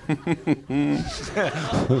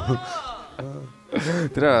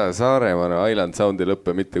 Tere, Saaremaa Island Soundi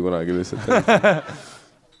lõppe mitte kunagi lihtsalt.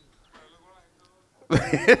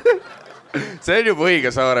 See on juba õige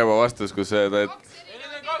Saaremaa vastus, kus öelda, et...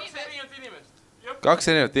 Kaks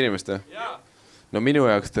erinevat inimest, jah? No minu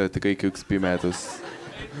jaoks te olete kõik üks pimedus.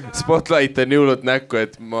 Spotlight on jõulud näkku,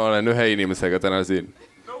 et ma olen ühe inimesega täna siin.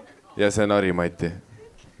 Ja see on Ari-Mati.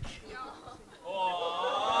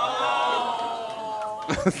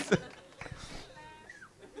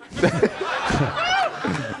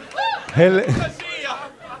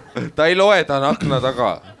 Ta ei loe, ta on akna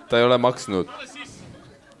taga. Ta ei ole maksnud.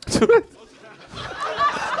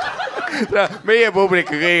 Meie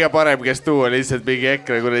publika kõige parem, kes tuua lihtsalt mingi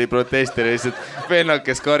EKRE kuradi protestiri, lihtsalt vennad,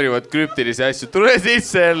 kes karjuvad krüptilisi asju. Tule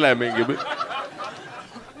sisse jälle mingi.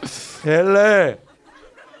 Jälle!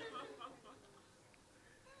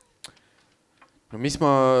 No mis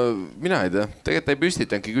mina ei tea. Tegelikult ta ei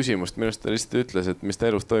püstitangi küsimust. Minust ta lihtsalt ütles, et mis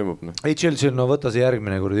ta elus toimub. Ei, chill, võta see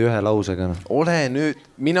järgmine kuradi ühe lausega. Ole nüüd,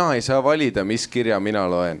 mina ei saa valida, mis kirja mina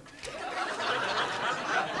loen.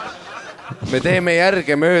 Me teeme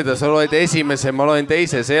järge mööda, sa loed esimese, ma loen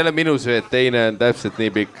teise, see ei ole minu süü, et teine on täpselt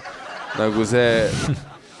nii pikk. Nagu see...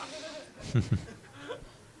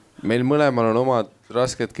 Meil mõlemal on omad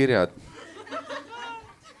rasked kirjad.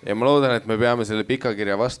 Ja ma loodan, et me peame selle pika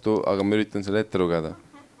kirja vastu, aga ma üritan selle ette lugeda.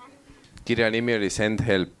 Kirja nimi oli Send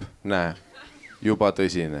Help. Näe, juba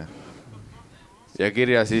tõsine. Ja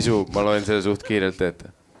kirja sisu, ma loen selle suht kiirelt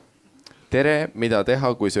ette. Tere, mida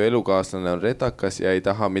teha, kui su elukaaslane on retakas ja ei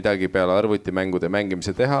taha midagi peale arvutimängude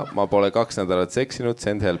mängimise teha? Ma pole 2 nädalat seksinud,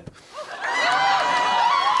 Send Help.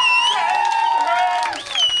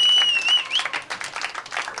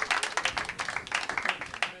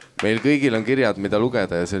 Meil kõigil on kirjad, mida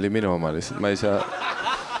lugeda ja see oli minu oma lihtsalt. Ma ei saa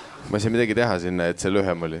midagi teha sinna, et see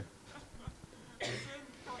lühem oli.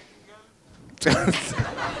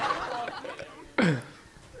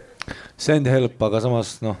 Send Help, aga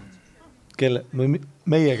samas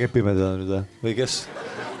meie kepime teda nüüd või kes?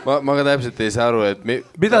 Ma ka täpselt ei saa aru, et...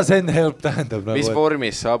 Mida Send Help tähendab? Mis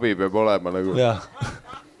vormis see abi peab olema nagu? Jah.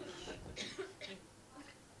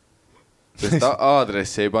 Sest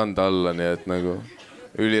aadressi ei panda alla, nii et nagu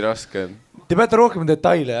üliraske on. Te peate rohkem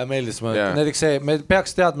detaile ja meeldis. Näiteks see, me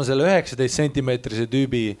peaks teadma selle 19 sentimeetrise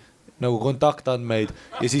tüübi nagu kontaktandmeid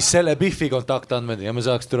ja siis selle Biffi kontaktandmeid ja me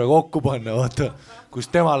saaks türa kokku panna, vaata, kus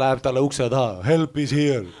tema läheb talle ukse taha. Help is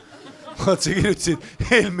here. Vaat sa kirjutasid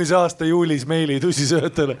eelmise aasta juulis meili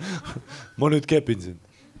tussisöötele. Ma nüüd kepin sind.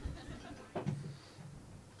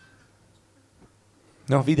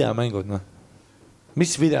 Videomängud,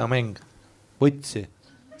 Mis videomäng? Võtsi.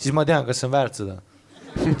 Siis ma tean, kas see on väärt seda.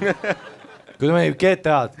 kui ta mängib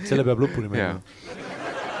GTA-d, selle peab lõpuni mängima.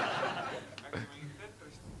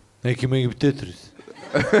 Äkki mängib Tetris.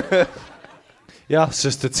 Jah,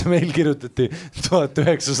 sest et see meil kirjutati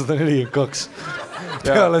 1942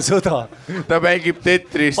 peale sõda. Ta mängib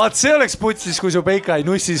Tetrist. Vaat see oleks putsis, kui su Peika ei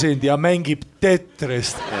nussi sind ja mängib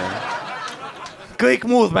Tetrist. Kõik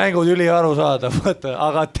muud mängud üli aru saada,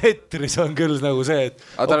 aga Tetris on küll nagu see, et...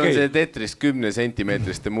 Aga tal on see Tetris 10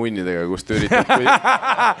 sentimeetriste munnidega, kus ta üritab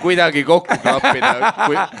kuidagi kokku klappida,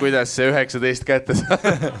 kuidas see 19 kätte saab.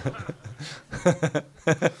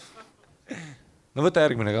 No võta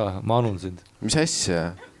järgmine ka, ma anun sind. Mis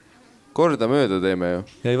asja? Korda mööda teeme ju.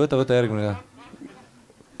 Ja ei võta järgmine ka.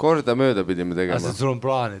 Korda mööda pidime tegema. Sul on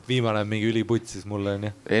plaan, et viimane on mingi üliputsis mulle on,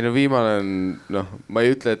 jah? Ei no viimane on, ma ei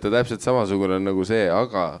ütle, et ta täpselt samasugune on nagu see,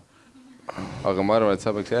 aga ma arvan, et sa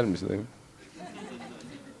peaks järgmise tegema.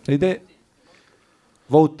 Ei tee.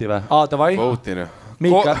 Vouti või? Davai. Voutina.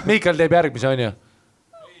 Miikal teeb järgmise, on ju?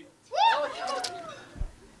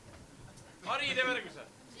 Mari teeb järgmise.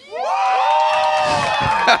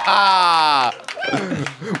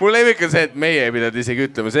 Mul levik on see, et meie ei pidanud isegi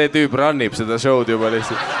ütlema, see tüüp runnib seda show'd juba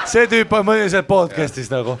lihtsalt. See tüüp on mõniselt podcastis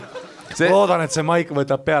nagu. Loodan, et see Maik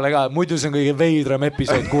võtab peale ka, muidu see on kõige veidram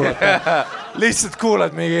episood kuulata. Lihtsalt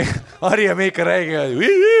kuulad mingi Harri ja Miika räägivad.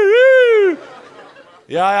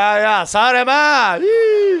 Ja, Saaremaa.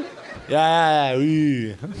 Ja.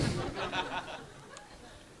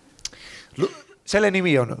 Selle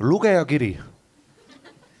nimi on lugejakiri.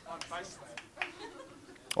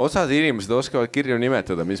 Osad inimesed oskavad kirju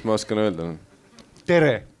nimetada, mis ma oskan öelda.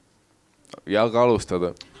 Tere. Ja ka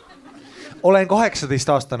alustada. Olen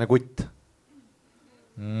 18-aastane kutt.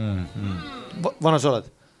 Vana sa oled?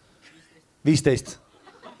 15.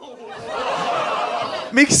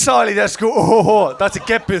 Miks sa olid järsku? Tahtsid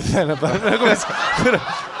keppida selle peale?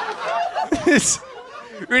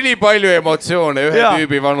 Üli palju emotsioone ühe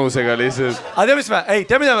tüübi vanusega lihtsalt. Aga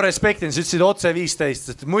tea, mida ma respektin? Sa ütlesid otse 15,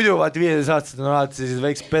 sest muidu 15-aastased on alati sellised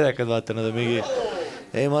väiksed pedekad, vaata, nad on mingi...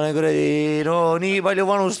 Ei, ma olen kuradi, nii palju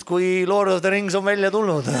vanust, kui Lord of the Rings on välja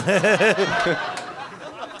tulnud.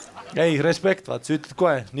 Ei, respekt, vaata, sa ütled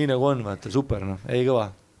kohe, nii nagu on, vaata, super, ei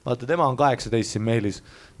kõva. Vaata, tema on 18 siin meilis,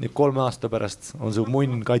 nii 3 aasta pärast on su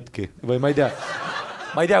munn katki või ma ei tea,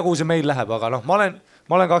 kuhu see meil läheb, aga ma olen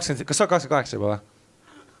 27, kas sa 28 juba või?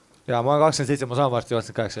 Ja ma olen 27, ma saan varsti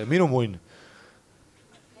 28, minu munn.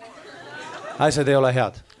 Asjad ei ole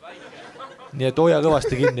head. Nii et hoia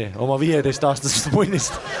kõvasti kinni oma 15-aastasest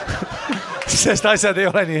munnist. Sest asjad ei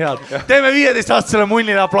ole nii head. Teeme 15-aastasele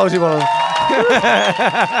munnile aplausi palun.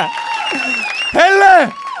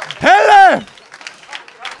 Helle!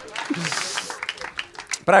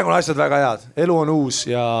 Praegu on asjad väga head. Elu on uus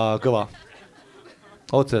ja kõva.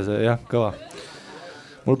 Otse see, jah, kõva.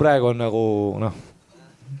 Mul praegu on nagu,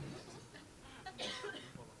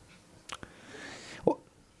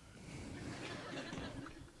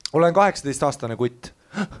 Olen 18-aastane kutt.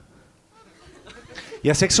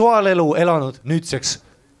 Ja seksuaalelu elanud nüüdseks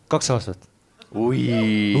 2 aastat. Ui.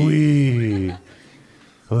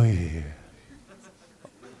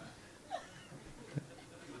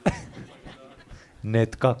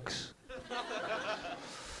 Need 2.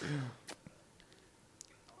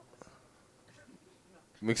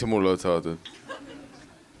 Miks sa mulle otsa vaatad?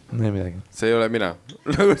 Ei midagi. See ei ole mina.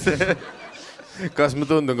 Kas ma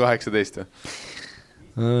tundun 18 või?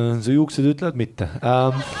 Su juuksed ütlevad mitte.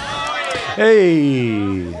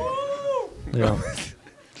 Ei. Ja.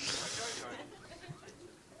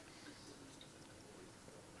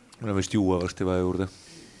 Mul on vist juua varsti vaja juurde.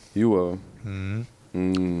 Juua või?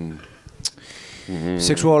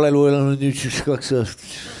 Seksuaalelu elanud nüüd 2 aastat.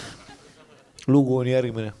 Lugu on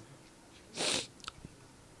järgmine.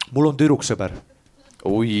 Mul on tüdruksõber.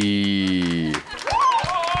 Ui.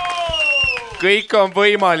 Kõik on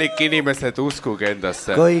võimalik, inimesed, uskuge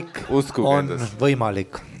endasse. Kõik on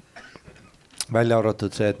võimalik. Välja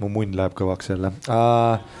arvatud see, et mu munn läheb kõvaks jälle.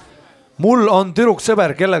 Mul on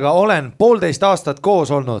tüdruksõber, kellega olen 1,5 aastat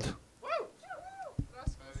koos olnud.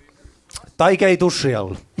 Ta ei käi duši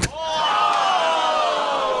all.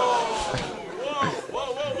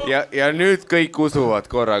 Ja nüüd kõik usuvad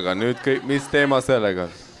korraga. Nüüd kõik, mis teema sellega?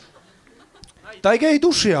 Ta ei käi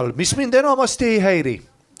duši all, mis mind enamasti ei häiri.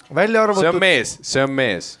 See on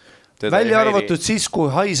mees. Välja arvatud siis, kui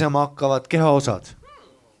haisema hakkavad kehaosad.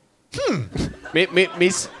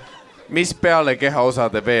 Mis peale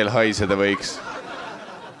kehaosade veel haiseda võiks?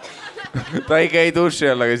 Ta ei käi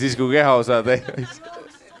duši all, aga siis, kui kehaosad ei haise.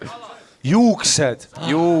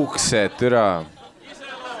 Juuksed, türa.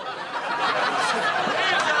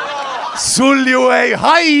 Sul ju ei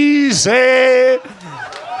haise.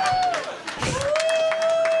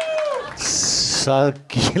 sa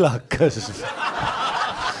kiilakas.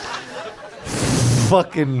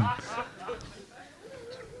 Fucking.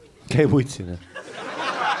 Käi putsina.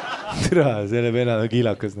 Tere, selle venna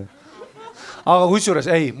kiilakas. Aga kusjuures,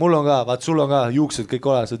 ei, mul on ka, vaat sul on ka juuksed kõik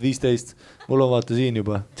ole, sa oled 15. Mul on vaata siin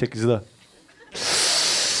juba, tšekki seda.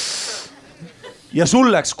 Ja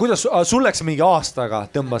sul läks mingi aastaga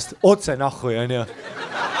tõmbast otse nahhu ja nii.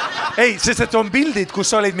 Ei, sest et on pildid,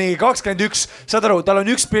 kus olid mingi 21, saad aru, tal on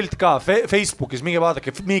üks pilt ka Facebookis, mingi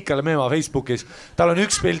vaadake Miikale Meemaa Facebookis, tal on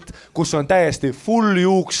üks pilt, kus on täiesti full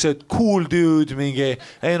juuksed, cool dude, mingi,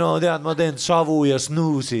 ei no tead, ma teen savu ja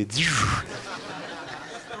snuusid.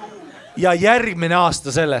 Ja järgmine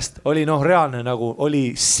aasta sellest oli reaalne nagu,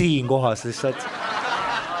 oli siin kohas lihtsalt.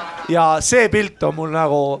 Ja see pilt on mul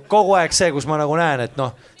nagu kogu aeg see, kus ma nagu näen, et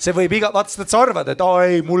see võib vaata, et sa arvad, et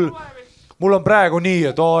ei, mul on praegu nii,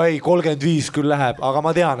 et ei, 35 küll läheb, aga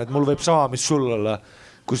ma tean, et mul võib sama, mis sul olla,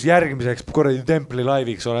 kus järgmiseks kuradi templi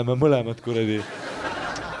laiviks oleme mõlemad kuradi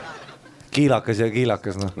kiilakas ja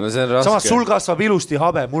kiilakas. No see on raske. Samas sul kasvab ilusti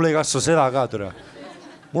habe, mul ei kasva seda ka, türa.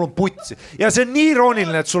 Mul on putsi. Ja see on nii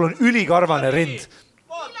irooniline, et sul on ülikarvane rind.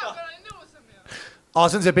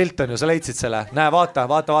 See on see pilt on ju, sa leidsid selle. Näe, vaata.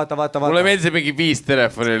 Mulle meeldis mingi 5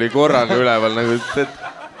 telefoni oli korraga üleval nagu, et...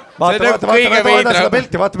 Vaata seda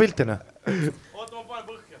pilti, vaata piltina. Oota, ma panen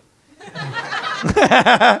põhja.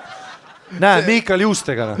 Näe, Miikal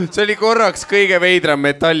juustega. See oli korraks kõige veidram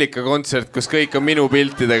Metallica kontsert, kus kõik on minu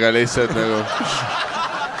piltidega lihtsalt nagu...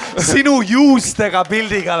 Sinu juustega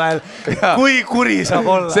pildiga veel, kui kuri saab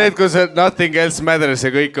olla. See, et kus Nothing Else Matters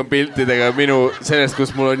ja kõik on piltidega minu sellest,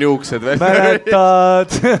 kus mul on juuksed veel.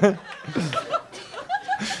 Mäletad.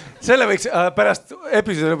 Selle võiks, pärast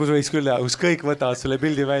episoodi lõpus võiks küll, kus kõik võtavad selle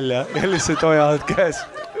pildi välja ja lihtsalt hoiavad käes.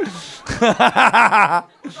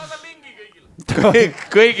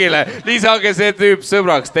 Kõigile, lisage see tüüp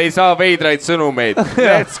sõbraks, te ei saa veidraid sõnumeid.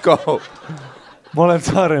 Let's go. Ma olen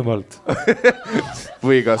Saaremaalt.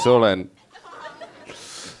 Või kas olen?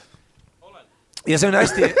 Ja see on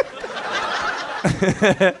hästi...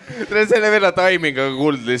 Selle venna taiminga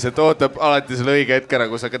kuld lihtsalt ootab alati selle õige hetkena,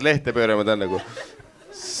 kus hakkad lehte pöörama, ta on nagu...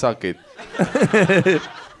 Suck it.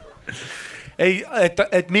 Ei,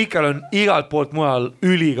 et Miikal on igalt poolt mujal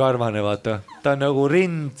ülikarvane, vaata. Ta on nagu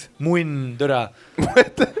rind, munn, türa.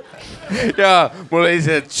 Jaa, mul oli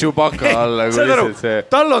see Chewbacca alla.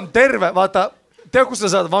 Tal on terve, vaata, tea, kus sa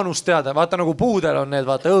saad vanust teada, vaata nagu puudel on need,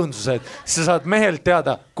 vaata, õõnsused. Sa saad mehelt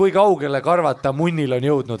teada, kui kaugele karvata munnil on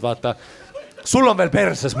jõudnud, vaata. Sul on veel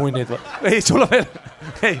perses munnid, ei, sul on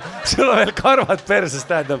veel karvad perses,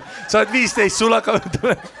 tähendab. Sa oled 15, sul hakkavad...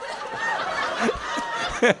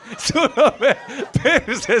 Sul on veel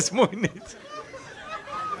perses munnid.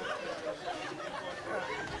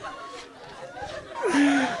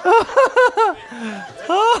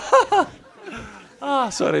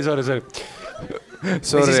 Sorry.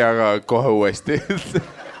 Sorry, aga kohe uuesti.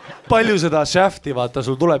 Palju seda shafti, vaata,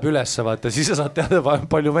 sul tuleb ülesse, vaata, siis sa saad teada,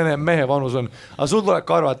 palju vene mehe vanus on. Aga sul tuleb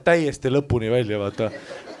karvad täiesti lõpuni välja, vaata.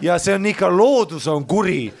 Ja see on ikka, loodus on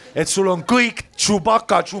kuri, et sul on kõik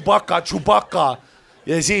Chewbacca.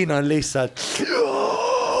 Ja siin on lihtsalt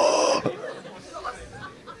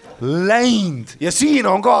läind. Ja siin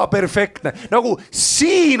on ka perfektne. Nagu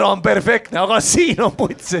siin on perfektne, aga siin on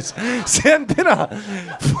putses. See on täna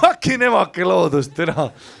fucking emake loodust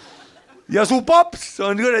täna. Ja su paps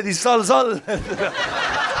on kuradi sal.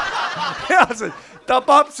 Ta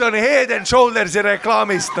paps on Head and Shouldersi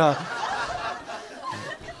reklaamist.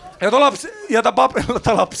 Ja ta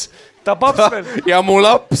paps veel. Ja mu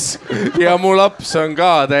laps on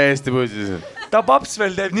ka täiesti putsis. Ta paps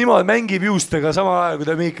veel teeb niimoodi, mängib juustega samal ajal, kui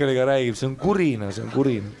ta Miikaliga räägib. See on kurina.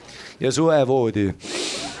 Ja suevoodi.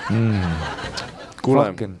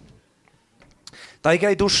 Fucking. Ta ei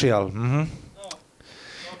käi duši all.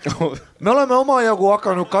 Me oleme omajagu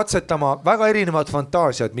hakanud katsetama väga erinevad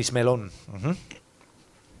fantaasiad, mis meil on.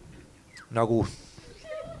 Nagu,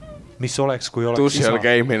 mis oleks, kui oleks duši all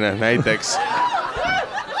käimine näiteks.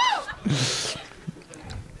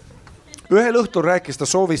 Ühel õhtul rääkis ta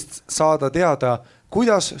soovist saada teada,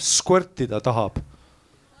 kuidas squirtida tahab.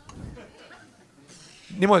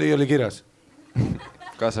 Niimoodi oli kirjas.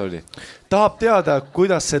 Kas oli? Tahab teada,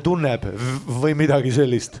 kuidas see tunneb või midagi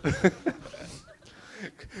sellist.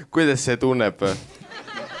 Kuidas see tunneb?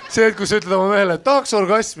 See, et kui sa ütled oma mehele, et tahaks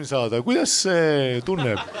orgasmi saada, kuidas see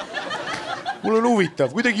tunneb? Mul on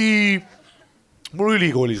huvitav, kuidagi mul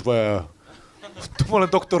ülikoolis vaja. Ma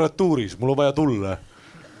olen doktoratuuris, mul on vaja tulla.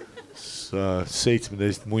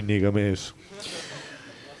 17 munniga mees.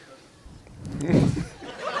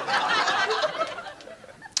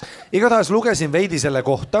 Igatahes lugesin veidi selle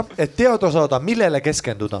kohta, et teada saada, millele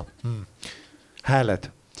keskenduda. hääled,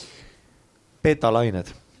 beetalained.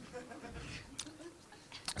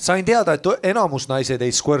 Sain teada, et enamus naised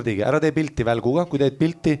ei squirtigi, ära tee pilti välguga, kui teed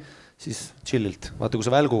pilti, siis chillilt. Vaata, kui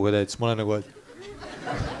sa välguga teed, siis ma olen nagu, et...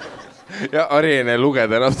 Ja Ari ei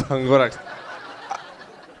lugeda, enam tahan korraks.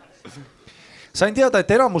 Sain teada,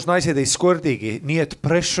 et enamus naised ei squirtigi, nii et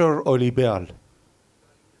pressure oli peal.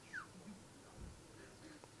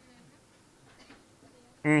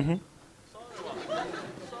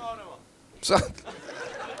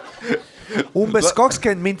 Umbes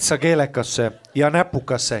 20 mintsa keelekasse ja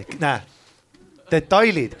näpukasse, näe,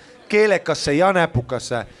 detailid, keelekasse ja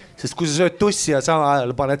näpukasse, sest kui sa sööd tussi ja sama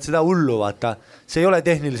ajal paned seda hullu, vaata, see ei ole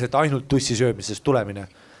tehniliselt ainult tussi söömisest tulemine.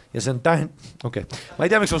 Ja see on okei. Ma ei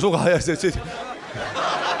tea, miks ma suga ja see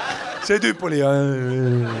tüüp oli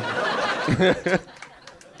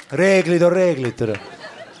reeglid on reeglid.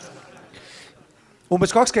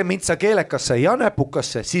 Umbes 20 mintsa keelekasse ja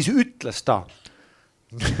näpukasse, siis ütles ta.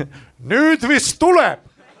 Nüüd vist tuleb.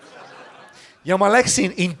 Ja ma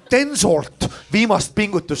läksin intensolt viimast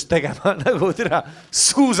pingutust tegema, nagu tere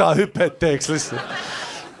suusahüpet teeks lihtsalt.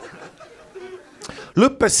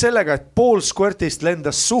 Lõppes sellega, et pool squirtist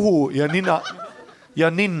lendas suhu ja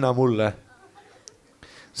ninna mulle.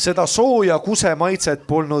 Seda sooja kuse maitset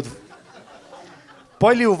polnud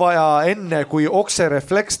palju vaja enne, kui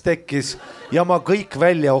okserefleks tekkis ja ma kõik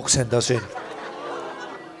välja oksendasin.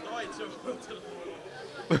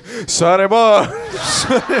 Saaremaa!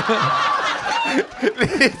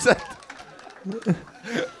 Lihtsalt.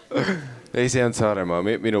 Ei, see on Saaremaa,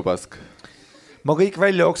 minu pask. Ma kõik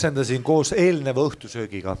välja oksendasin koos eelneva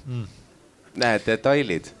õhtusöögiga. Näed,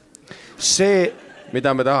 detailid. See...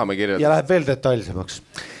 Mida me tahame kirjutada? Ja läheb veel detailsemaks.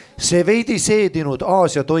 See veidi seedinud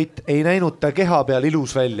Aasia toit ei näinud ta keha peal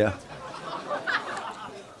ilus välja.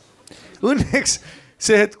 Õnneks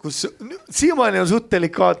see hetk, kus siiamaani on suht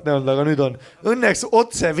delikaatne olnud, aga nüüd on. Õnneks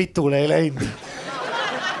otse vitule ei läinud.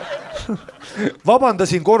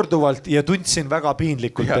 Vabandasin korduvalt ja tundsin väga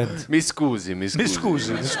piinlikult end. Mis kuusi?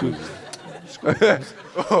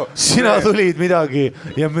 Sina tulid midagi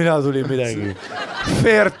ja mina tulin midagi.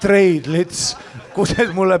 Fair trade, lits.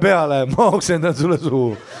 Kused mulle peale, ma oksendan sulle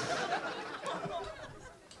suhu.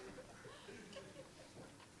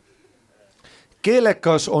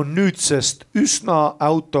 Keelekas on nüüdsest üsna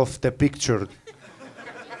out of the picture.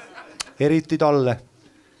 Eriti talle.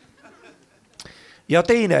 Ja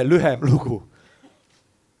teine lühem lugu.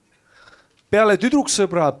 Peale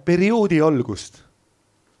tüdruksõbra perioodi algust.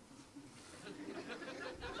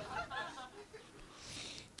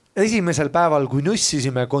 Esimesel päeval, kui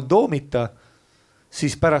nussisime kondoomita,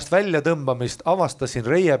 siis pärast välja tõmbamist avastasin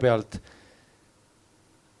reie pealt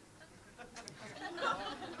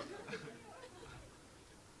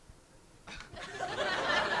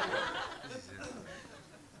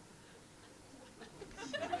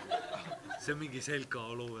see on mingi selka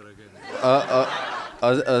olukorra.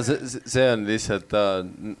 See on lihtsalt,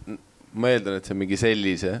 ma eeldan, et see on mingi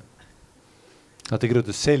sellise. Ta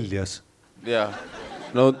kirjutas seljas. Jah,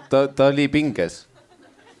 no ta oli pinges.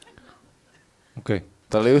 Okay.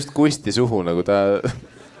 Talle just kusti suhu, nagu ta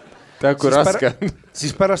kui raske on.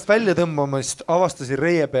 Siis pärast välja tõmbamist avastasin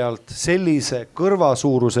reie pealt sellise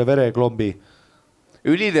kõrvasuuruse vereklombi.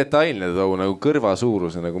 Ülidetailne too, nagu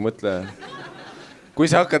kõrvasuuruse, nagu mõtle. Kui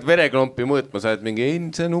sa hakkad vereklompi mõõtma, sa oled mingi, ei,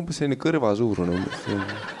 see on umbes selline kõrvasuurune.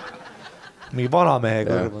 Mingi vanamehe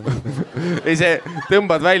kõrva. Ei, see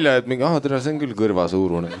tõmbad välja, et mingi, tere, see on küll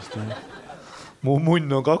kõrvasuurune. Mu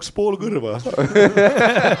munn on 2,5 kõrva.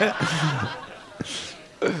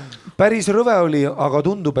 Päris rõve oli, aga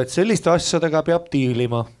tundub, et selliste asjadega peab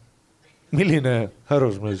diilima. Milline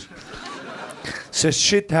härrasmees? Sest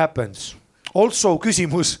shit happens. Also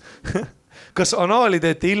küsimus, kas anaali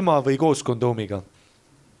teete ilma või koos kondoomiga?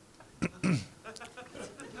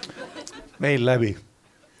 Meil läbi.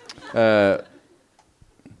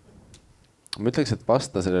 Ma ütleks, et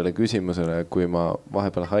vasta sellele küsimusele, kui ma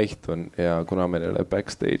vahepeal haihtun ja kuna meil ei ole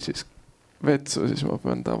backstage'is vetsu, siis ma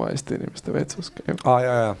pean tavaliste inimeste vetsus käima.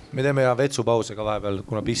 Ja. Me teeme vetsupause ka vahepeal,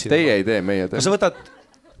 kuna pissi. Teie ei tee, meie teeme. Kas sa võtad,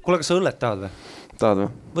 kas sa õlled tahad või? Tahad või?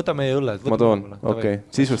 Võta meie õlled. Ma toon, okei.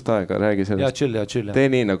 Sisust aega, räägi sellest. Ja chill. Tee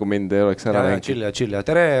nii, nagu mind ei oleks ära räägi. Chill.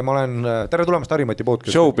 Tere tulemast Harimati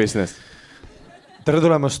podcasti. Show business. Tere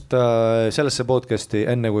tulemast sellesse podcasti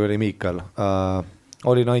enne, kui oli Miikal.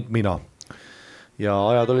 Olin ainult mina. Ja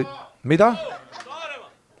ajad olid... Mida?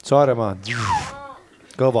 Saaremaa.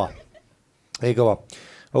 Kõva. Ei kõva.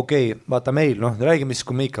 Okei, vaata meil, räägi, mis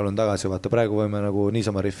kui Miikal on tagasi, vaata praegu võime nagu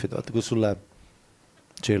niisama riffida, vaata kus sul läheb.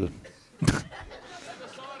 Chill.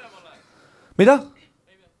 Mida?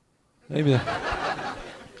 Ei mida.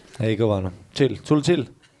 Ei kõva, Chill, sul chill.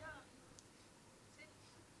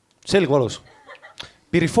 selgvalus.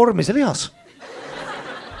 Piriformise lihas.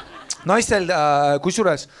 Naistel,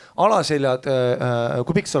 kusjuures alaseljad,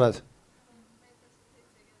 kui pikk sa oled?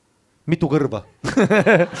 Mitu kõrva?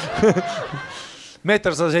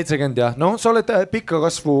 Meeter 170 jah. No sa oled pikka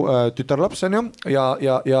kasvu tütarlaps on ju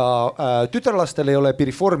ja tütarlastel ei ole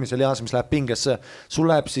piriformise lihas, mis läheb pingesse. Sul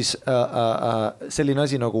läheb siis selline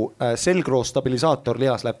asi nagu selgroo stabilisaator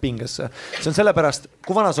lihas läheb pingesse. See on sellepärast,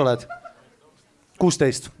 kui vana sa oled?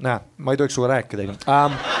 16. Näe, ma ei tohiks suga rääkida.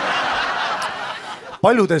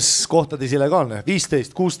 Paljudes kohtades illegaalne.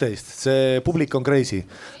 15, 16. See publik on crazy.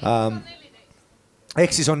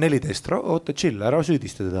 Ehk siis on 14. Oota, chill, ära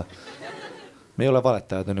süüdista teda. Me ei ole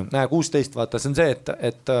valetajad, on ju. Näe, 16, vaata, see on see,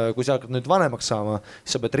 et kui sa hakkad nüüd vanemaks saama,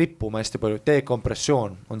 siis sa pead rippuma hästi palju.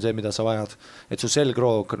 Dekompressioon on see, mida sa vajad. Et su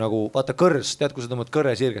selgroog nagu, vaata kõrs, tead, kui sa tõmbad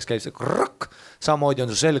kõre sirges, käib see krrrk, samamoodi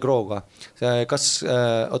on su selgrooga. Kas,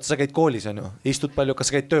 oota, sa käid koolis, on ju? Istud palju, kas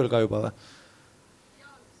sa käid tööl ka juba või?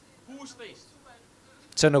 16.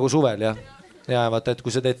 See on nagu suvel, jah? Ja vaata, et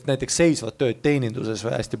kui sa teed näiteks seisvat tööd teeninduses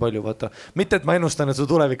või hästi palju, vaata. Mitte, et ma ennustan, et su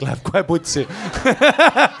tulevik läheb kohe putsi.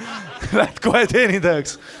 Lähed kohe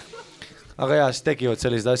teenindajaks. Aga jah, siis tekivad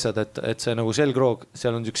sellised asjad, et see nagu selgroog,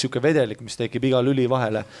 seal on üks siuke vedelik, mis tekib iga lüli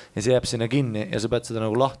vahele ja see jääb sinna kinni ja sa pead seda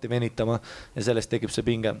nagu lahti venitama ja sellest tekib see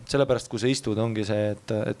pinge. Sellepärast, kui sa istud, ongi see,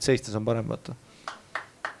 et seistes on parem, vaata.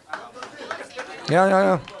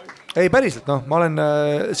 Ja. Ei, päriselt, noh, ma olen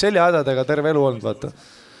seljahädadega terve elu olnud, vaata.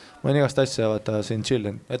 Ma olen igast asja, vaata, siin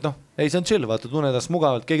chillin. Et noh, ei, see on chill, vaata, tunne ennast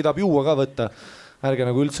mugavalt. Keegi tahab juua ka võtta. Ärge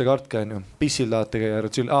nagu üldse kartke, on ju. Pissil tahate käia,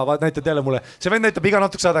 chill. Vaat näitad jälle mulle. See vend näitab iga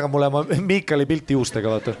natuks aega mulle Miikali pilti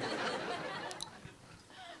juustega, vaata.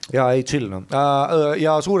 Ja ei, chill, no.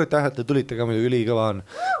 Ja suured tähed, te tulite ka muidu ülikõva on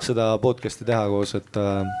seda podcasti teha koos, et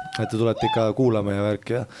te tulete ikka kuulama ja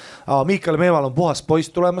värki. Miikal Meeval on puhas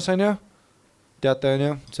poiss tulemas, on ju? Teate, on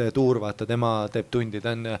ju, see tuur, vaata, tema teeb tundi,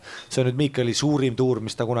 see on nüüd Miikali suurim tuur,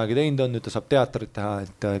 mis ta kunagi teinud on, nüüd ta saab teatrit teha,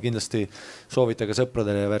 et kindlasti soovitage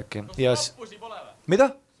sõpradele ja värki. Roppusi pole või? Mida?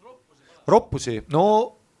 Roppusi? No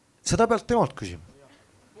seda pealt temalt küsima.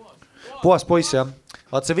 Puhas poiss, jah.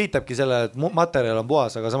 Vaat see viitabki selle, et materjal on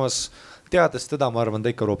puhas, aga samas teades teda, ma arvan, ta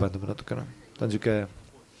ikka ropendub natukene. Ta on siuke...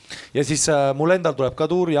 Ja siis mul endal tuleb ka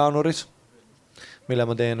tuur jaanuaris, mille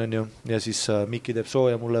ma teen, on ju, ja siis Mikki teeb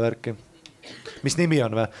sooja mulle värki. Mis nimi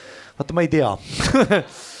on või? Vaata, ma ei tea.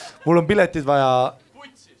 Mul on piletid vaja...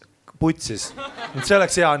 Putsis. See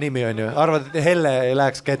oleks hea nimi, on ju. Arvad, et Helle ei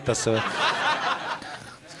läheks kettasse või?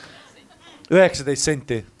 19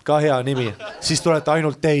 senti. Ka hea nimi. Siis tulete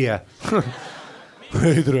ainult teie.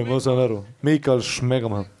 Heidre, ma saan aru. Miikal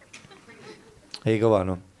Šmegamaa. Ei kõva,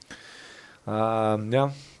 no. Jah,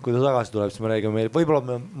 kui ta tagasi tuleb, siis me räägime meil.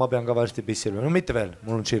 Võib-olla ma pean ka varsti pissil. No mitte veel.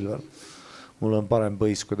 Mul on chill veel. Mul on parem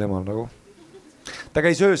põis kui temal nagu. Ta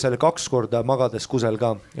käis öösel 2 korda magades kusel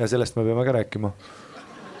ka ja sellest me peame ka rääkima.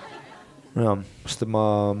 Ja, sest ma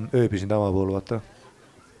ööbisin tema pool, vaata.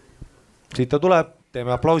 Siit ta tuleb,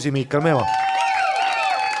 teeme aplausi Miikal Meemaa.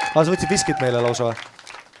 Sa võtsid viskit meile lausa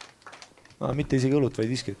või? Mitte isegi õlut, vaid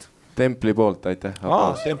viskit. Templi poolt, aitäh.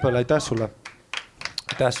 Tempel, aitäh sulle.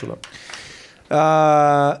 Aitäh sulle.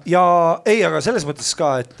 Ja ei, aga selles mõttes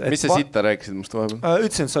ka, et... Mis sa sitta rääkisid must vahepeal?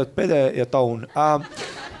 Ütlesin, et sa oled pede ja taun.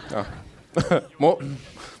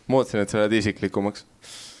 Moodsin, et sa oled isiklikumaks.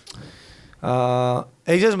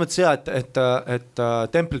 Ei, selles mõttes jah, et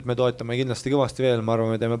Templit me toetame kindlasti kõvasti veel. Ma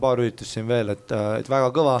arvan, me teeme paar üritust siin veel, et väga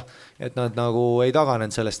kõva, et nad nagu ei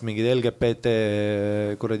taganenud sellest mingid LGBT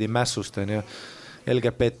kuradi mässust, on ju.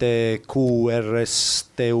 LGBT, QRS,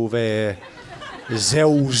 TUV,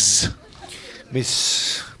 Zeus,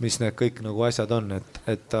 mis need kõik nagu asjad on,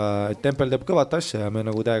 et Tempel teeb kõvat asja ja me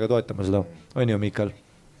nagu täiega toetame seda. On ju, Miikal?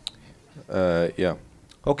 Jah.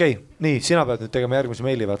 Okei, nii, sina pead nüüd tegema järgmise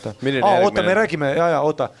meili, vaata. Oota, me räägime,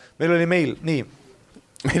 oota, meil oli meil, nii.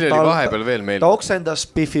 Meil oli vahepeal veel meil. Ta oksendas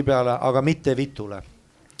Biffi peale, aga mitte vitule.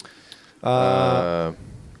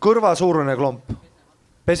 Kõrvasuurune klomp,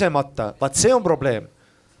 pesemata, vaat see on probleem.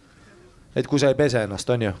 Et kui sa ei pese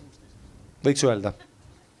ennast, on ju? Võiks öelda.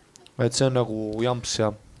 Et see on nagu jamps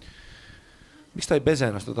ja... Miks ta ei pese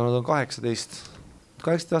ennast? Nad on 18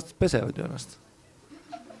 aastat pesevad ju ennast.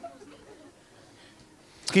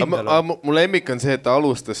 Mul lemmik on see, et ta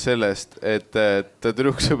alustas sellest, et ta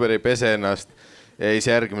tüdruksõber ei pese ennast ja siis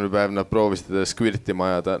järgmine päev nad proovisid teda skvirtima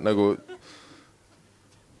ajada nagu...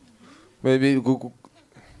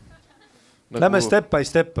 Lähme step by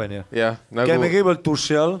step, on ju. Käime kõigepealt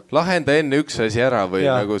duši all. Lahenda enne üks asi ära või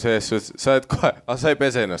nagu selles, sa oled kohe, sa ei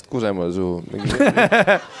pese ennast, kuse mulle suhu.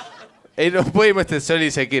 Ei no põhimõtteliselt see oli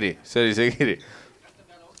see kiri.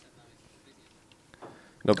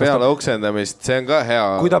 no peale oksendamist, see on ka hea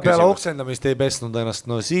kui ta peale küsimus. oksendamist ei pesnud ennast,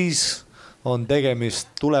 no siis on tegemist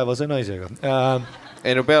tulevase naisega.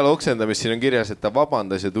 Ei no peale oksendamist siin on kirjas, et ta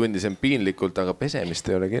vabandas ja tundis end piinlikult, aga pesemist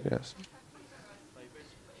ei ole kirjas.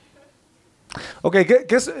 Okei,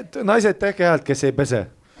 kes, naised tehke häält, kes ei pese.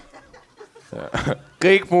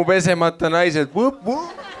 Kõik mu pesemata naised.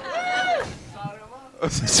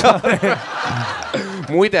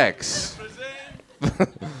 Muideks.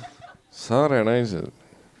 Saare naised.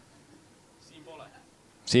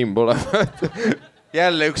 Siin pole.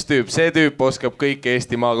 Jälle üks tüüp, see tüüp oskab kõik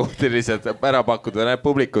Eesti maakohti lihtsalt ära pakkuda, näeb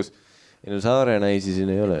publikus. Ei no Saare naisi siin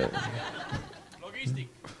ei ole.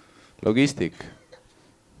 Logistik.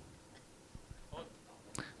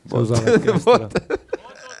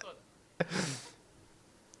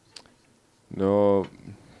 No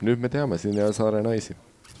nüüd me teame, siin ei ole Saare naisi.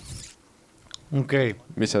 Okei.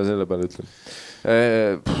 Mis sa selle peale ütled?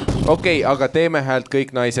 Okei, aga teeme häält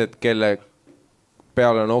kõik naised, kelle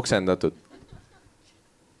peale on oksendatud.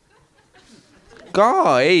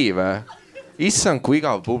 Ka ei vä? Issand, kui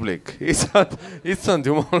igav publik. Issand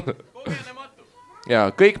jumal.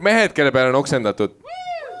 Ja kõik mehed, kelle peale on oksendatud.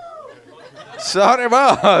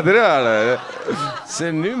 Saaremaa, tere.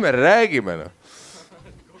 See nüüd me räägime. No.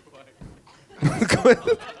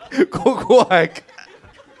 Kogu aeg.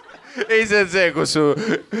 Ei, see on see, kus su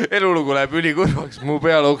elulugu läheb ülikurvaks. Mu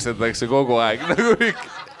peale oksendatakse kogu aeg. Nagu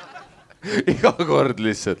iga kord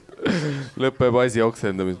lihtsalt. Lõpeb asi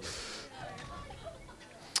oksendamist.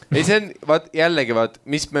 Ei, see on, jällegi,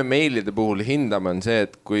 mis me meilide puhul hindame on see,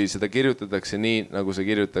 et kui seda kirjutatakse nii, nagu see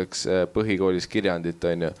kirjutaks põhikoolis kirjandit,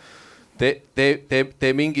 on ju.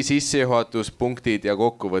 Tee mingi sissejuhatuspunktid ja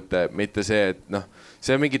kokkuvõte, mitte see, et noh,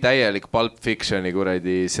 see on mingi täielik Pulp Fictioni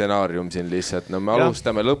kuradi stsenaarium siin lihtsalt. No me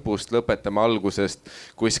alustame lõpust, lõpetame algusest.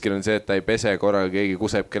 Kuskil on see, et ta ei pese korraga, keegi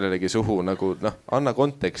kuseb kellelegi suhu, nagu noh, anna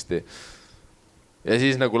konteksti. Ja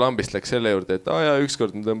siis nagu lambist läks selle juurde, et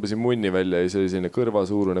ükskord ma tõmbasin munni välja ja see oli selline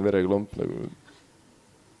kõrvasuurune vereklomp nagu.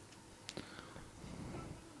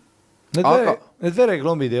 Need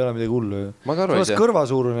vereklombid ei ole midagi hullu ju. Ma ka aru ei tea.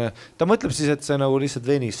 Kõrvasuurune. Ta mõtleb siis, et see nagu lihtsalt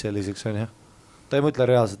venis selliseks on, jah? Ta ei mõtle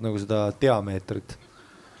reaalselt nagu seda diameetrit.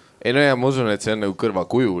 Ei no ja ma usun, et see on nagu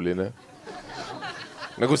kõrvakujuline.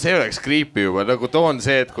 Nagu see oleks creepy juba, nagu toon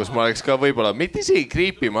see, et kus ma oleks ka võib-olla, mitte isegi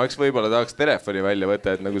creepy, ma oleks võib-olla tahaks telefoni välja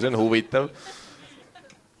võtta, et nagu see on huvitav.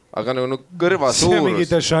 Aga nagu kõrva suurus. See on mingi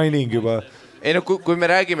The Shining juba. Ei no kui me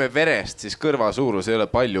räägime verest, siis kõrva suurus ei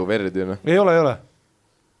ole palju verd ju. Ei ole.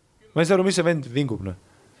 Ma ei saa aru, mis see vend vingub. No.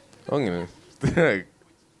 Ongi nii.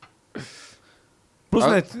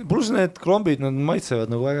 Plus need klombid, nad maitsevad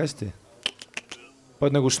nagu väga hästi.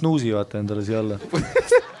 Paad nagu snuusi vaata endale siia alla.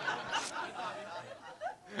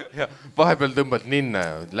 Ja, vahepeal tõmbad ninna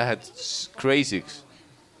ja lähed crazy'ks.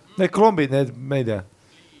 Need klombid, need, ma ei tea.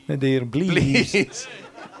 Need ei, please.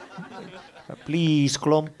 Please,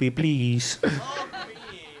 klompi, please.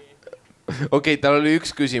 Okei, tal oli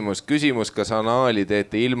üks küsimus. Küsimus, kas anaali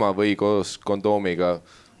teete ilma või koos kondoomiga?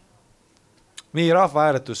 Nii,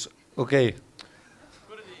 rahvahääletus. Okei,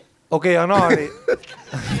 anaali.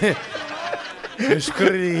 Mis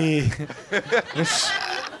kõrdi.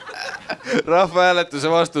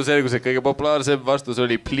 Rahvahääletuse vastus selgus, et kõige populaarsem vastus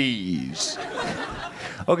oli please.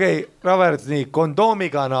 Okei, rahvahääletus nii.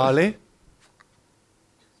 Kondoomiga anaali.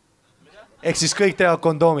 Ehk siis kõik teevad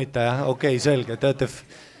kondoomita, jah? Okei, selge. Teate...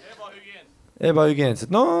 Ebahügieenset.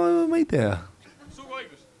 No, ma ei tea.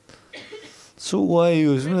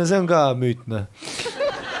 Suuhaigus. See on ka müütne.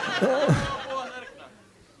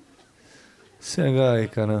 See on ka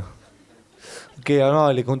ikka, noh. Okei,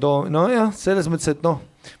 anaali kondoom... No jah, selles mõttes, et noh,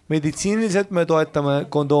 meditsiiniliselt me toetame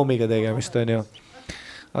kondoomiga tegemist, on ju.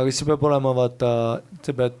 Aga siis peab olema, vaata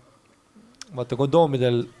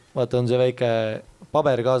kondoomidel, vaata on see väike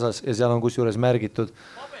paber kaasas ja seal on kusjuures märgitud.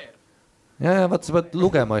 Ja vaata, sa pead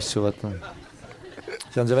lugema asju, vaata.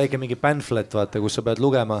 See on see väike mingi pamphlet, vaata, kus sa pead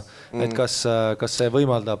lugema, et kas see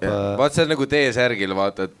võimaldab... Vaat see on nagu T-särgil,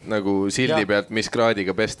 vaata, et nagu sildi pealt, mis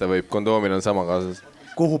kraadiga pesta võib, kondoomil on sama kaasas.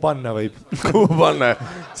 Kuhu panna võib? Kuhu panna?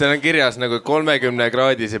 Seal on kirjas nagu 30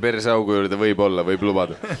 kraadise persaugu juurde võib olla, võib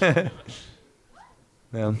lubada.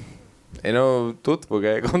 Jah. Ei no,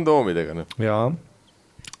 tutvuge kondoomidega. No. Jaa.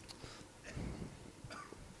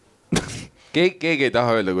 Keegi ei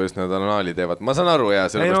taha öelda, kuidas nad anaali teevad. Ma saan aru, jah,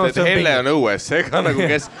 sellepärast, et Helle on õues. Ega nagu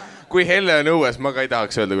kui Helle on õues, ma ka ei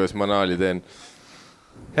tahaks öelda, kuidas ma anaali teen.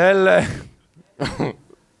 Helle.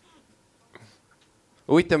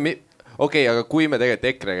 Okei, aga kui me tegelikult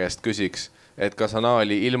EKRE käest küsiks, et kas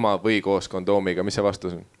anaali ilma või koos kondoomiga, mis see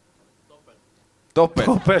vastus on?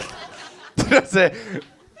 Topelt. See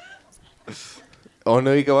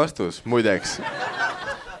on õige vastus, muideks.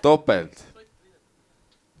 topelt.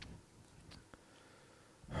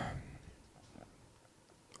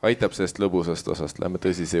 Aitab sellest lõbusast osast, lähme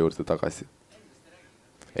tõsise juurde tagasi.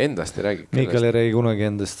 Endast ei räägi. Miikal ei räägi kunagi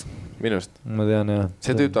endast. Minust? Ma tean, jah.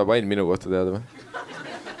 See tüüp tahab ainult minu kohta teada või?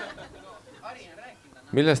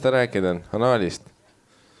 Millest ta rääkida on? Anaalist?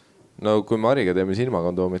 No kui me Ariga teeme siis ilma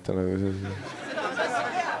kondoomita nagu see...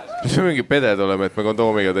 Mis me mingi peded oleme, et me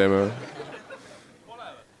kondoomiga teeme?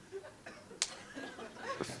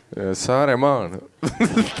 Saaremaa.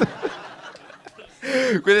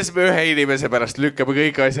 Kuidas me ühe inimese pärast lükkame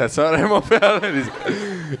kõik asjad Saaremaa peale?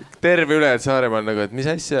 Terve üle, et Saaremaa nagu, et mis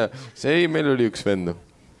asja? See meil oli üks vendu.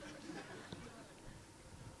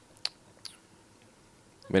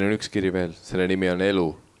 Meil on üks kiri veel, selle nimi on Elu.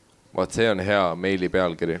 Vaat see on hea meili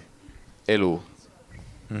pealkiri. Elu.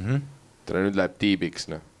 Täna nüüd läheb tiibiks,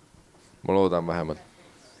 noh. Ma loodan vähemalt.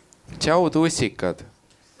 Tšau, tussikad.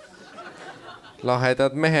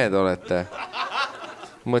 Lahedad mehed olete.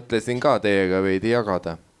 Mõtlesin ka teiega veidi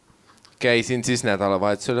jagada. Käisin siis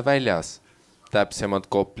nädalavahetusele väljas. Täpsemalt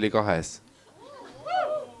Kopli 2.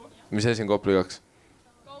 Mis asi on Kopli 2?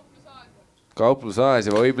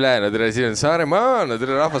 Kauplusaasia, oi plee, no tere, siin on Saaremaa, no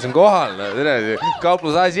tere, rahvas on kohal, no tere,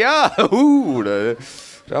 kauplusaasia,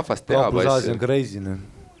 rahvas teab Kauplusaasia on crazy, no.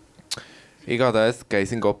 Igatahes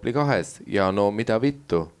käisin Kopli 2 ja no mida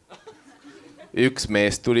vittu. Üks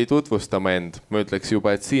mees tuli tutvustama end, ma ütleks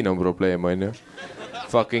juba, et siin on probleem, on ju.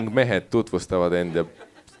 Fucking mehed tutvustavad end ja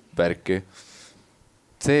värki.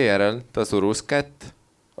 Seejärel ta surus kätt.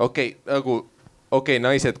 Okei,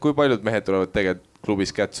 naised, kui paljud mehed tulevad tegelikult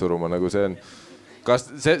klubis kätt suruma, nagu see on... Kas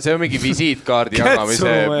see on mingi visiitkaardi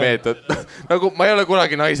jagamise meetod? Nagu ma ei ole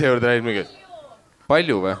kunagi naise juurde näinud mingi...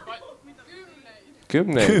 Palju või?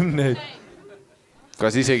 Kümneid.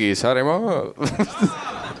 Kas isegi Saaremaa?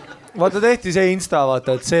 Vaata tehti see Insta,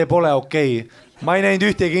 vaata, et see pole okei. Ma ei näinud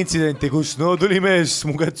ühtegi intsidenti, kus no tuli mees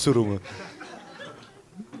mu kätt suruma.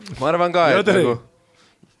 Ma arvan ka, et nagu...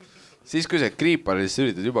 Siis kui see kriipar, siis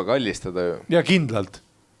üritad juba kallistada ju. Ja kindlalt.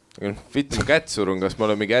 Fitt ma kätt surun, kas ma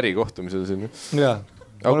olen mingi ärikohtumisel siin? Jaa,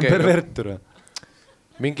 ma olen pervertur.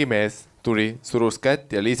 Mingi mees tuli, surus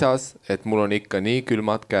kätt ja lisas, et mul on ikka nii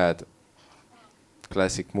külmad käed.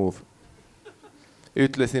 Classic move.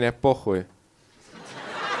 Ütlesin, et pohhui.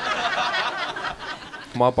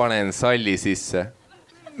 Ma panen salli sisse.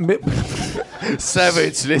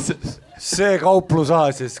 Savage lihtsalt. See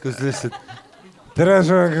kauplusaasias, kus lihtsalt... Tere,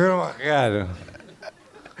 sul on külmad käed.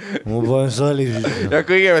 Ma panen salli sisse. Ja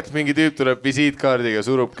kõigepealt mingi tüüp tuleb visiitkaardiga,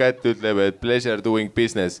 surub kätt, ütleb, et pleasure doing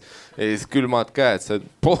business. Ja siis külmad käed, sa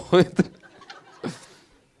pohhuid.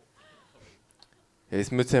 Ja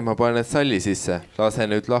siis ma ütlesin, ma panen salli sisse, lase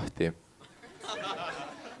nüüd lahti.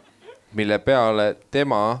 Mille peale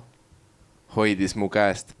tema hoidis mu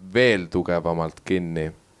käest veel tugevamalt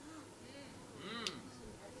kinni.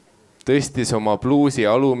 Tõstis oma pluusi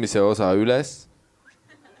alumise osa üles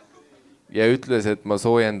ja ütles, et ma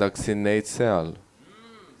soojendaksin neid seal.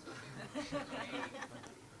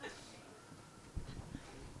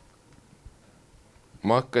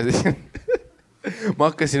 Ma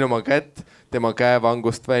hakkasin oma kätt tema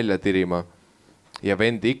käevangust välja tirima ja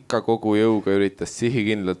vend ikka kogu jõuga üritas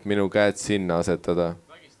sihikindlalt minu käed sinna asetada.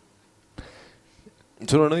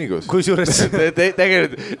 Sul on õigus. Kusjuures...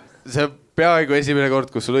 Tegelikult see on peaaegu esimene kord,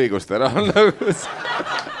 kus sul õigust ära on.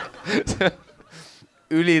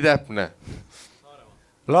 Ülitäpne.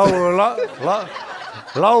 Laupa.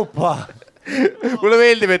 Mulle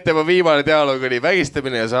meeldib, et tema viimane dialoog oli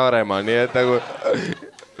vägistamine ja Saaremaa, nii et nagu...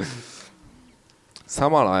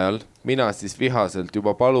 Samal ajal mina siis vihaselt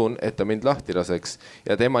juba palun, et ta mind lahti laseks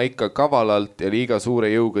ja tema ikka kavalalt ja liiga suure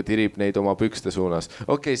jõuga tirib neid oma pükste suunas.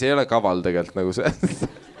 Okei, see ei ole kaval tegelikult nagu see.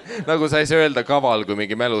 Nagu sa ei saa öelda kaval, kui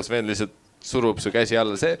mingi mälus vend lihtsalt surub su käsi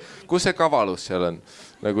alla. Kus see kavalus seal on?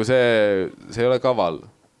 Nagu see ei ole kaval.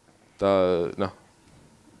 Ta, noh.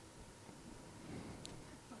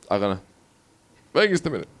 Aga noh.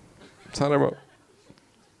 Vägistamine. Saaremaa.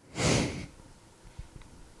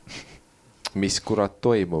 Mis kurat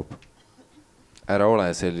toimub? Ära ole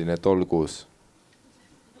selline tolgus.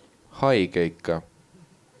 Haige ikka.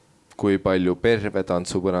 Kui palju perve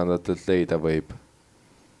tantsupõrandatelt leida võib?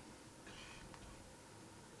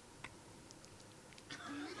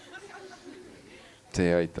 See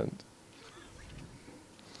ei aitanud.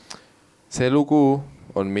 See lugu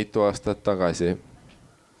on mitu aastat tagasi.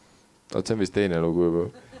 See on vist teine lugu juba.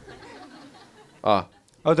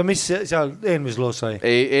 Oota, mis seal eelmises loos sai?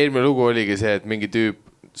 Ei, eelmine lugu oligi see, et mingi tüüp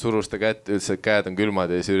surus ta kätt, ütles, et käed on külmad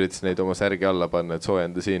ja siis üritas neid oma särgi alla panna, et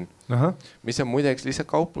soojenda siin. Mis on muideks lihtsalt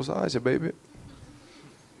kauplusaasia, baby.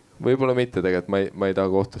 võib-olla mitte tegelikult, ma ei taha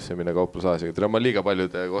kohtusse minna kauplusaasiga. Ma liiga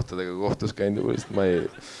paljude kohtadega kohtus käinud, ma ei...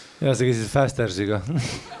 Ja sa käisid Fastersiga.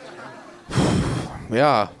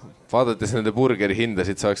 Jaa, vaadates nende burgeri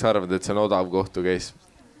hindasid, sa oleks arvanud, et see on odav kohtu käis.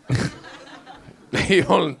 Ei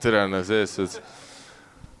olnud türana, selles suhtes.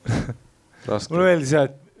 Mulle meeldis jah,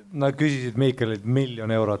 et nad küsisid Miikalilt €1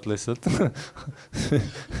 000 000 lihtsalt.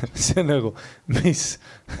 See on nagu, mis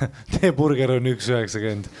teie burger on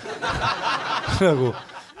 1,90. Nagu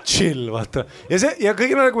chill, vaata. Ja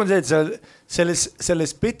kõige naljakum on see, et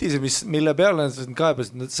selles bitis, mille peale nad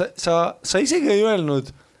kaebasid, sa isegi ei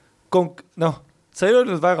öelnud, sa ei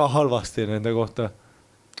öelnud väga halvasti nende kohta.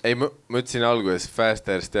 Ei, ma ütlesin alguses,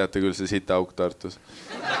 Fasters teate küll see sita auk Tartus.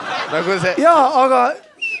 Nagu see... Jaa, aga...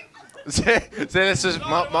 Selles suhtes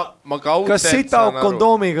ma kaudselt kas sita auk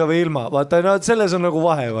kondoomiga või ilma? Vaata, no selles on nagu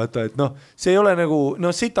vahe, vaata, et noh, see ei ole nagu, no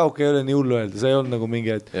sita auk ei ole nii hullu öelda, see ei olnud nagu mingi,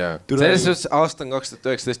 et... Selles suhtes aasta on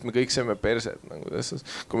 2019, me kõik sööme perset, nagu selles.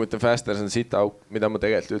 Kui ma ütlen Fasters on sita auk, mida ma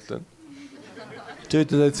tegelikult ütlen? Sa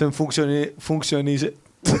ütled, et see on funktsiooni...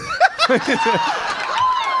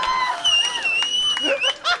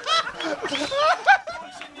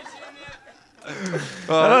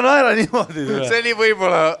 Ära naera niimoodi. See oli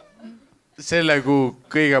võib-olla selle kuu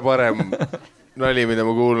kõige parem nali, mida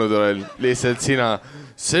ma kuulnud olen. Lihtsalt sina.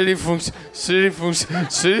 See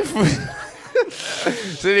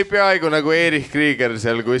oli peaaegu nagu Erich Krieger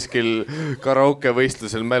seal kuskil karaoke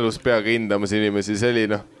võistlusel mälus peaga hindamas inimesi. See oli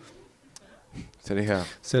noh. See oli hea.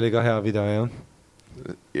 See oli ka hea video, jah.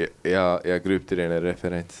 Ja krüptiline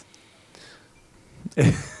referents.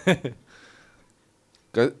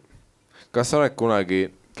 Kas sa oled kunagi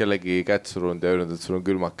kellegi kätt surunud ja öelnud, et sul on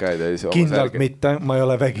külmad käed? Kindlalt mitte, ma ei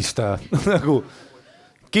ole vägistaja. Nagu,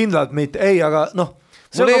 kindlalt mitte, ei, aga noh.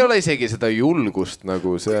 Mul ei ole isegi seda julgust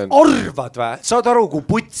nagu see on... Arvad vä? Saad aru, kui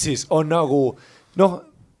putsis on nagu, noh,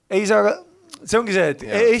 ei saa, see ongi see, et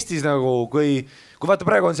Eestis nagu, kui vaata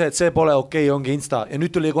praegu on see, et see pole okei, ongi Insta ja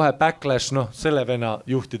nüüd tuli kohe backlash, noh, selle venna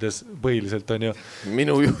juhtides põhiliselt on ju.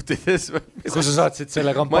 Minu juhtides? Kui sa saatsid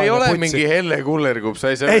selle kampaania putsi. Ma ei ole mingi Helle Kullerkup,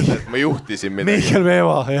 sa ei saa öelda, et ma juhtisin midagi. Miikel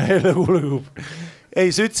Meema ja Helle Kullerkup.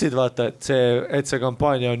 Ei, sa ütlesid vaata, et see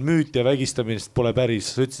kampaania on müüt ja vägistamist pole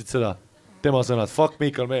päris. Sa ütlesid seda, tema sõnad, fuck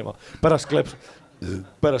Miikel Meema, pärast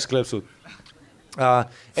klepsud.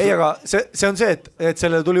 Ei, aga see on see, et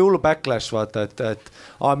sellele tuli hullu backlash, vaata, et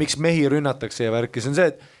miks mehi rünnatakse ja värki. See on see,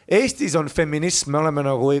 et Eestis on feminism, me oleme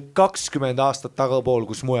nagu 20 aastat tagapool,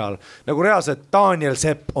 kus mujal. Nagu reaalselt Daniel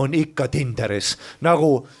Sepp on ikka Tinderis.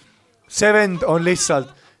 Nagu see vend on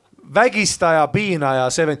lihtsalt vägistaja, piinaja,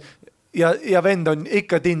 see vend ja vend on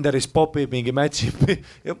ikka Tinderis popib mingi matchi.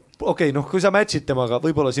 Okei, noh, kui sa matchid temaga,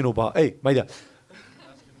 võib-olla sinu paha. Ei, ma ei tea.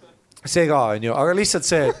 See ka on ju, aga lihtsalt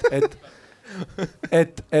see,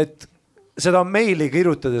 et seda meili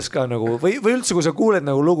kirjutades ka nagu või üldse, kui sa kuuled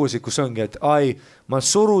nagu lugusid, kus ongi, et ma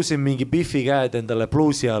surusin mingi Biffi käed endale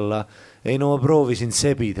pluusi alla, ei no ma proovisin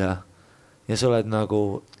sebida ja sa oled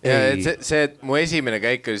nagu see, et mu esimene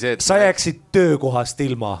käik oli see, et sa jääksid töökohast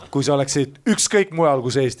ilma, kui sa oleksid ükskõik mujal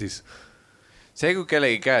kus Eestis. See, kui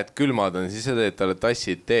kellegi käed külmad on, siis sa teed talle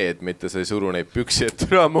tassid teed, mitte sa ei suru neid püksi, et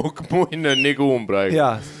munn on nii kuum praegu.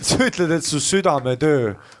 Jaa, sa ütled, et su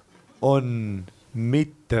südametöö on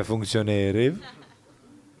mitte funktsioneeriv.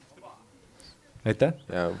 Aitäh?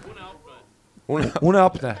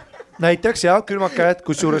 Uneapne. Näiteks ja külmad käed,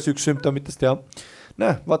 kus juures üks sümptomitest ja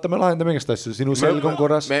vaata, me lahendame igast asju, sinu selg on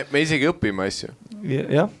korras. Me isegi õpime asju.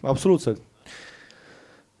 Jah, absoluutselt.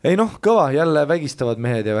 Ei noh, kõva, jälle vägistavad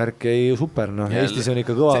mehed ja värk, ei super, noh, Eestis on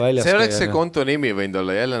ikka kõva väljas. See oleks see konto nimi võinud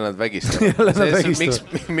olla, jälle nad vägistavad.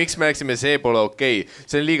 Miks me läksime, see pole okei.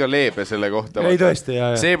 See on liiga leebe selle kohta. Ei tõesti,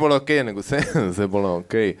 jah. See pole okei, nagu see pole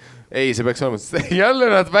okei. Ei, see peaks olema, jälle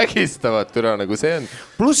nad vägistavad, türa, nagu see on.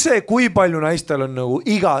 Plus see, kui palju naistel on nagu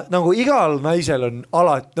igal naisel on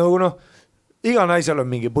alati, nagu noh, iga naisel on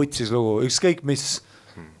mingi putsis lugu, ükskõik mis,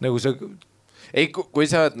 nagu see... Ei, kui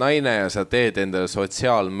sa oled naine ja sa teed endale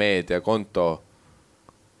sotsiaalmeedia konto,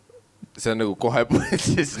 see on nagu kohe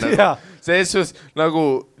siis nagu, selles nagu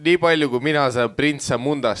nii palju, kui mina saan Printsa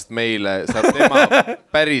Mundast meile, saab tema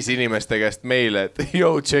päris inimeste käest meile, et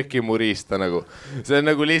tšeki mu riista nagu. See on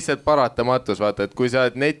nagu lihtsalt paratamatus, vaata, et kui sa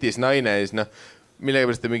oled netis naine, siis noh, millega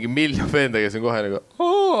pärast mingi miljon venda, kes on kohe nagu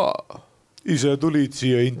ise tulid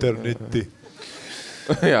siia internetti.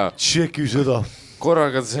 Tšeki seda.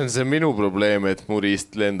 Korraga see on see minu probleem, et mu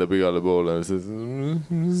riist lendab igale poole.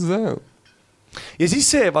 Ja siis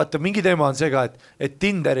see, vaata, mingi teema on see ka, et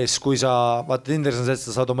Tinderis, kui sa, vaata, Tinderis on see, et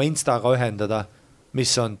sa saad oma Instaga ühendada,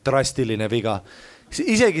 mis on drastiline viga.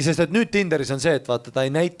 isegi sest, et nüüd Tinderis on see, et vaata, ta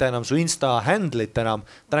ei näita enam su Insta handle'it enam,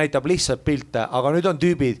 ta näitab lihtsalt pilte, aga nüüd on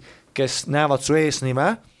tüübid, kes näevad su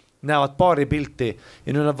eesnime, näevad paari pilti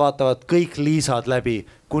ja nüüd nad vaatavad kõik liisad läbi,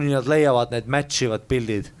 kuni nad leiavad need matchivad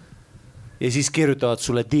pildid. Ja siis kirjutavad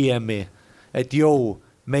sulle DM-i, et jõu,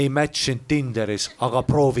 me ei matchinud Tinderis, aga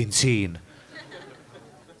proovin siin.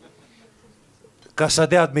 Kas sa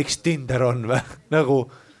tead, miks Tinder on või? Nagu,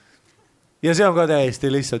 ja see on ka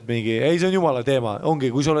täiesti lihtsalt mingi, ei, see on jumala teema,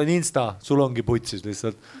 ongi, kui sul on Insta, sul ongi putsis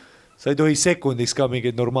lihtsalt. Sa ei tohi sekundiks ka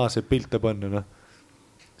mingeid normaalseid pilte panna, noh.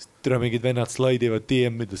 Tere mingid vennad slaidivad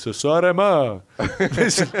DM-idesse, Saaremaa.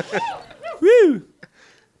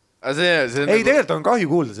 Ei, tegelikult on kahju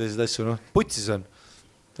kuulda sellised asju, noh, putsis on.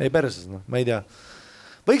 Ei perses, noh, ma ei tea.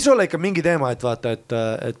 Võiks olla ikka mingi teema, et vaata,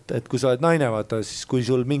 et kui sa oled naine, vaata, siis kui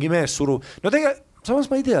sul mingi mees surub, no tegelikult, samas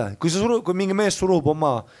ma ei tea, kui mingi mees surub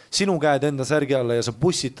oma sinu käed enda särgi alla ja sa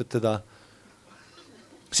bussitad teda,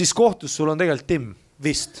 siis kohtus sul on tegelikult Tim,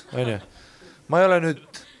 vist, on ju. Ma ei ole nüüd,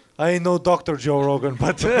 I know Dr. Joe Rogan,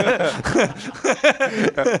 but...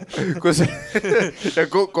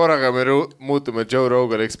 korraga me muutume Joe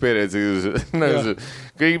Rogan experience'i.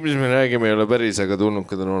 Kõik, mis me räägime, ei ole päris, aga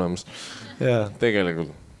tulnukad on olemas.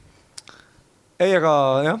 Tegelikult. Ei, aga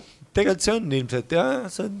jah, tegelikult see on ilmselt, jah,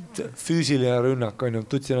 see on füüsiline rünnak, on ju,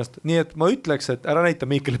 tutsi ennast. Nii et ma ütleks, et ära näita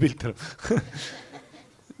Miikeli pilti.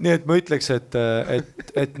 Nii et ma ütleks,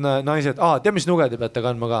 et naised, tea mis nuge te peate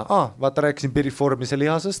kandma ka? Vaata, rääkisin piriformise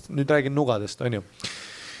lihasest, nüüd räägin nugadest, on ju.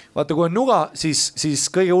 Vaata, kui on nuga, siis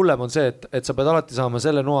kõige hullem on see, et sa pead alati saama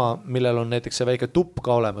selle noa, millel on näiteks see väike tupp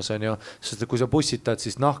ka olemas, on ju. Sest kui sa bussitad,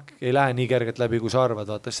 siis nahk ei lähe nii kergelt läbi, kui sa arvad.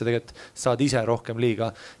 Vaata, sa tegelikult saad ise rohkem liiga.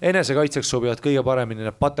 Enesekaitseks sobivad kõige paremini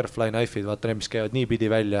need butterfly knife'id, vaata need, mis käivad nii pidi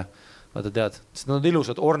välja. Vaata tead, sest nad on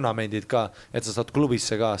ilusad ornamendid ka, et sa saad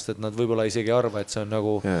klubisse ka, sest et nad võib-olla isegi arva, et see on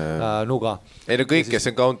nagu nuga. Ei no kõik, kes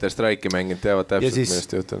on Counter-Strike'i mänginud, teavad täpselt,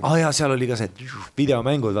 millest juhtunud. Ja seal oli ka see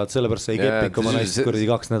videomängud, vaata, sellepärast sa ei kepik oma naisest kuradi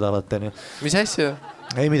 2 nädalat. Mis asja?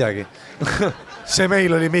 Ei midagi. See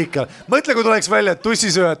meil oli Miikal. Mõtle, kui tuleks välja, et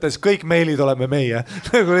tussisööjates kõik meilid oleme meie.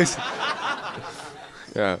 Nagu lihtsalt.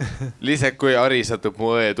 Lihtsalt kui Ari satub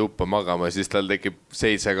mu õe tuppa magama, siis tal tekib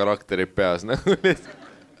 7 karakterit peas.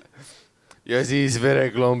 Ja siis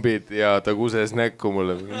vereklombid ja ta kuses näkku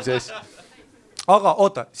mulle. Aga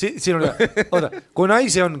oota, kui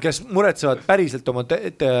naisi on, kes muretsevad päriselt oma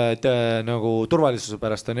nagu turvalisuse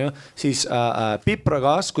pärast, on ju, siis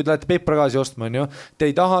pipragaas, kui te lähete pipragaasi ostma, on ju, te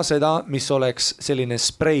ei taha seda, mis oleks selline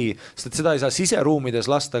sprei, sest et seda ei saa siseruumides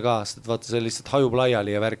lasta ka, sest et vaata, see lihtsalt hajub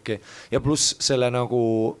laiali ja värki. Ja pluss selle nagu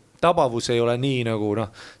tabavus ei ole nii nagu,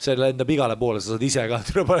 noh, see lendab igale poole, sa saad ise ka,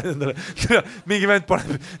 mingi vend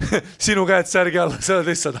paneb sinu käed särgi alla, sa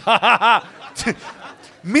oled lihtsalt,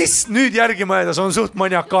 mis nüüd järgi mõeldes on suht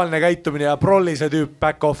maniakaalne käitumine ja prolli see tüüp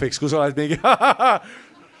back off'iks, kui sa oled mingi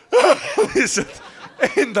lihtsalt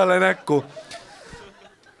endale näkku.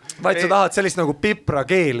 Vaid sa tahad sellist nagu pipra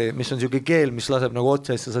keeli, mis on siuke keel, mis laseb nagu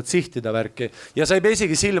otsa, et sa saad sihtida värki. Ja sa ei pea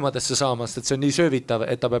isegi silmadesse saamast, et see on nii söövitav,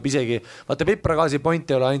 et ta peab isegi... Vaata, pipragaasi point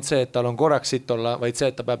ei ole ainult see, et tal on korraks sitt olla, vaid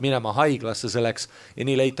see, et ta peab minema haiglasse selleks ja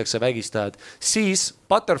nii leitakse vägistajad. Siis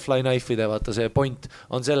butterfly knife'ide, vaata see point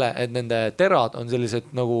on selle, et nende terad on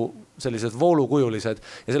sellised voolukujulised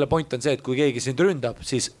ja selle point on see, et kui keegi sind ründab,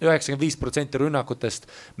 siis 95%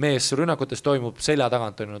 rünnakutest toimub selja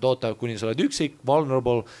tagant, on oota, kuni sa oled üksik,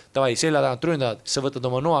 vulnerable, tavai, selja tagant ründavad, sa võtad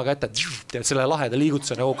oma noa kätte, teed selle laheda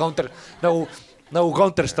liigutuse nagu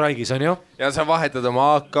Counter-Strike'is on ju. Ja sa vahetad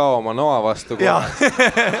oma AK oma noa vastu.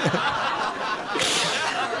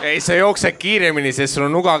 Ei, sa jooksed kiiremini, sest sul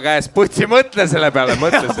on nuga käes, putsi, mõtle selle peale,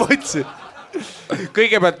 mõtle. Putsi.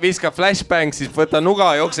 Kõigepealt viska flashbang, siis võta nuga,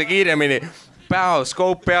 jookse kiiremini, päo,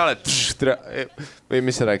 scope peale, või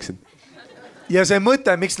mis sa rääkisid? Ja see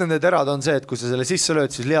mõte, miks nende terad on see, et kui sa selle sisse lööd,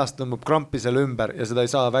 siis lihast tõmbab krampi selle ümber ja seda ei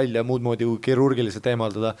saa välja muud moodi kirurgiliselt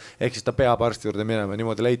eemaldada, ehk siis ta peab arsti juurde minema,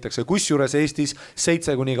 niimoodi leitakse. Kusjuures Eestis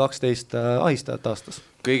 7-12 ahistajat aastas.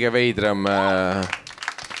 Kõige veidram...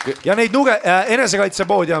 Ja neid nuge,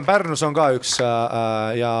 enesekaitsepoodi on Pärnus on ka üks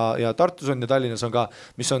ja Tartus on ja Tallinnas on ka,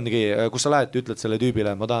 mis ongi, kus sa lähed, ütled selle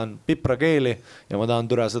tüübile, ma tahan pipra keeli ja ma tahan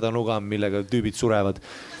türa seda nuga, millega tüübid surevad.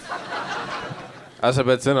 Aga sa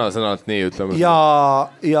pead sõna-sõnalt nii ütlema.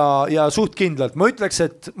 Ja suht kindlalt. Ma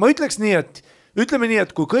ütleks nii, et ütleme nii,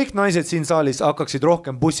 et kui kõik naised siin saalis hakkaksid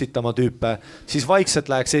rohkem bussitama tüüpe, siis vaikselt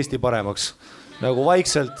läheks Eesti paremaks. Nagu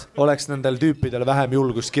vaikselt oleks nendel tüüpidel vähem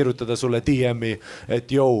julgust kirjutada sulle DM-i, et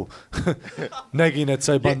jõu, nägin, et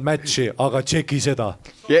sa ei pannud matchi, aga tšeki seda.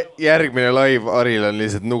 Järgmine live Aril on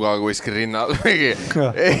lihtsalt nuga kuskil rinnal. Ei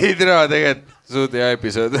tere, tegelikult suht hea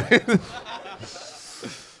episood.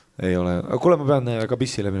 ei ole, kuule, ma pean ka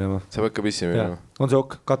pissile minema. Sa pead ka pissile minema. On see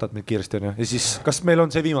ok, katad meid kiiresti on ju. Ja siis, kas meil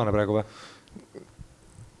on see viimane praegu või?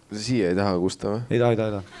 Siia ei taha Gustav või? Ei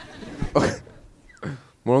taha.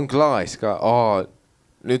 Mul on klaas ka.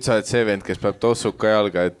 Nüüd sa oled see vend, kes peab tossuka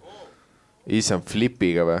jalga, et isam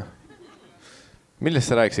flipiga või?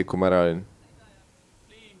 Millest sa rääkisid, kui ma ära olin?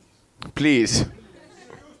 Please.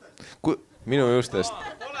 Minu juustest.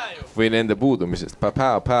 Või nende puudumisest.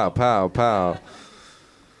 Pau.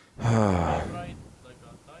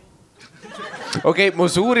 Okei, mu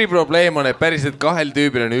suuri probleem on, et päriselt kahel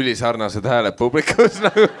tüübil on ülisarnased hääled publikus.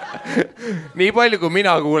 Nii palju, kui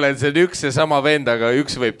mina kuulen, see on üks ja sama vend, aga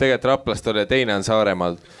üks võib tegelikult Raplast olla ja teine on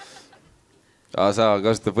Saaremaalt. Sa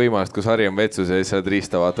kasutab võimalust, kus Harri on vetsus ja siis saad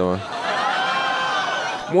riista vaatama.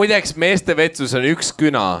 Muideks, meeste vetsus on üks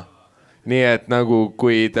küna. Nii et nagu,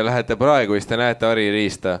 kui te lähete praegu, siis te näete Harri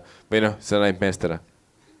riista. Või noh, see on ainult meestele.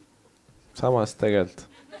 Samas tegelikult.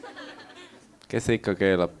 Kes see ikka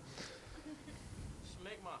keelab?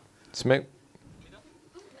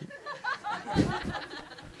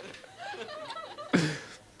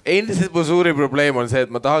 Endiselt mu suuri probleem on see,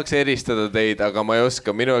 et ma tahaks eristada teid, aga ma ei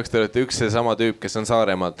oska. Minu jaoks te olete üks see sama tüüp, kes on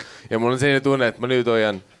Saaremaalt. Ja mul on selline tunne, et ma nüüd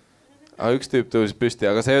hoian. Üks tüüp tõusis püsti,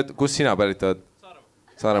 aga kus sina pärit oled?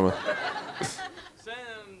 Saaremaalt.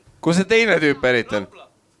 Kus see teine tüüp pärit on?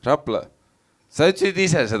 Rapla. Sa ütlesid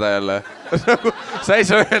ise seda jälle. Sa ei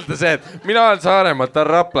saa öelda see, et mina olen Saaremaalt, ta on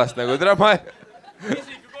Raplast.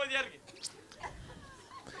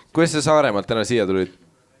 Kuidas sa Saaremaalt täna siia tulid?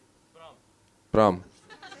 Praam.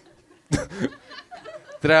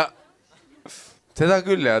 Tere. Seda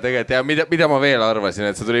küll ja tegelikult. Ja mida ma veel arvasin,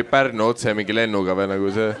 et sa tulid Pärnu otse mingi lennuga või nagu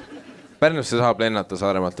see. Pärnusse saab lennata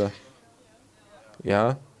Saaremaalt või?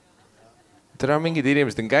 Jaa. Tere, mingid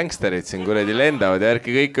inimesed on gangsterid siin, kuredi lendavad ja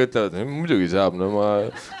ärki kõik ütlevad, muidugi saab. No ma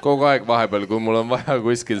kogu aeg vahepeal, kui mul on vaja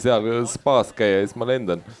kuskil seal spaas käia, siis ma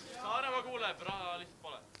lendan. Saaremaa kuuleb, raha lihtsalt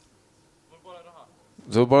pole. Mul pole raha.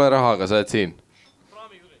 Sul pole raha, aga sa oled siin?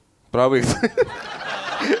 Praami tuli.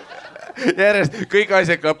 Järjest, kõik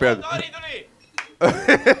asjad klapivad. Taari tuli!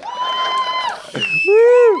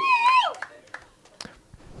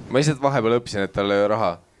 Ma lihtsalt vahepeal õppisin, et tal ei ole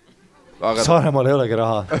raha. Aga... Saaremaal ei olegi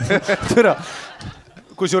raha. Türa,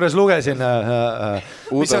 kusjuures lugesin,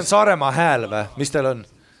 mis on Saaremaa hääl või? Mis teil on?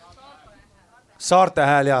 Saarte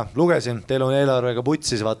hääl, jaa. Lugesin, teil on eelarvega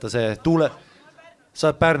putsis, vaata see tuule...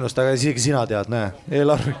 Sa oled Pärnust, aga isegi sina tead, näe,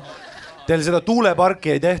 eelarve. Teil seda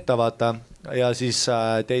tuuleparki ei tehta, vaata. Ja siis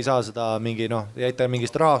te ei saa seda mingi, jäite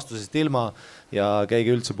mingist rahastusest ilma ja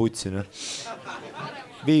käige üldse putsi.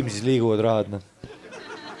 Viimsis liiguvad rahad.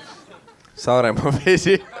 Saaremaa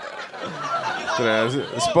vesi.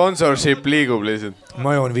 Sponsorship liigub lihtsalt.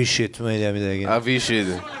 Ma joon Vishit, ma ei tea midagi. Vishit.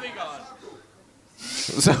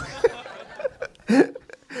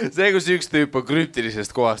 See, kus üks tüüp on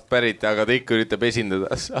krüptilisest kohast pärit, aga ta ikka üritab esindada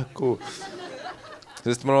Saku.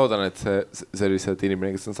 Sest ma loodan, et see oli lihtsalt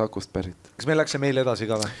inimene, kes on Sakust pärit. Kas meil läks see meil edasi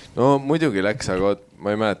ka või? No muidugi läks, aga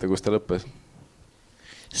ma ei mäleta, kus ta lõppes.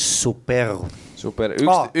 Super.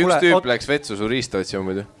 Üks tüüp läks vetsu su riista otsima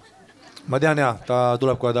muidu. Ma tean jah, ta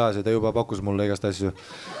tuleb kohe tagasi, ta juba pakkus mulle igast asju.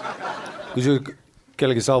 Kui sul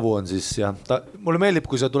kellegi savu on, siis jah. Mulle meeldib,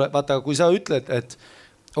 kui sa tuleb, vaata, kui sa ütled, et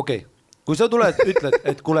okei, kui sa tuled, ütled,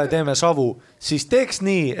 et kuule, teeme savu, siis teeks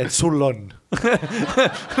nii, et sul on.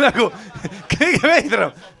 Nagu kõige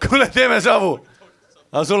veidram, kuule, teeme savu.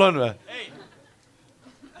 Aga sul on või?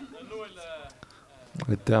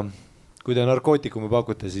 Et jah, kui te narkootikumi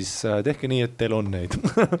pakute, siis tehke nii, et teil on neid.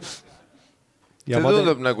 See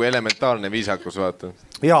tundub nagu elementaarne viisakus, vaata.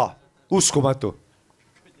 Jaa, uskumatu.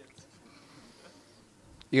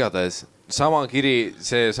 Igatahes, sama kiri,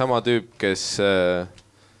 see sama tüüp, kes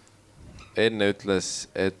enne ütles,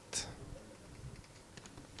 et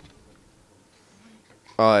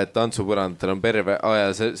tantsupõrandatel on perve. Ja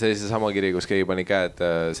see sama kiri, kus keegi pani käed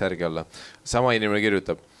särgi alla. Sama inimene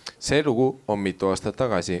kirjutab. See lugu on mitu aastat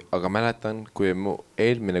tagasi, aga mäletan, kui mu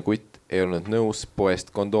eelmine kutt ei olnud nõus poest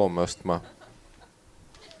kondoome ostma.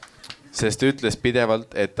 Sest ütles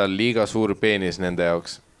pidevalt, et ta on liiga suur peenis nende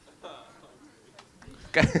jaoks.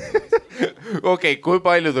 Okei, kui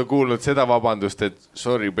palju ta kuulnud seda vabandust, et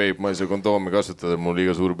sorry babe, ma ei saa kondoomi kasutada, mul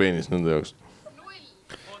liiga suur peenis nende jaoks.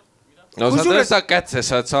 No sa tõstad kätt,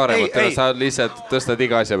 sest sa oled Saaremaalt, sa lihtsalt tõstad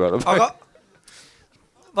iga asja peale. Aga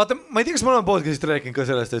vaata, ma ei tea, kas ma olen podcast'ist rääkinud ka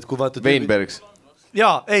sellest, et kui vaata... Weinbergs.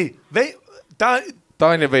 Jaa, ei,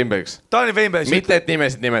 Daniel Weinbergs. Mitte et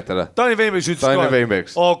nimesid nimetada. Daniel Weinbergs ütles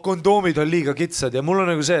ka, kondoomid on liiga kitsad ja mul on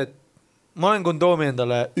nagu see, et ma olen kondoomi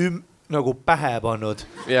endale nagu pähe pannud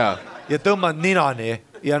ja tõmbanud ninani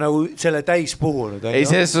ja nagu selle täis puhunud. Ei,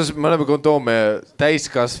 selles suhtes me oleme kondoome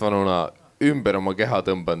täiskasvanuna ümber oma keha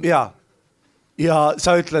tõmbanud. Ja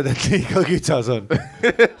sa ütled, et liiga kitsas on.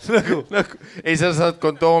 Ei, sa saad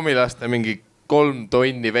kondoomi lasta mingi 3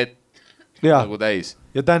 tonni vett nagu täis.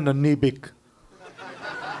 Ja tän on nii pikk.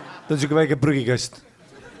 Ta on siuke väike prügikast.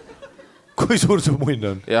 Kui suur su munn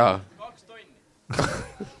on? Jaa. 2 tonni.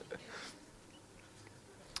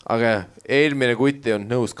 Aga eelmine kutt ei olnud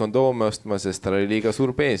nõus kondoome ostma, sest tal oli liiga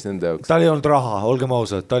suur pees nende jaoks. Tal ei olnud raha, olgem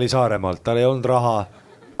ausad, ta oli Saaremaalt, tal ei olnud raha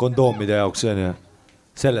kondoomide jaoks.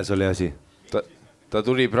 Selles oli asi. Ta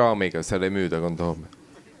tuli praamiga, seal ei müüda kondoome.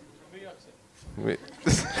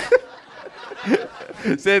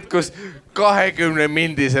 See, et kus 20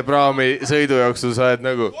 mindise praami sõidujooksu sa oled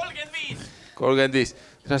nagu 35.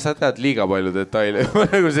 Sa tead liiga palju detaile.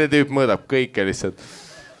 Nagu see tüüp mõõdab kõike lihtsalt.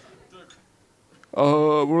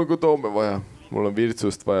 Mul on kondoome vaja. Mul on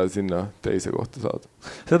virtsust vaja sinna teise kohta saada.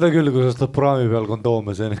 Seda küll, kui sa stad praami peal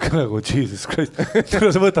kondoome, see on ikka nagu Jesus Christ.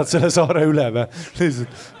 Sa võtad selle saare üle või?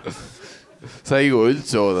 Lihtsalt. Sa ei jõua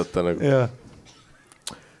üldse oodata nagu. Ja.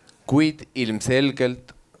 Kuid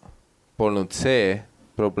ilmselgelt polnud see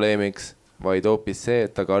probleemiks, vaid hoopis see,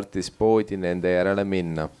 et ta kartis poodi nende järele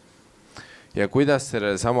minna. Ja kuidas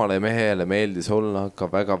sellele samale mehele meeldis olla ka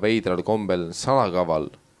väga veidral kombel salakaval,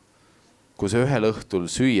 kus ühel õhtul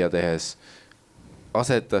süüa tehes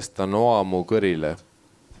asetas ta noa mu kõrile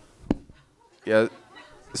ja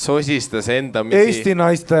sosistas enda Eesti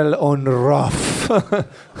naistel on rough.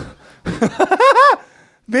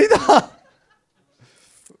 Mida?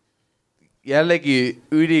 Jällegi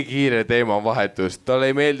ülikiire teema vahetus. Tal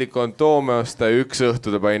ei meeldi kondoome osta, üks õhtu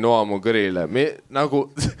ta pani noa mu kõrile. Nagu,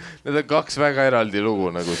 need on 2 väga eraldi lugu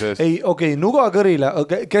nagu sees. Ei, okei, nuga kõrile.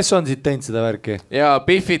 Kes on siit teinud seda värki? Ja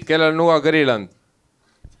Biffid, kellel nuga kõrile on?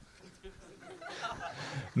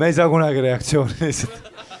 Me ei saa kunagi reaktsiooni lihtsalt.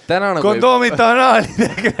 Nagu kondoomita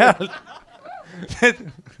anaalidega pealt.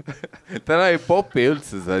 Täna ei popi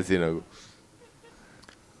üldse see asi nagu.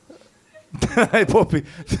 Täna ei popi.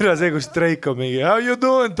 Täna see, kus Streik on mingi how you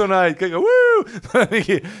doing tonight? Kõige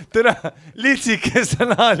mingi täna litsik, kes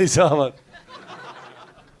anaali saavad.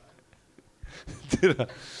 Täna.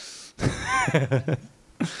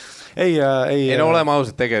 Ei no oleme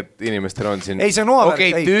ausad, tegelikult inimestel on siin. Ei, see on noavärk.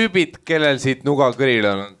 Okei, tüübid, kellel siit nuga kõril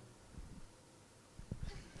on.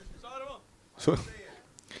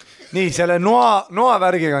 Nii, selle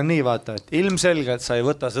noavärgiga on nii, vaata, et ilmselgelt sa ei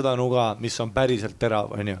võta seda nuga, mis on päriselt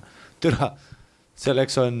terav, on ju. Türa,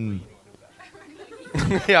 selleks on...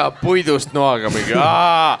 Ja puidust noaga mingi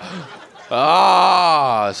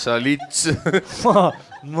sa lits.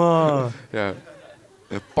 Ja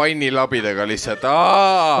pannilabidega lihtsalt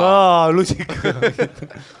lusika.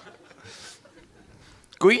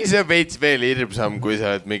 Kuigi see veits veel hirmsam, kui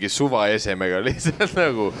sa oled mingi suva esemega lihtsalt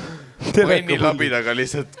nagu pannilabidaga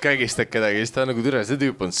lihtsalt kägistad kedagi, siis ta nagu türa, see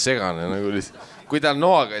tüüp on segane nagu lihtsalt. Kui ta on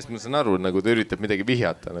noaga, siis ma saan aru, nagu ta üritab midagi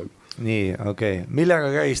vihjata nagu. Nii, okei.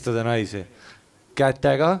 Millega kägistada naisi?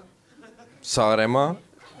 Kätega? Saaremaa?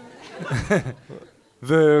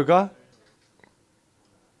 Vööga?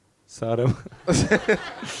 Saaremaa?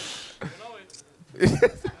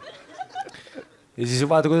 Ja siis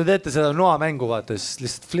vaata, kui te teete seda noa mängu, vaata, siis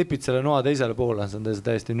lihtsalt flipid selle noa teisele poole, see on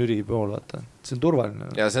täiesti nüri pool, vaata. See on turvaline.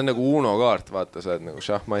 Ja see on nagu Uno kaart, vaata, sa oled nagu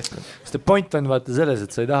šahmast. Sest point on vaata selles,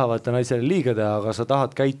 et sa ei taha vaata naisele liiga teha, aga sa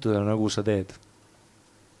tahad käituda nagu sa teed.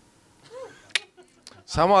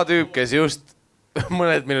 Sama tüüp, kes just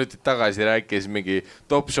mõned minutid tagasi rääkis mingi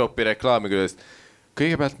Topshopi reklaami küljest.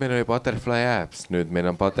 Kõigepealt meil oli butterfly abs, nüüd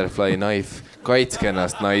meil on butterfly knife. Kaitske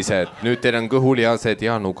ennast, naised. Nüüd teil on kõhulihased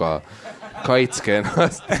ja nuga. Kaitske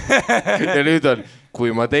ennast. Ja nüüd on,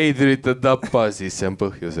 kui ma teid üritan tappa, siis see on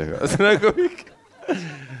põhjusega.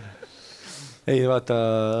 Ei, vaata,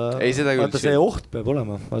 see oht peab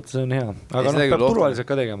olema. Vaata, see on hea. Aga peab turvaliselt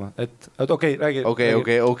ka tegema. Et okei, räägi.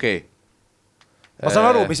 Okei. Ma saan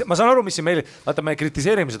aru, mis siin meile... Vaata, me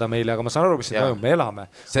kritiseerime seda meile, aga ma saan aru, mis siin toimub. Me elame.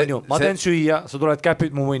 Ma teen süüa, sa tuled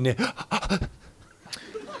käpid mu munni.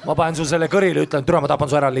 Ma panen sul selle kõrile, ütlen, türa, ma tapan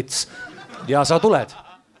su ära lits. Ja sa tuled.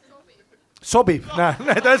 Sobib,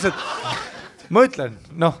 näed asjad. Ma ütlen,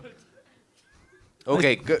 noh.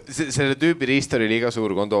 Okei, selle tüüpi riist oli liiga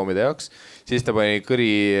suur kondoomide jaoks. Siis ta pani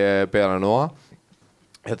kõri peale noa.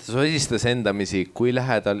 Ja ta sosistas endamisi, kui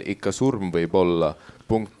lähedal ikka surm võib olla. ...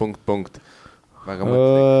 Väga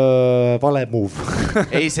mõtlik. Vale move.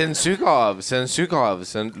 Ei, see on sügav.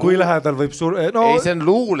 Kui lähedal võib surm... Ei, see on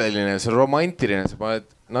luuleline, see on romantiline. Sa paned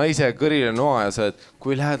naise kõrile noa ja sa oled,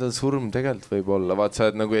 kui lähedal surm tegelikult võib olla. Vaat sa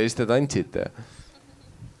oled nagu ja siis te tantsite.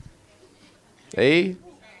 Ei?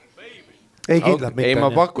 ei kindlalt mitte. Ei,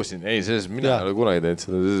 ma pakkusin. Ei, selles mina ei ole kunagi teinud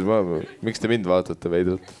seda. Miks te mind vaatate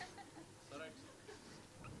veidult?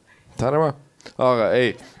 Sarema? Aga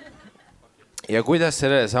ei. Ja kuidas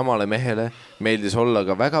sellele samale mehele meeldis olla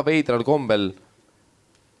ka väga veidral kombel...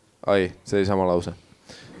 Ai, see oli sama lause.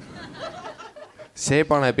 See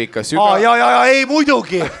paneb ikka süga... Ja, ei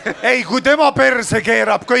muidugi. Ei, kui tema perse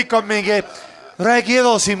keerab, kõik on mingi... Räägi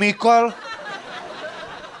edasi, Mikael.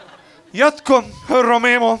 Jätku, härra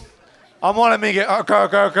Meemo. Aga ma olen mingi...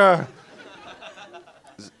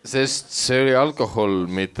 Sest see oli alkohol,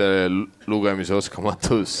 mitte lugemise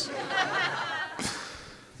oskamatus.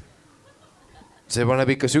 See paneb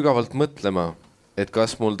ikka sügavalt mõtlema, et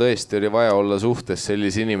kas mul tõesti oli vaja olla suhtes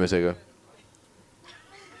sellise inimesega.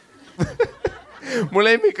 Mul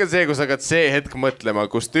lemmik on see, kus hakkad see hetk mõtlema,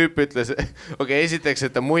 kus tüüp ütles, esiteks,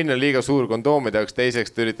 et ta munn on liiga suur kondoomide jaoks,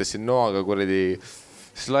 teiseks ta üritas siin noaga kuradi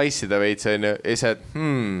slaissida veits, ja see, et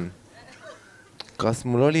kas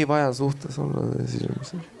mul oli vaja suhtes olla?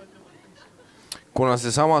 Kuna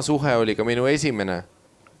see sama suhe oli ka minu esimene,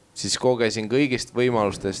 siis kogesin kõigist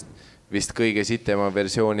võimalustest vist kõige sitema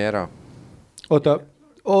versiooni ära. Oota,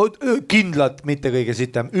 kindlalt mitte kõige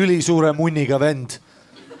sitem, ülisuure munniga vend.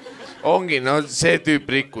 Ongi, no see tüüp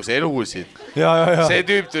rikkus elusid. Ja. See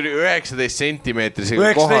tüüp tuli 19 sentimeetrisega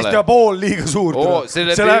 19,5 liiga suurt. See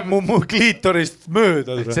läheb mu kliitorist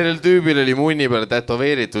mööda. Sellel tüübil oli munni peale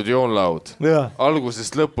tätoveeritud joonlaud. Ja.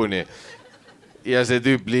 Algusest lõpuni. Ja see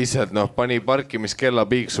tüüp lihtsalt pani parkimiskella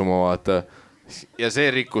piiksuma, vaata. Ja see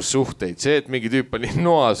rikkus suhteid. See, et mingi tüüp pani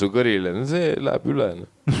noa su kõrile, see läheb üle.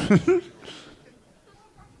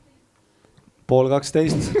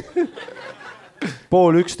 12:30.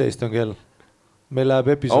 10:30 on kell. Meil läheb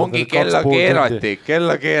episood. Ongi kella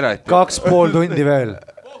keerati. 2,5 tundi veel.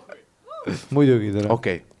 Muidugi tere.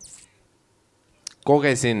 Okei.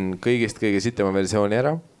 Kogesin kõigist kõige sitema versiooni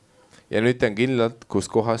ära. Ja nüüd tean kindlalt, kust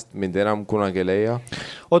kohast mind enam kunagi ei leia.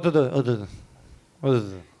 Oota.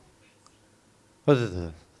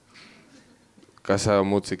 Kas sa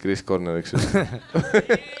muutsid Chris Corneriks?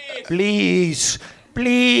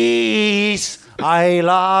 Please, I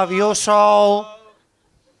love you so.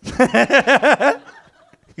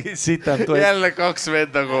 Jälle 2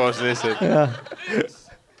 venda koos lihtsalt.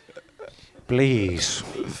 Please.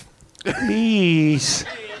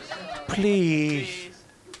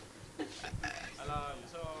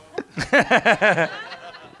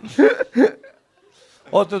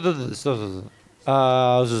 Oota.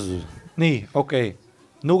 Nii, okei.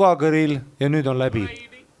 Nugakõril ja nüüd on läbi.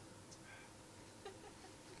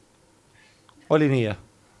 Oli nii, jah?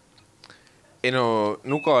 Ei no,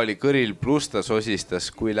 nuga oli kõril pluss ta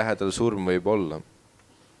sosistas, kui lähedal surm võib olla.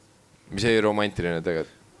 Mis ei romantiline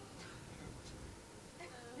tegelikult.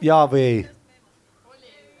 Jaa või ei?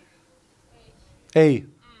 Ei.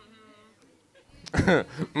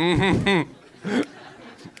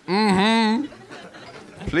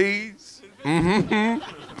 Please.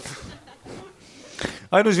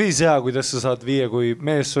 Ainus viis hea, kuidas sa saad viia, kui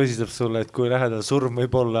mees sosistab sulle, et kui lähedal surm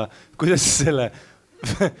võib olla, kuidas selle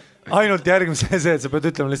ainult järgmise see, et sa pead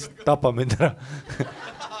ütlema lihtsalt tapa mind ära.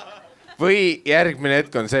 Või järgmine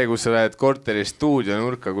hetk on see, kus sa lähed korteri stuudio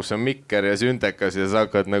nurka, kus on mikker ja süntekas ja sa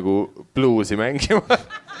hakkad nagu bluusi mängima.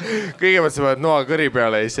 Kõigepealt sa paned noa kõri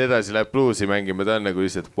peale ja siis edasi läheb bluusi mängima. Ta on nagu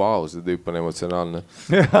lihtsalt, vau, see tüüp on emotsionaalne.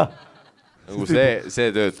 Nagu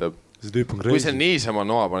see töötab. Kui sa niisama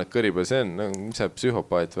noa paned kõri peale, see on, mis see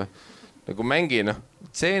psühhopaat või? Nagu mängi,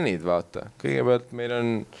 tseenid vaata. Kõigepealt meil on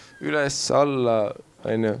üles, alla,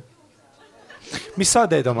 on ju. Mis sa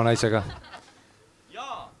teed oma naisega?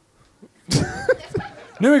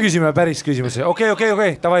 Nüüd me küsime päris küsimusi. Okei,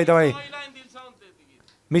 davai.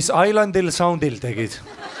 Mis Islandil Soundil tegid?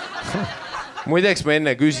 Muideks ma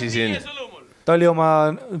enne küsisin. Ta oli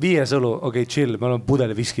oma 5 õlu. Okei, chill, me oleme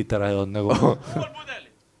pudeli viskit ära jood nagu.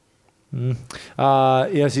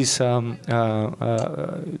 Ja siis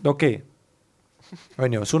okei.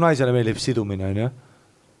 On ju, su naisele meeldib sidumine, on ju?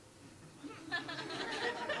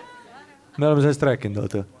 Me oleme sellest rääkinud,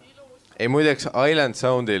 oota. Ei, muideks Island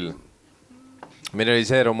Soundil meil oli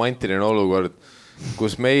see romantiline olukord,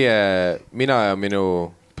 kus mina ja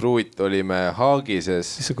minu pruut olime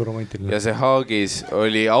Haagises. Ja see Haagis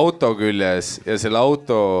oli auto küljes ja selle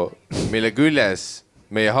auto, mille küljes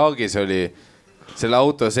meie Haagis oli, selle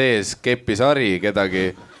auto sees keppis Ari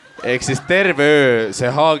kedagi. Ehk siis terve öö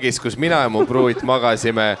see Haagis, kus mina ja mu pruut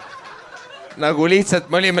magasime, nagu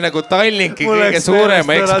lihtsalt me olime nagu Tallinki kõige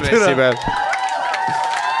suurema ekspressi peal.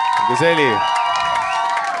 Nagu see oli.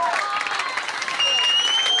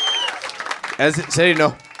 Ja see oli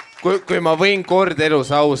kui ma võin kord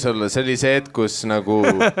elus aus olla, see oli see hetk, kus nagu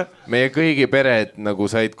meie kõigi pered nagu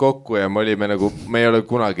said kokku ja me olime nagu, me ei ole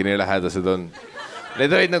kunagi nii lähedased olnud.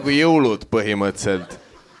 Need olid nagu jõulud põhimõtteliselt.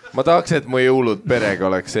 Ma tahaks, et mu jõulud perega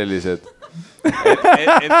oleks sellised.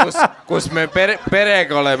 Et kus me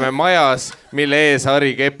perega oleme majas, mille ees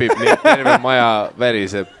Harri kepib, nii et terve maja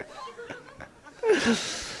väriseb.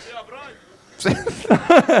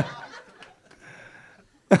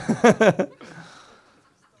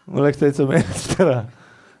 Mul läks täitsa meelest ära.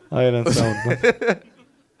 Island Sound.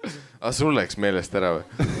 Aga sul läks meelest ära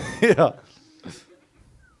või? Jaa.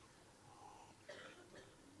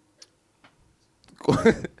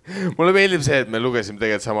 Mulle meeldib see, et me lugesime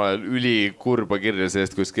tegelikult samal ajal ülikurba kirja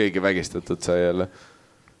sellest, kus keegi vägistatud sai jälle.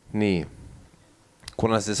 Nii.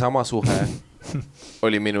 Kuna see sama suhe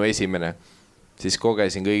oli minu esimene, siis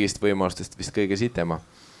kogesin kõigist võimalustest vist kõige sitema.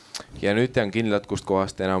 Ja nüüd tean kindlalt, kust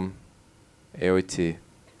kohast enam ei otsi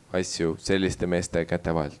asju selliste meeste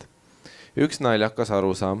käte vahelt. Üks naljakas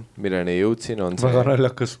arusaam, milleni jõudsin, on see... Väga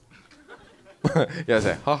naljakas. Ja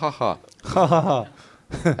see, ha-ha-ha. Ha-ha-ha.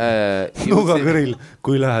 Nuga kõril,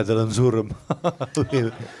 kui lähedal on surm.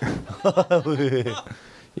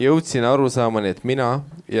 Jõudsin arusaamani, et mina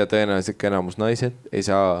ja tõenäoliselt enamus naised ei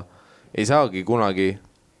saagi kunagi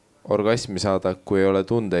orgasmi saada, kui ei ole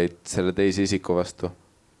tundeid selle teise isiku vastu.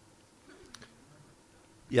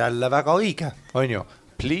 Jälle väga õige, on ju?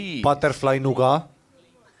 Please. Butterfly nuga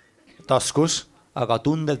taskus, aga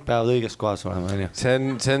tunded peavad õiges kohas olema, on ju?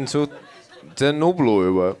 See on nublu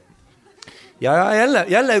juba. Ja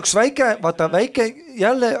jälle üks väike,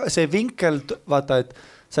 jälle see vinkel, vaata, et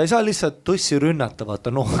sa ei saa lihtsalt tussi rünnata,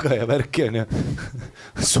 vaata, nooga ja värki on ju.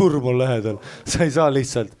 Surm on lähedal. Sa ei saa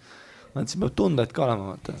lihtsalt. Siin peab tunded ka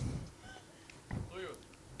olema, vaata.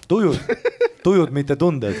 Tujud, mitte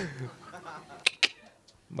tunded.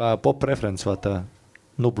 Pop reference, vaata,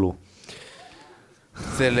 nublu.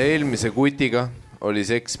 Selle eelmise kutiga oli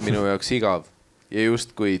seks minu jaoks igav ja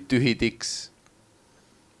just kui tühi tiks,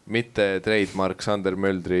 mitte trademark Sander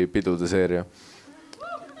Möldri pidude seeria.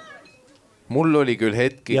 Mul oli küll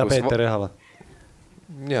hetki... Ja Peeter Ehava.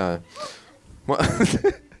 Jaa.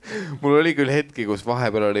 Mul oli küll hetki, kus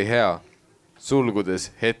vahepeal oli hea. Sulgudes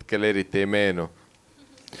hetkel eriti ei meenu.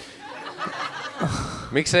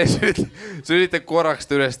 Miks sa üritad korraks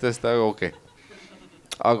üles tõsta, aga okei.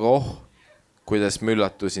 Aga kuidas ma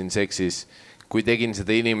üllatusin seksis, kui tegin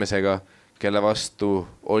seda inimesega, kelle vastu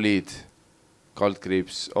olid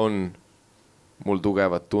kaldkriips, on mul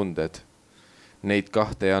tugevad tunded. Neid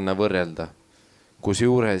kahte ei anna võrrelda. Kus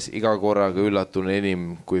juures iga korraga üllatun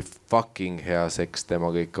enim, kui fucking hea seks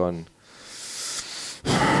tema kõik on.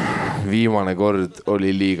 Viimane kord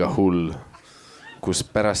oli liiga hull, kus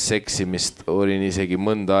pärast seksimist olin isegi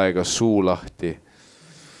mõnda aega suu lahti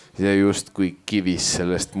ja just kui kivis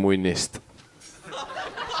sellest munnist.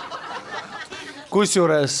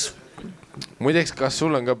 Kusjuures... Muideks, kas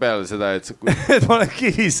sul on ka peale seda, et... et ma olen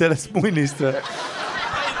kivis sellest munnist või?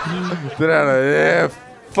 Tere,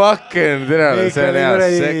 fucking tere, see on hea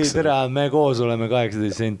seks. Tere, me koos oleme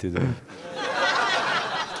 18 sentid.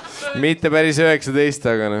 Mitte päris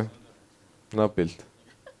 19, aga napilt.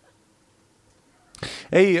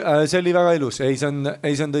 Ei, see oli väga ilus. Ei, see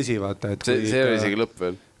on tõsi, vaata. See oli isegi lõpp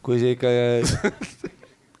veel. Kui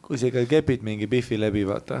sa ikka kepid mingi biffi läbi,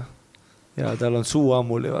 vaata. Ja tal on suu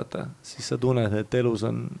ammuli, vaata. Siis sa tunned, et elus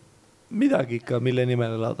on midagi ikka, mille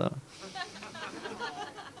nimel elada.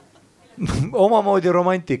 Omamoodi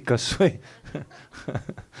romantikas või?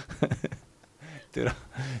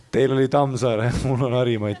 Teil oli Tammsaare, mul on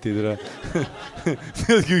Harimati.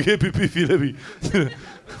 Teadki kepib biffi läbi.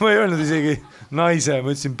 Ma ei öelnud isegi naise,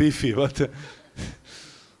 ma ütlesin biffi, vaata.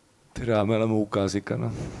 Tere, me oleme hukas ikka,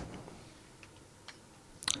 noh.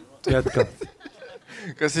 Jätka.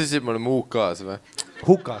 Kas see siis me oleme hukas või?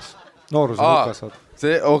 Hukas. Noorus on hukas.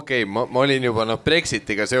 See, okei, ma olin juba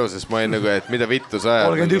Brexitiga seoses, ma olin nagu, et mida vittu sa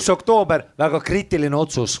ajad. 31. oktoober, väga kriitiline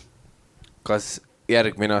otsus. Kas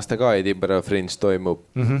järgmine aasta ka Edinburgh Fringe toimub?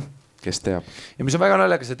 Kes teab? Ja mis on väga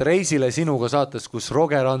naljakas, et Reisile sinuga saates, kus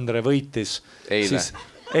Roger Andre võitis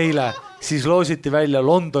eile, siis loositi välja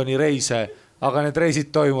Londoni reise, aga need reisid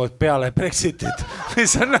toimuvad peale Brexitit,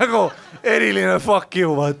 mis on nagu eriline fuck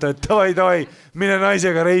you, vaata, et davai, mine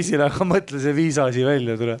naisega reisile, aga mõtle see viisasi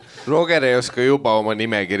välja. Tule. Roger ei oska juba oma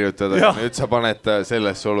nime kirjutada, ja nüüd sa paned ta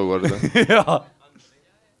sellesse olukorda. Jaa.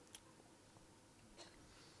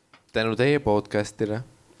 Tänu teie podcastile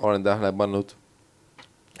olen tähele pannud,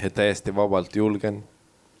 et täiesti vabalt julgen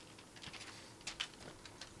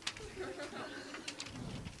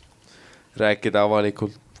rääkida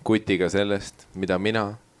avalikult kutiga sellest, mida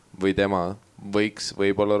mina või tema võiks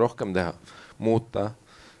võib-olla rohkem teha, muuta,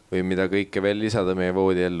 või mida kõike veel lisada meie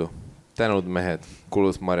voodi ellu. Tänud mehed,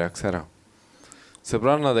 kulus marjaks ära.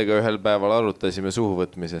 Sõbrannadega ühel päeval arutasime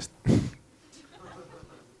suhuvõtmisest.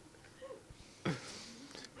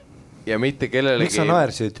 Ja mitte kellelegi... Miks sa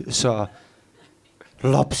naersid? Sa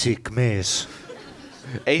lapsik mees.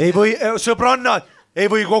 Ei või, sõbrannad, ei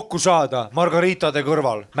või kokku saada Margaritade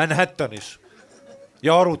kõrval Manhattanis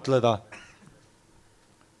ja arutleda.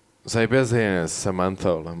 Sa ei pea selline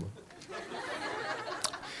Samantha olema.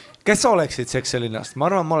 Kes sa oleksid sekselinnast? Ma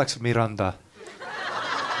arvan, ma oleks Miranda.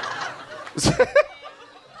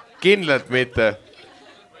 Kindlalt mitte.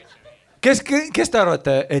 Kes te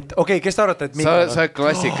arvate, et kes te arvate, et Miikal on? Sa oled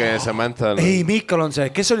klassikaline Samantha. Ei, Miikal on see,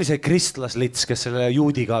 kes oli see Kristlas Lits, kes selle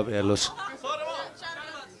juudiga abiellus?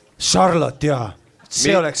 Charlotte, jaa.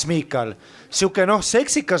 See oleks Miikal. Siuke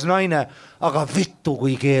seksikas naine, aga vittu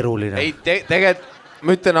kui keeruline. Ei, tegelikult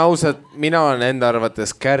ma ütlen ausalt, mina olen enda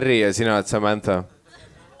arvates Carrie ja sina oled Samantha.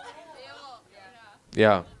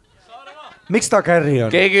 Jaa. Miks ta Carrie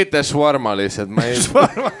on? Keegi ütle Shawarma lihtsalt.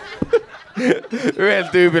 Ühel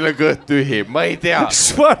tüübil on kõht tühi, ma ei tea.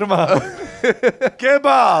 Shawarma.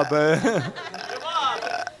 Kebab.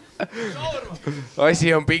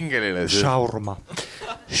 Asi on pingeline. Shawarma.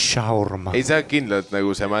 Ei saa kindlalt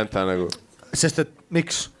nagu Samantha nagu. Sest et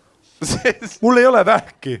miks? Mul ei ole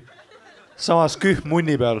vähki. Samas kühm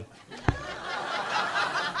munni peal.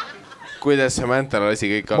 Kuidas Samantha lasi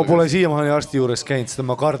kõik algas? Ma pole siiamaani arsti juures käinud, seda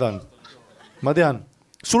ma kardan. Ma tean.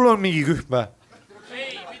 Sul on mingi kühm vä?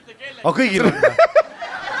 Ei, mitte kellegi. Aga kõigil on vä?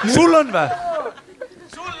 Sul on vä?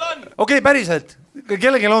 Sul on. Okei, päriselt.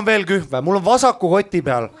 Kellegil on veel kühm vä? Mul on vasaku koti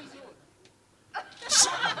peal. Mis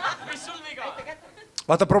sul viga?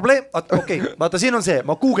 Vaata probleem, vaata siin on see,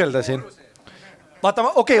 ma guugeldasin. Vaata,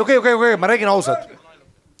 okei, ma räägin ausalt.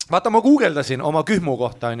 Vaata, ma guugeldasin oma kühmu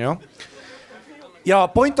kohta, on ju. Ja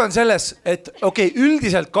point on selles, et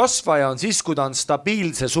üldiselt kasvaja on siis, kui ta on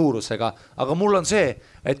stabiilse suurusega, aga mul on see,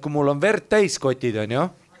 et kui mul on verd täiskotid, on ju,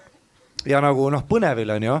 ja nagu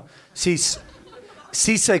põnevil on ju, siis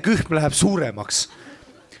see kühm läheb suuremaks,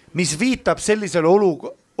 mis viitab sellisele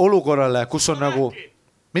olukorrale, kus on nagu...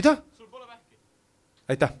 Mida? Sul pole vähki.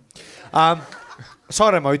 Aitäh.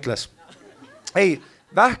 Saaremaa ütles. Ei,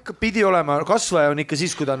 vähk pidi olema, kasvaja on ikka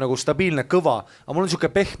siis, kui ta on nagu stabiilne kõva, aga mul on siuke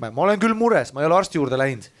pehme, ma olen küll mures, ma ei ole arsti juurde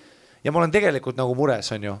läinud ja ma olen tegelikult nagu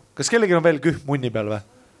mures, on ju. Kas kellelgi on veel kühm munni peal või?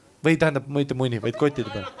 Või tähendab, mitte munni, vaid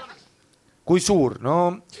kottide peal. Kui suur?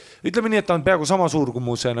 No ütleme nii, et ta on peaaegu sama suur kui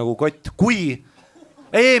mu see nagu kott. Kui...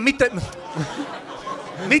 Ei, mitte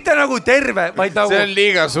nagu terve, vaid nagu... See on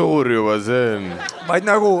liiga suur juba, see on... Vaid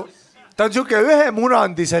nagu, ta on siuke ühe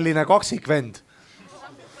munandi selline kaksikvend.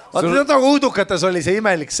 Vaata, nagu uudukates oli see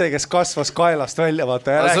imelik see, kes kasvas kaelast välja,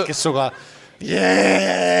 vaata, ja rääkis suga.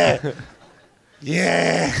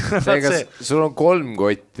 Seega, sul on 3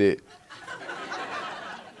 kotti.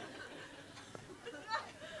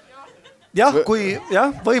 Jah,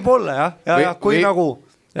 võib-olla, jah. Kui nagu...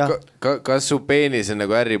 Kas su peenis on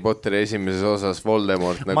nagu Harry Potteri esimeses osas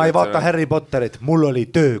Voldemort? Ma ei vaata Harry Potterit, mul oli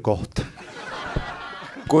töökoht.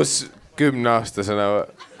 Kus 10-aastasena...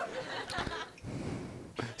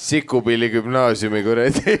 Sikupilli gümnaasiumi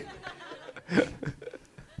kuredi.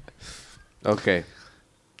 Okei.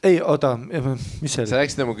 Ei, oota, mis see oli? Sa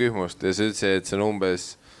läksid oma kühmust ja sa ütlesid, et see on umbes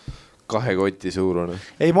 2 koti suurune.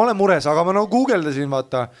 Ei, ma olen mures, aga ma nagu guugeldasin,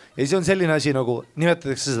 vaata. Ja see on selline asi nagu,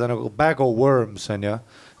 nimetatakse seda nagu bag of worms, on ju.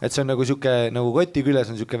 Et see on nagu siuke, nagu koti küljes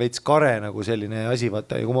on siuke veits kare nagu selline asi,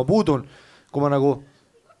 vaata. Ja kui ma puudun, kui ma nagu...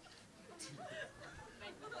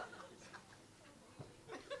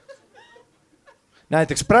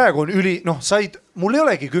 Näiteks praegu on mul ei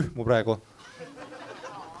olegi kühmu praegu.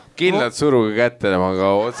 Kindlalt suruga kätte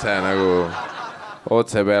temaga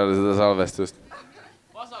otse peale seda salvestust.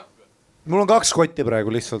 Mul on 2 kotti praegu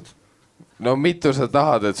lihtsalt. No mitu sa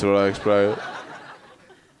tahad, et sul oleks praegu?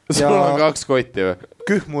 Sul on 2 kotti või?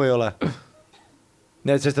 Kühmu ei ole.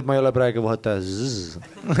 Nii et sest, et ma ei ole praegu vaata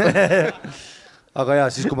Aga jaa,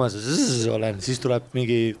 siis kui ma olen, siis tuleb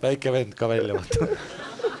mingi väike vend ka välja vaata.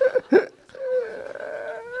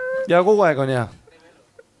 Ja kogu aeg on jah.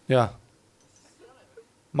 Jah.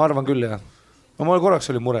 Ma arvan küll jah. Ma korraks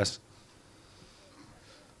oli mures.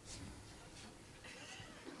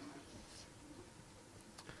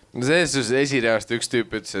 No selles esireast üks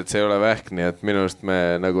tüüp ütles, et see ei ole vähk, nii et minu arust me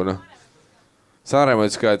nagu Saaremaa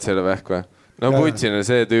ütles ka, et see ei ole vähk või? No Putsine,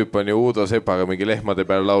 see tüüp on ju Uudo Sepaga mingi lehmade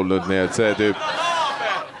peal laulnud, nii et see tüüp...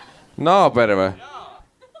 Naaber või?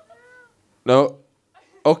 No...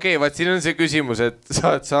 Okei, vaat siin on see küsimus, et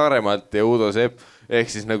sa oled Saaremaalt ja Uudo Sepp, ehk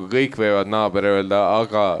siis nagu kõik võivad naaber öelda,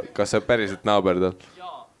 aga kas sa päriselt naaber tal?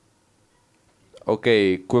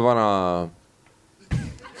 Okei, kui vana...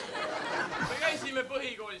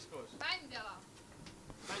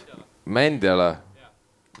 Mändjala.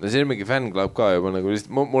 No see on mingi fännklub ka juba nagu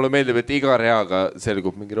lihtsalt. Mulle meeldib, et iga reaga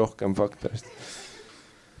selgub mingi rohkem faktorist.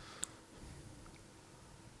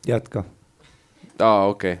 Jätka.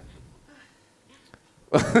 Okei.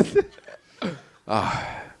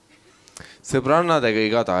 Sõbrannadega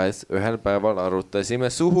igatahes ühel päeval arutasime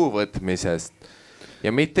suhu võtmisest.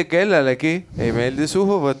 Ja mitte kellelegi ei meeldi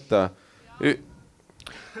suhu võtta.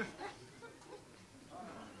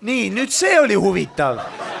 Nii, nüüd see oli huvitav.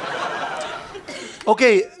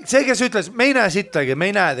 Okei, see, kes ütles, me ei näe sittagi, me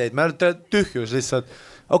ei näe teid, me olete tühjus lihtsalt.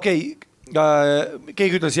 Okei,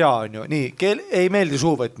 keegi ütles jaa, on ju. Nii, ei meeldi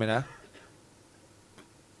suhu võtmine.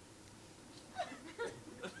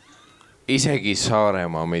 Isegi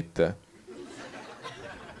Saaremaa mitte.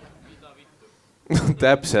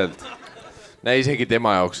 Täpselt. Näe, isegi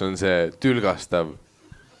tema jaoks on see tülgastav.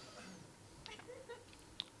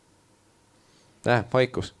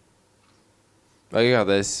 Vaikus. Aga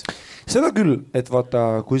igatahes. Seda küll, et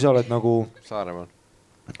vaata, kui sa oled nagu... Saaremaal.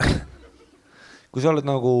 Kui sa oled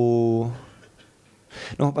nagu...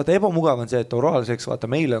 vaata, ebamugav on see, et oraalseks, vaata,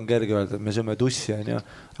 meile on kerge öelda, et me sööme tussi, on ju.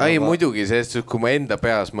 Ei, muidugi, sest kui ma enda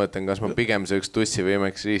peas mõtlen, kas ma pigem sööks tussi või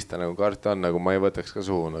imeks riista, nagu karta on, nagu ma ei võtaks ka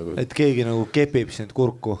suhu. Nagu. Et keegi nagu kepib sind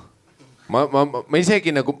kurku. Ma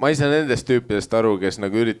isegi nagu, ma ei saa nendest tüüpidest aru, kes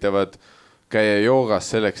nagu üritavad käia joogas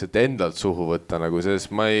selleks, et endalt suhu võtta, nagu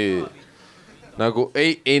sest ma ei... Nagu,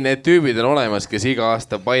 ei, need tüübid on olemas, kes iga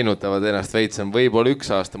aasta painutavad ennast veits, on võib-olla üks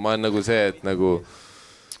aasta, ma olen nagu see, et nagu...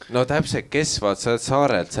 No täpselt, kes vaat, sa oled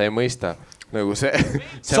saarelt, sa ei mõista. Nagu see...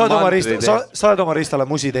 Sa oled oma ristale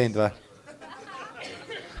musi teinud või?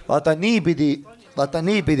 Vaata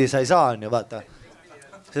niipidi sa ei saa, on ju, vaata.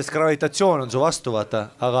 Sest gravitatsioon on su vastu, vaata.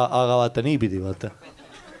 Aga vaata niipidi, vaata.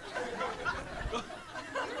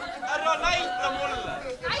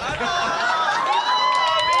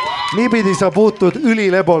 Niipidi sa puutud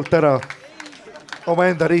ülilebolt ära oma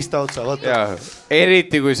enda riista otsa, vaata.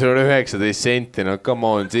 Eriti kui sul on 19 senti, no come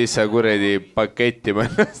on, siis sa kuredi paketti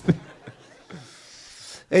mõnest.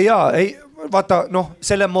 Ei, vaata,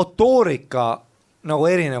 selle motoorika nagu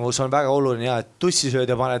erinevus on väga oluline ja, et tussisööd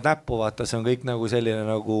ja paned näppu, vaata, see on kõik nagu selline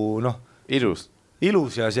nagu,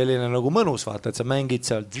 ilus ja selline nagu mõnus, vaata, et sa mängid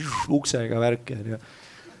seal uksega värki.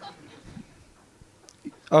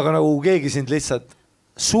 Aga nagu keegi sind lihtsalt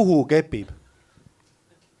suhu kepib.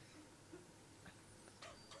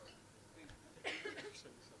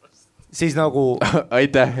 Siis nagu...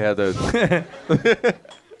 Aitäh, hea tööd.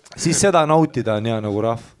 Siis seda nautida on hea nagu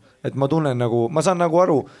rahv. Et ma tunnen nagu, ma saan nagu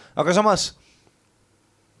aru, aga samas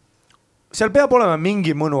seal peab olema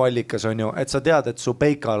mingi mõnuallikas, on ju, et sa tead, et su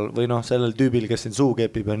peikal või sellel tüübil, kes sind suhu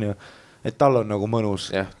kepib, on ju, et tal on nagu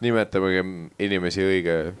mõnus. Jah, nimetamegi inimesi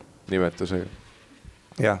õige nimetusega.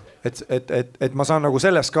 Jah, et ma saan nagu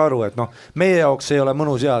sellest ka aru, et meie jaoks ei ole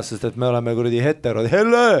mõnus hea, sest et me oleme kuradi heterod.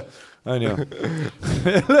 Helle! On ju?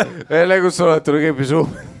 Helle, kus sa oled, tule keepi suu.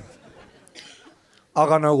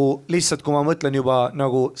 Aga nagu lihtsalt, kui ma mõtlen juba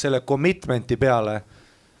nagu selle commitmenti peale,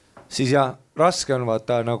 siis jah, raske on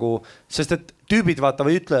vaata nagu, sest et tüübid vaata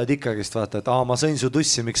või ütlevad ikkagist vaata, et ma sõin su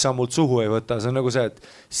tussi, miks sa mult suhu ei võta. See on nagu see, et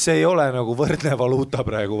see ei ole nagu võrdne valuuta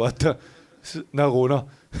praegu, vaata. Nagu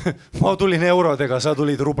ma tulin eurodega, sa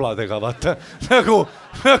tulid rubladega, vaata. Nagu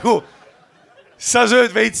sa sööd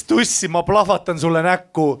veits tussi, ma plahvatan sulle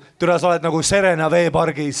näkku, türa sa oled nagu Serena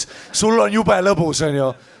veepargis, sul on jube lõbus, on ju,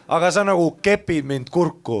 aga sa nagu kepid mind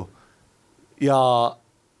kurku ja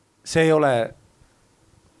see ei ole,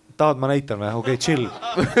 tahad ma näitan või? Okei, chill.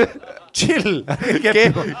 Chill, ärge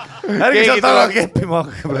seal taga keppima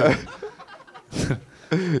hakkab.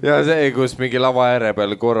 Ja see, kus mingi lava ääre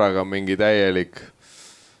peal korraga mingi täielik,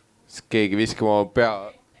 keegi viskab oma pea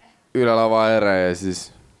üle lava ääre ja siis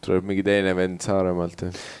tuleb mingi teine vend Saaremaalt.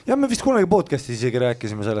 Ja me vist kunagi podcastis isegi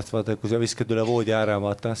rääkisime sellest, vaata, kui sa viskad üle voodi ääre,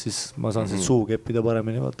 vaata, siis ma saan siin suu keppida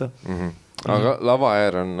paremini, vaata. Aga lava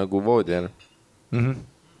äär on nagu voodi äär.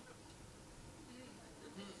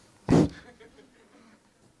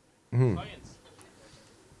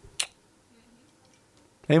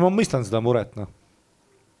 Ei, ma mõistan seda muret,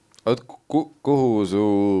 Kuhu su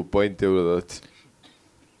point jõudad?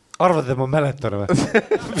 Arvad, et ma mäletan või?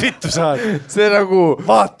 Vittu saad. See nagu...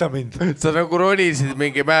 Vaata mind. Sa nagu ronisid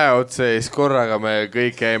mingi mäe otsa ja siis korraga me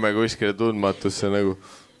kõik jäime kuskile tundmatusse nagu.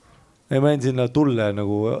 Ei, ma jäin sinna tulle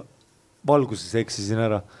nagu valguses eksisin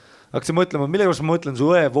ära. Hakkasin mõtlema, millega ma mõtlen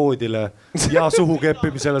su õevoodile ja suhu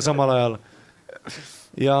keppimisele samal ajal.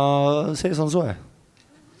 Ja sees on soe.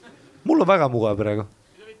 Mul on väga mugav praegu.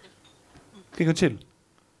 Kõik on chill.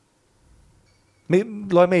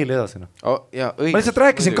 Loe meili edasi. Ma lihtsalt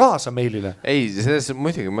rääkisin kaasa meilile. Ei, selles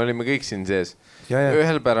muidugi, me olime kõik siin sees.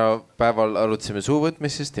 Ühel päeval arutasime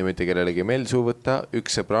suuvõtmisest ja mitte kellelegi meil suuvõtta.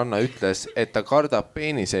 Üks sõbranna ütles, et ta kardab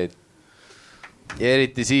peeniseid. Ja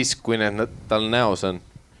eriti siis, kui need tal näos on.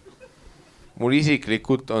 Mul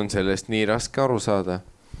isiklikult on sellest nii raske aru saada,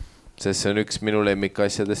 sest see on üks minu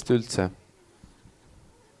lemmikasjadest üldse.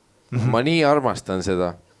 Ma nii armastan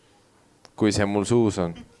seda, kui see mul suus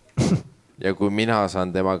on. Ja kui mina saan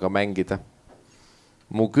temaga mängida.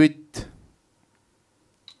 Mu kütt,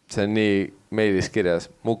 see on nii meilis kirjas,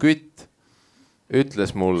 mu kütt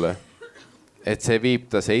ütles mulle, et see viib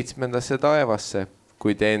ta 7. taevasse,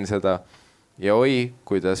 kui teen seda. Ja oi,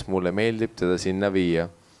 kuidas mulle meeldib teda sinna viia.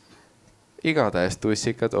 Igatahes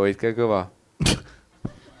tussikad, hoidke kõva.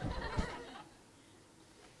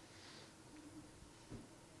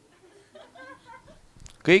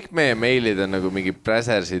 Kõik meie meilid on nagu mingi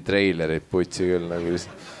Präsersi treilerid putsi küll nagu.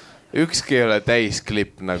 Ükski ei ole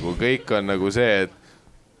täisklipp nagu, kõik on nagu see, et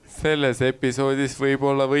selles episoodis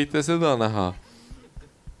võib-olla võite seda näha.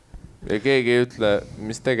 Ja keegi ei ütle,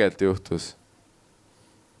 mis tegelikult juhtus.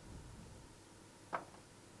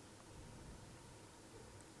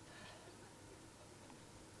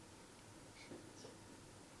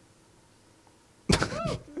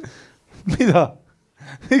 Mida?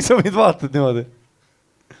 Miks sa mind vaatad niimoodi?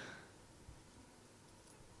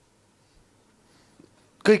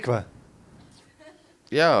 Kõik või?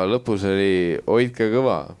 Jaa, lõpus oli hoidke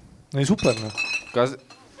kõva. Ei, super. Kas...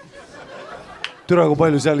 Türa, kui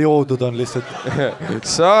palju seal joodud on lihtsalt.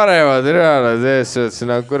 Saaremaa türale sees,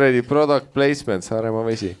 sinna kuradi product placement, Saaremaa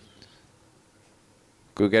vesi.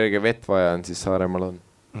 Kui kerge vett vaja on, siis Saaremaal on.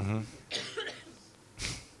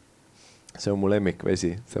 See on mu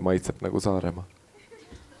lemmikvesi, see maitseb nagu Saaremaa.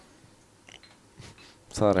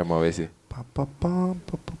 Saaremaa vesi.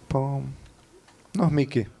 Noh,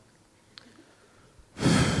 Miki.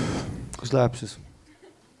 Kus läheb siis?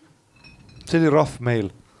 See oli rough meil.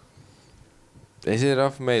 Ei, see oli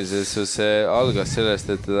rough meil, see algas sellest,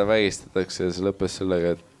 et teda vägistatakse ja see lõppes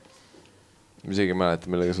sellega, et isegi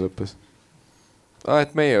mäleta, millega see lõppes.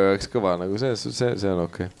 Et meie oleks kõva, nagu see on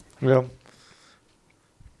okei. Jah.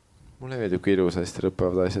 Mulle veedib kui ilusasti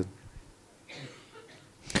lõppevad asjad.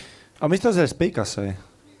 Aga mis ta sellest Peikast sai?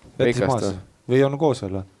 Peikast või? Või on koos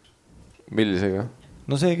veel? Millisega?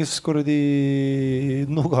 No see, kes kuradi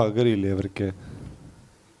nuga kõrilli ja värki.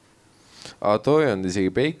 Toi on isegi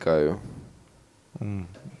Peika ju.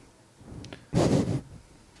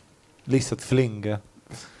 Lihtsalt fling, jah.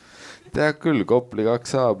 Tead küll, Kopli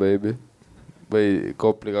 2A, baby. Või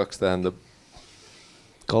Kopli 2 tähendab.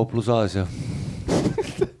 Kauplus Aasia.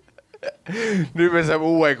 Nüüd me saame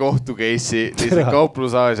uue kohtu case'i lihtsalt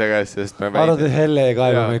Kauplus Aasia käest, sest me arvad, et Helle ei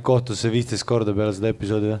kaeva meid kohtusse 15 korda peale seda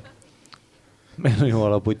episoodi või? Meil on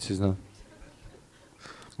jumala putsis, noh.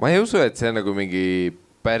 Ma ei usu, et see nagu mingi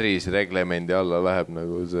päris reglemendi alla läheb,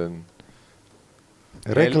 nagu see on...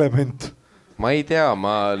 Reglement? Ma ei tea,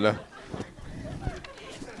 ma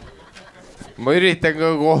üritan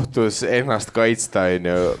ka kohtus ennast kaitsta,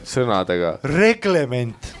 sõnadega.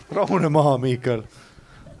 Reglement! Rahune maha, Miikal.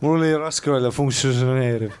 Mul oli raske öelda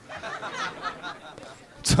funktsioneeriv.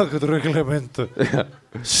 Sa hakkad reglementu.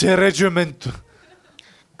 See regiment.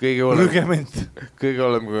 Kõige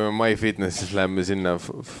olem, kui me MyFitnessis läheme sinna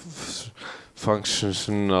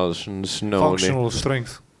functional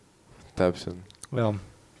strength. Täpselt. Jaa.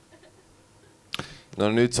 No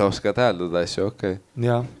nüüd sa oskad hääldada asju, okei.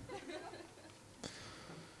 Jaa.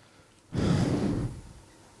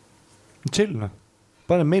 Chill, noh.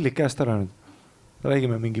 Pane meilid käest ära nüüd.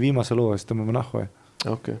 Räägime mingi viimase loo, siis tõmbame nahva.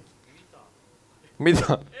 Okei.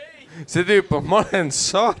 Mida? See tüüp on, ma olen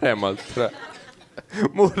Saaremaalt.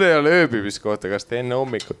 Mul ei ole ööbimiskohta, kas te enne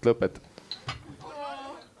hommikut lõpetab?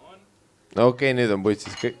 Okei, nüüd on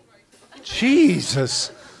putsis kõik.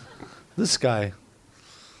 Jesus! This guy.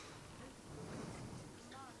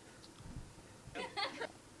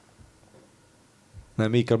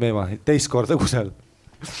 Näe, Miikal Meema, teist korda kusel.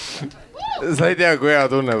 Sa ei tea, kui hea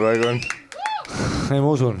tunne praegu on. Ei, ma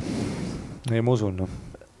usun. No.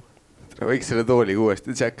 Võiks selle tooli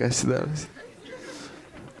uuesti Jackassi teha.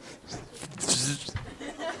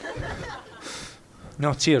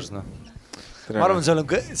 Noh, cheers, noh. Ma arvan,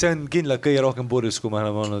 see on kindlalt kõige rohkem purjus, kui me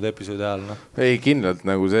oleme olnud episoodi ajal, noh. Ei, kindlalt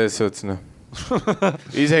nagu selles suhtes, noh.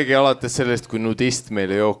 Isegi alates sellest, kui nudist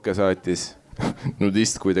meile jooke saatis.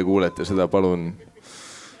 Nudist, kui te kuulete seda, palun.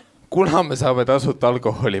 Kuna me saame tasuta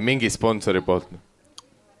alkoholi mingi sponsori poolt?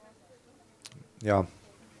 Jaa.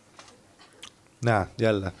 Näe,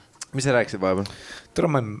 jälle. Mis sa rääkisid vahepeal?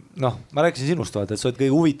 Ma rääkisin sinust vaata, et sa oled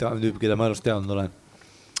kõige huvitavam tüüp, keda ma elust teadnud olen.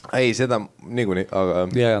 ei, seda niikuinii, aga...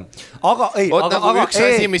 Aga ei, aga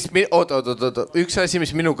üks asi,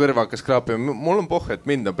 mis minu kõrva hakkas kraapima, mul on et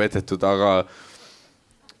mind on petetud, aga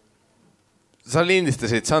sa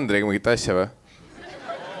lindistasid Sandriga mingit asja või?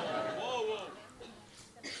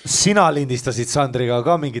 Sina lindistasid Sandriga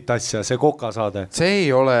ka mingit asja, see kokasaade. See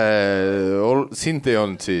ei ole, sind ei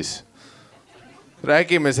olnud siis.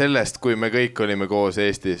 Räägime sellest, kui me kõik olime koos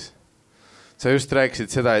Eestis. Sa just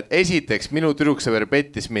rääkisid seda, et esiteks minu tüdruksõber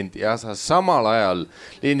pettis mind ja sa samal ajal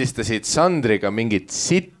lindistasid Sandriga mingit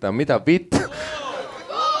sitta, mida vitt.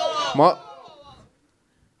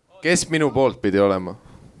 Kes minu poolt pidi olema?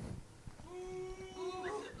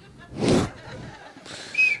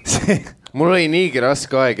 Mul oli niigi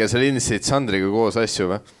raske aeg ja sa lindistasid Sandriga koos asju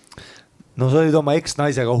või? No sa olid oma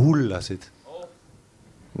ex-naisega hullasid.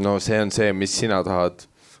 No see on see, mis sina tahad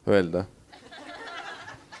öelda.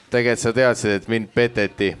 Tegelikult sa teadsid, et mind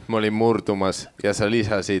peteti, ma olin murdumas ja sa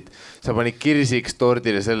lisasid. Sa panid kirsiks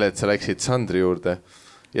tordile selle, et sa läksid Sandri juurde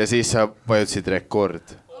ja siis sa vajutasid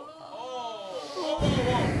rekord.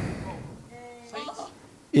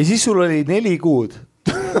 Ja siis sul oli 4 kuud,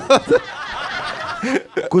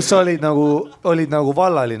 kus sa olid nagu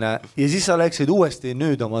vallaline ja siis sa läksid uuesti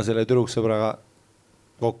nüüd oma selle tüdruksõbraga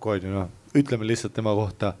kokku, ütleme lihtsalt tema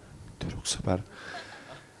kohta tüdruksõber.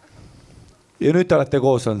 Ja nüüd te olete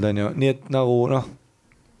koos olnud, nii et nagu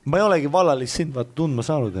ma ei olegi vallalist sind tundma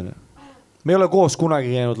saanud. Me ei ole koos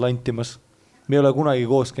kunagi käinud lantimas, me ei ole kunagi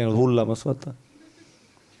koos käinud hullamas, vaata.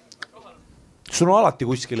 Sul on alati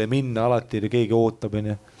kuskile minna, alati keegi ootab.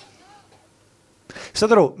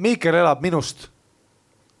 Saad aru, Miikel elab minust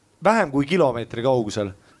vähem kui kilomeetri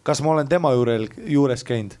kaugusel. Kas ma olen tema juures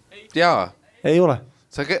käinud? Jaa. Ei ole.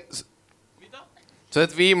 Sa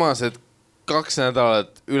oled viimased 2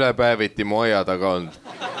 nädalat üle päeviti mu aia taga olnud.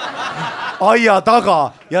 Aia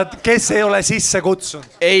taga ja kes ei ole sisse kutsunud?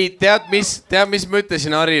 Ei, tead mis ma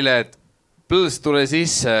ütlesin Harile, et põls tule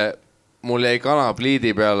sisse, mul jäi kana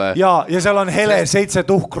pliidi peale. Ja seal on hele 7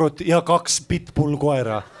 tuhkrut ja 2 pitbull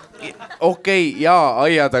koera. Okei, jaa,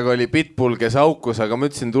 aia taga oli pitbull, kes aukus, aga ma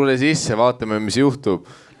ütlesin, tule sisse, vaatame, mis juhtub.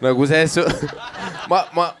 Nagu see...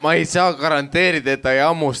 Ma ei saa garanteerida, et ta ei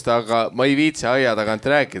ammusta, aga ma ei viitse aia tagant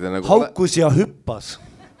rääkida. Haukus ja hüppas.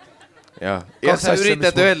 Ja sa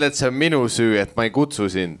üritad öelda, et see on minu süü, et ma ei kutsu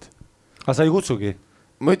sind. Aga sa ei kutsugi?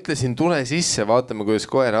 Ma ütlesin, tule sisse, vaatame, kuidas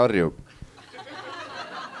koer harjub.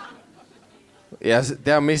 Ja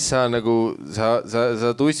tea, mis sa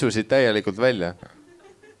tussusid täielikult välja.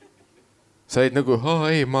 Sa olid nagu,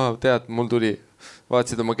 ei, ma tead, mul tuli...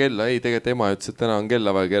 Vaatasid oma kella, ei, tegelikult ema ütles, et täna on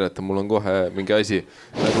kella vaja keerata, mul on kohe mingi asi.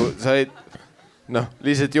 Nagu sa olid,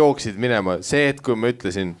 lihtsalt jooksid minema. See, et kui ma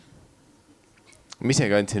ütlesin, ma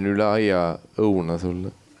isegi andsin üle aia õuna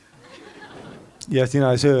sulle. Ja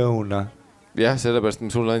sina ei söö õuna? Jah, sellepärast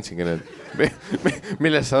ma sulle andsingi need.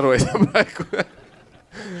 Millest sa aru ei saa praegu?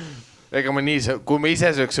 Ega ma nii, kui ma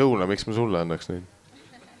ise sööks õuna, miks ma sulle annaks neid?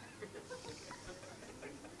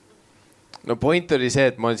 No point oli see,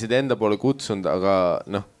 et ma olen sind enda poole kutsunud, aga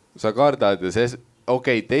sa kardad ja see,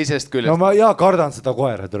 teisest küljest... No ma kardan seda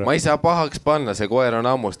koera. Ma ei saa pahaks panna, see koer on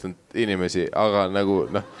ammustanud inimesi, aga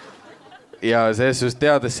ja selles just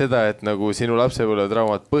teades seda, et sinu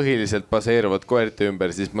lapsepõlvetraumad põhiliselt baseeruvad koerte ümber,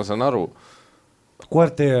 siis ma saan aru.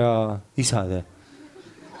 Koerte ja isade.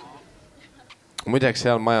 Muideks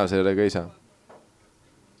seal majas ei ole ka isa.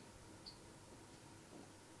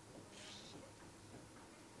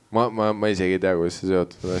 Ma isegi ei tea, kuidas see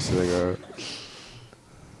seotud asjadega.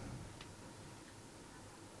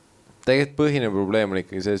 Tegelikult põhine probleem on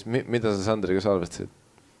ikkagi see, mida sa Sandriga salvestasid?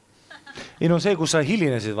 Ei no see, kus sa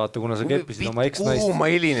hilinesid, vaata, kuna sa keppisid oma ex-naist. Kuhu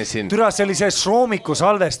ma hilinesin? Türa, see oli see Sroomiku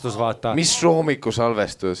salvestus, vaata. Mis Sroomiku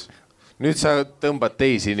salvestus? Nüüd sa tõmbad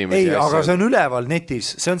teisi inimesi. Ei, aga see on üleval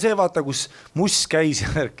netis. See on see, vaata, kus muss käis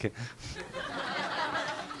ja värki.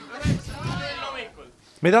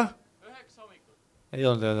 Mida? Ei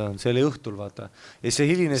olnud, see oli õhtul, vaata.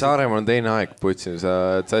 Saaremaa on teine aeg, putsin,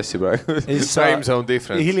 sa sassi praegu. Time zone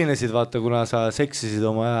different. Hilinesid, vaata, kuna sa seksisid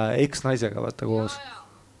oma ex-naisega, vaata, koos.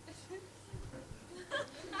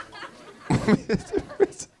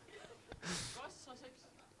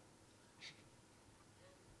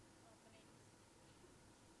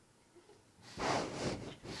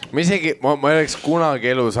 Ma isegi, ma ei oleks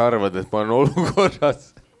kunagi elus arvad, et ma olen olukorras,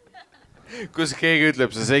 kus keegi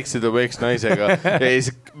ütleb, sa seksid oma ex-naisega ja siis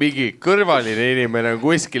mingi kõrvaline inimene on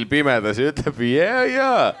kuskil pimedas ja ütleb,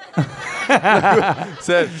 jaa.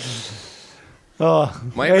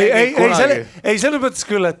 Ma ei mängi kunagi. Ei, selles mõttes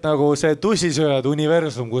küll, et nagu see tussisööjad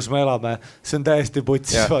universum, kus me elame, see on täiesti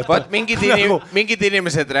putsis. Vaat mingid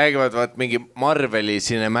inimesed räägivad, vaat mingi Marveli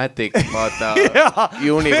Cinematic, vaata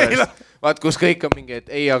universe. Vaat kus kõik on mingi,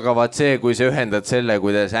 et ei, aga vaat see, kui sa ühendad selle,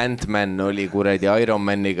 kuidas Ant-Man oli kuradi Iron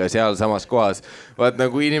Maniga seal samas kohas. Vaat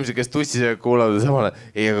nagu inimesed, kes tussisööjad kuulavad samale,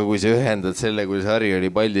 ei, aga kui sa ühendad selle, kuidas Harri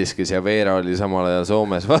oli Paldiskis ja Veera oli samal ajal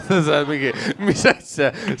Soomes. Vaata, sa mingi, mis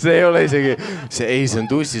asja, see ei ole isegi, see on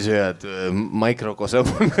tussisööjad, mikrokosm.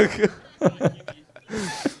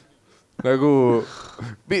 Nagu,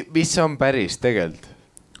 mis on päris tegelikult?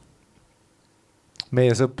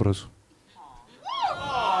 Meie sõprus.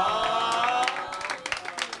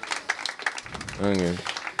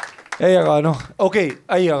 Ei, aga noh, okei,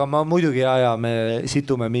 aga ma muidugi me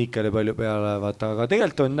situme Miikali palju peale, vaata, aga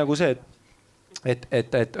tegelikult on nagu see, et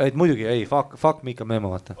muidugi, fuck Miika Meemo,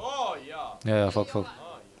 vaata.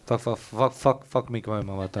 Fuck Miika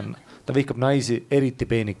Meemo, vaata. Ta vihkab naisi, eriti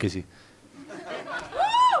peenikesi.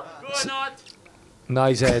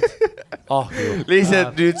 Naised, ahju.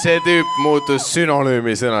 Lihtsalt nüüd see tüüp muutus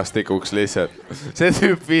sünonüümi sõnastikuks lihtsalt. See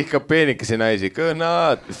tüüp vihkab peenikesi naisi,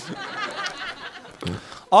 kõnad.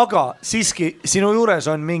 Aga siiski sinu juures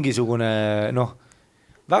on mingisugune,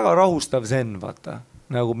 väga rahustav zen, vaata.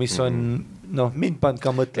 Nagu mis on, mind pand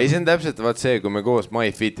ka mõtlema. Ei, see on täpselt vaat see, kui me koos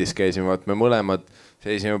MyFitis käisime, vaat me mõlemad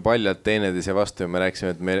seisime paljalt teineteise vastu ja me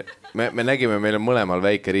rääkisime, et me nägime, meil on mõlemal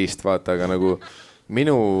väike riist, vaata, aga nagu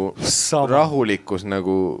minu rahulikkus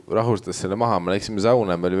nagu rahustas selle maha. Me läksime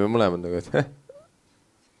sauna, me olime mõlemad nagu, et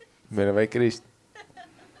meil on väike riist.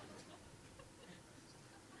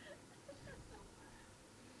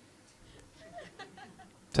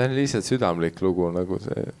 See on lihtsalt südamlik lugu nagu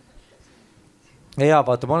see. Ja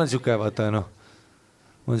vaata, ma olen siuke, vaata, ma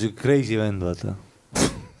olen siuke crazy vend, vaata.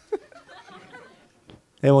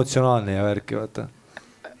 Emotsionaalne ja värki, vaata.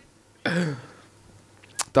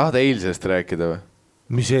 Tahad eilsest rääkida või?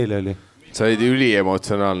 Mis eile oli? Sa olid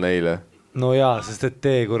üliemotsionaalne eile. No jaa, sest et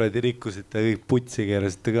te kuradi rikkusite ja kõik putsi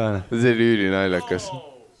keerasite ka. See oli ülinaljakas.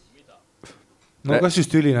 No kas just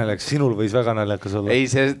ülinaljakas, sinul võis väga naljakas olla. Ei,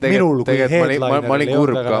 see tegelikult ma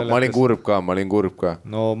olin kurb ka.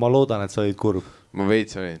 No ma loodan, et sa olid kurb. Ma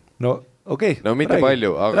veits olin. No okei. No mitte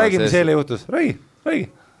palju, aga... Räägi, mis eile juhtus. Räägi.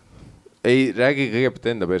 Ei, räägi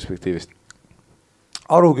kõigepealt enda perspektiivist.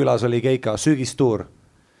 Arukülas oli keika, sügistuur.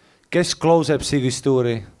 Kes closeb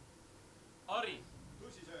sügistuuri? Ari.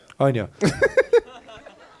 On ju?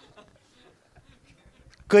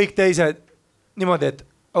 Kõik teised niimoodi, et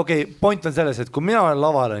okei, point on selles, et kui mina olen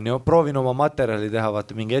laval, proovin oma materjali teha,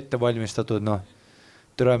 vaata mingi ettevalmistatud,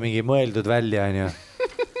 türa mingi mõeldud välja,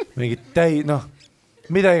 mingi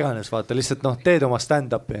mida iganes, vaata, lihtsalt teed oma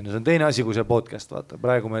stand-upi, see on teine asi, kui see podcast, vaata,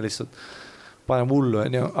 praegu me lihtsalt paneme hullu,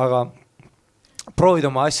 aga proovid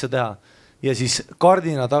oma asja teha ja siis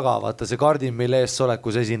kardina taga, vaata see kardin, mille eest sa oled,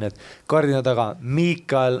 kus esined, kardina taga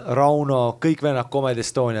Miikal, Rauno, kõik vennad Comedy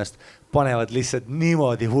Estoniast panevad lihtsalt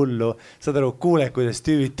niimoodi hullu. Saad aru, kuule, kuidas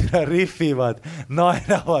tüüvid riffivad,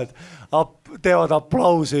 naeravad, teevad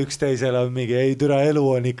aplause üksteisele, mingi ei türa elu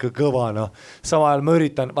on ikka kõva, Sama ajal ma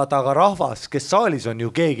üritan, vaata, aga rahvas, kes saalis on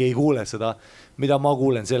ju, keegi ei kuule seda, mida ma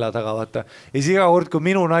kuulen selja taga, vaata. Ja siis iga kord, kui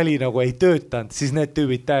minu nali nagu ei töötanud, siis need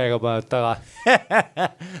tüübid täiega panevad taga.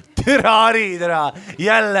 Türa Ari,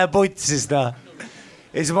 jälle putsis ta.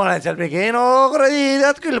 Ja siis ma olen seal mingi,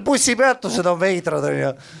 tead küll, bussipeatused on veidrad, on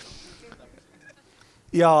ju.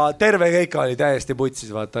 Ja terve keika oli täiesti putsis,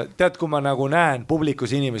 vaata. Tead, kui ma nagu näen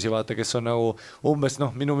publikus inimesi, vaata, kes on nagu umbes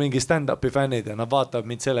minu mingi stand-upi fännid ja nad vaatavad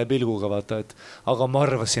mind selle pilguga, vaata, et aga ma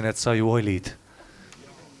arvasin, et sa ju olid.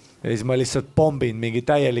 Ja siis ma lihtsalt pombin mingi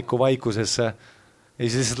täielikku vaikusesse ja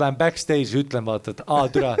siis lihtsalt lähen backstage ja ütlen, vaata, et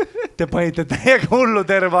türa, te panite täiega hullu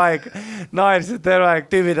terve aeg, naersite terve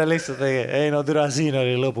aeg, tüübid on lihtsalt, ei türa, siin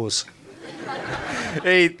oli lõbus.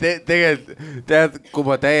 Ei, tegelikult, tead, kui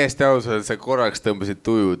ma täiesti ausalt, sa korraks tõmbasid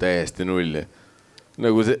tuju täiesti nulli.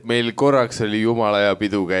 Nagu meil korraks oli jumala hea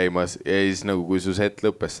pidu käimas ja siis nagu kui su set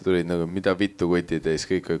lõppes, sa tulid nagu mida vittu kotid ja siis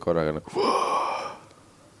kõik oli korraga nagu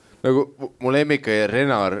mu lemmika ja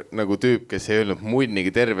Renar nagu tüüp, kes ei öelnud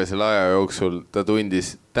munnigi terve selle aja jooksul, ta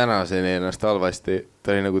tundis tänaseni ennast halvasti,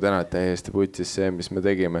 ta oli nagu täna täiesti putsis see, mis me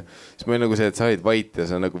tegime. Siis ma oli nagu see, et sa olid vait ja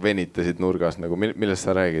sa nagu venitasid nurgas, nagu millest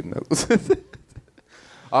sa räägid nagu.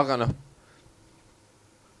 Aga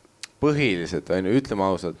põhiliselt, ütleme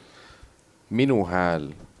ausalt, minu hääl,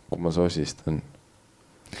 kui ma sosistan.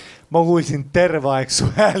 Ma kuulsin terve aeg su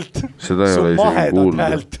häält. Seda ei ole isegi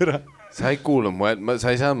kuulda. sa ei kuulnud mu häält,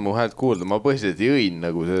 sa ei saanud mu häält kuulda, ma põhiliselt jõin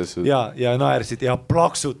nagu selles suhtes. ja naersid ja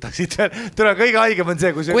plaksutasid. Tule kõige haigem on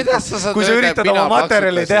see, kui sa üritad oma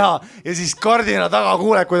materjali teha ja siis kardina taga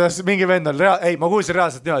kuuled, kuidas mingi vend on ei, ma kuulsin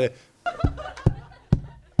reaalselt niimoodi.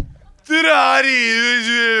 Tere,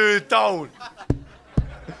 Harri, taun.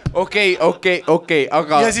 Okei,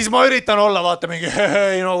 aga... Ja siis ma üritan olla, vaata mingi,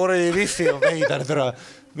 ei no kuradi wifi on veider, tere.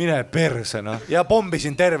 Mine perse, noh. Ja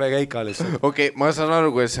pombisin terve keika lihtsalt. Okei, ma saan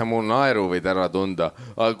aru, kuidas sa mu naeru võid ära tunda.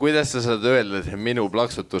 Aga kuidas sa saad öelda, et minu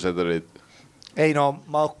plaksutused olid? Ei no,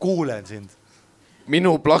 ma kuulen sind.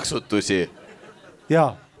 Minu plaksutusi?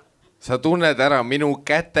 Jaa. Sa tunned ära minu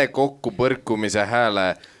käte kokku põrkumise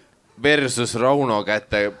hääle versus Rauno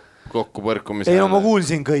käte kokku põrkumise hääle. Ei no, ma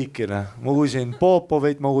kuulsin kõikina. Ma kuulsin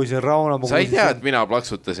Popovit, ma kuulsin Rauno. Sa ei tea, et mina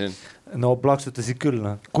plaksutasin? No plaksutasid küll,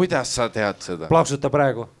 noh. Kuidas sa tead seda? Plaksuta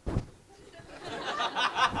praegu.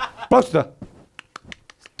 Plaksuta.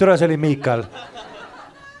 Tere, see oli Miikal.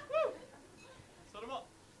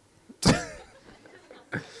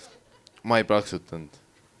 Ma ei plaksutanud.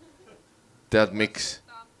 Tead miks?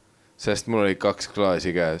 Sest mul oli 2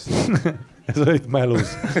 klaasi käes. Sa olid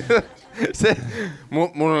mälus.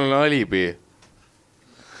 Mul on alibi.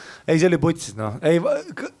 Ei, see oli putsis, noh. Ei,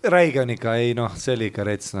 räige on ikka, ei noh, see oli ikka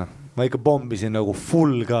rets, noh. Ma ikka pombisin nagu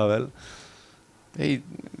full ka veel. Ei,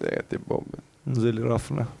 tegelikult ei pombi. No see oli rahv,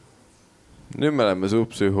 noh. Nüüd me oleme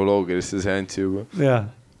subpsühholoogilisse seanssi juba. Jaa.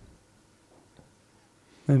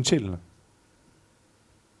 See on chill, noh.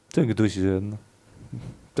 See ongi tussisööd, noh.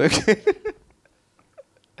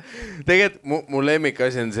 Tegelikult mu lemmik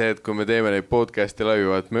asi on see, et kui me teeme neid podcasti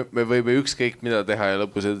laivivad, me võime ükskõik mida teha ja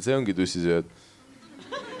lõpus, et see ongi tussisööd.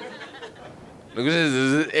 No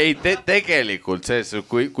ei, tegelikult see,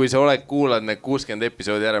 kui sa oled kuulanud need 60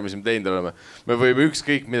 episoodi ära, mis me teinud oleme, me võime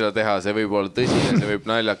ükskõik mida teha, see võib olla tõsine, see võib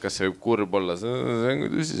naljakas, see võib kurb olla, see on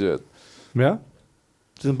tõsisööd. Jah,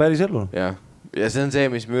 see on päris elu. Ja see on see,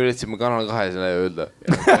 mis me üritasime Kanal 2 selle öelda.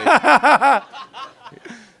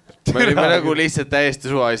 Me olime nagu lihtsalt täiesti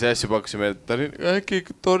suvaisi asju pakkusime, et ta oli äkki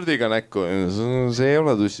tordiga näkku, see ei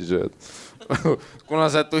ole tussisööd. Kuna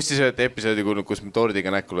sa oled tussisööd episoodi kuulnud, kus me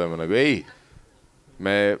tordiga näkku lööme, nagu ei.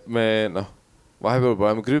 Me vahepeal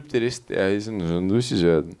paneme krüptilist ja siis on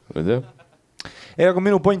tussisööd, ma ei tea. Ei, aga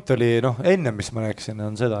minu point oli, enne, mis ma rääkisin,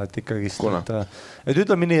 on seda, et ikkagist, et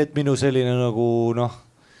ütleme nii, et minu selline nagu,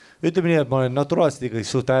 ütleme nii, et ma olen naturaalselt ikkagi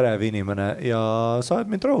suht ärev inimene ja sa oled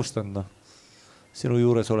mind rahustanud, sinu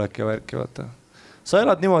juuresolek ja värki, vaata. Sa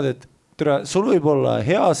elad niimoodi, et tere, sul võib olla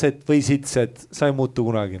heaset või sitset, sa ei muutu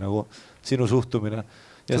kunagi nagu sinu suhtumine.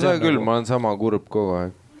 Seda küll, nagu... ma olen sama kurb kogu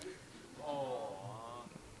aeg.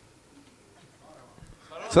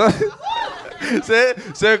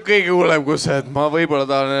 See on kõige hullem, kus et ma võib-olla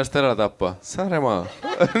tahan ennast ära tappa. Saaremaa.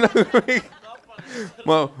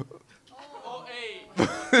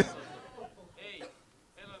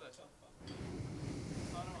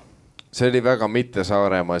 See oli väga mitte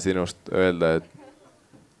Saaremaa sinust öelda, et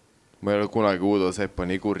ma ei ole kunagi Uudo Seppa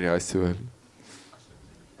nii kurja asju veel.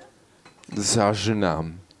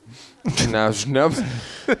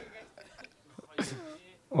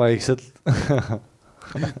 Vaikselt.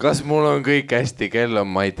 Kas mul on kõik hästi, kell on,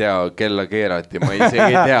 ma ei tea, kella keerati, ma isegi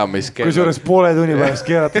ei tea, mis kell on. Kui suures poole tunni pärast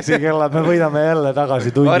keeratakse kella, me võidame jälle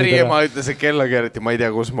tagasi tunnidele. Harri ema ütles, et kella keerati, ma ei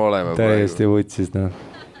tea, kus me oleme. Täiesti võtsis,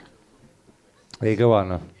 Ei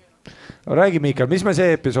kõva, Räägi, Miikal, mis me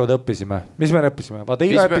see episood õppisime? Mis me õppisime? Vaata,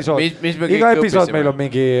 iga episood meil on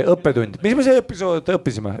mingi õppetund. Mis me see episood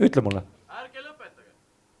õppisime? Ütle mulle. Ärge lõpetage.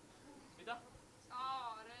 Mida?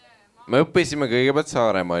 Me õppisime kõigepealt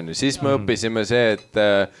Saaremaa, siis me õppisime see, et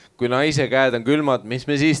kui naise käed on külmad, mis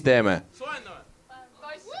me siis teeme? Soendame.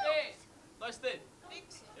 Tass teed.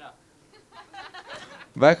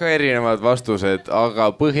 Väga erinevad vastused,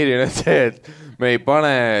 aga põhiline see, et me ei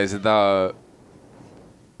pane seda...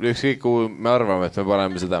 Ükskõik, kuhu me arvame, et me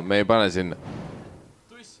paneme seda, me ei pane sinna.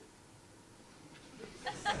 Tussi.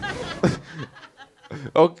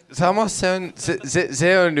 Samas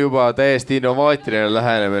see on juba täiesti innovaatiline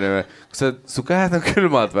lähenemine. Kas su käed on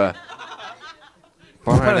külmad või?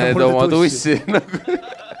 Pane need oma tussi.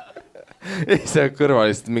 Ei, see on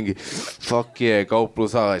kõrvalist mingi fuck yeah,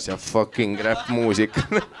 kauplusaas ja fucking rap muusika.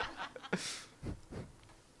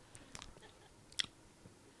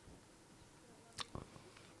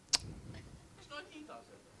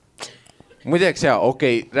 Muideks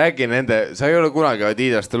okei, räägi nende, sa ei ole kunagi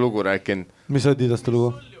Adidaste lugu rääkinud. Mis Adidaste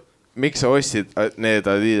lugu? Miks sa ostsid need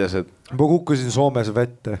Adidased? Ma kukkusin Soomes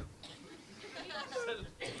vette.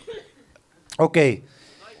 Okei,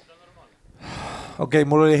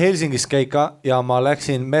 mul oli Helsingis käika ja ma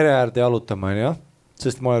läksin mere äärde jalutama,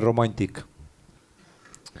 sest ma olen romantik.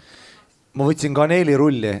 ma võtsin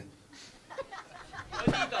kaneelirulli.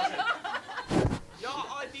 Ja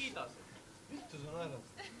Adidas.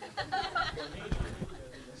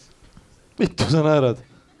 Vittu sa naerad.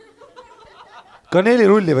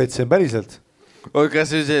 Kaneelirulli võtsin, päriselt. Kas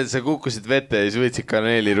sa kukkusid vette ja siis võtsid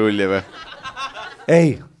kaneelirulli või?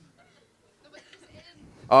 Ei.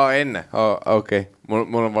 Enne. Okei.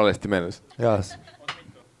 Mul on valesti meeles. Jaas.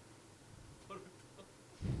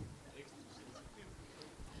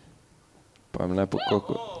 Paneme näpud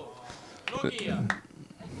kokku. Nokia.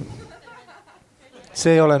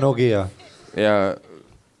 See ei ole Nokia. Ja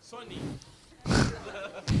Sony.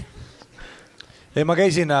 Ei, ma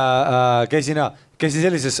käisin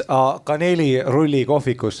sellises kaneelirulli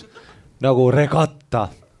kohvikus nagu Regatta.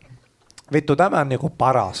 Vittu, tämä on niinku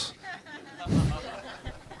paras.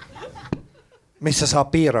 Missä saa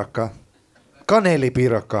piirakka?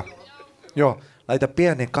 Kaneelipiirakka. Joo, laita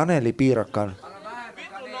pieni kaneelipiirakkaan.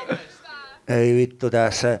 Ei vittu,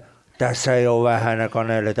 tässä ei ole vähänä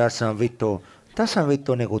kaneeli, tässä on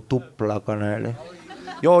vittu niinku tupla kaneeli.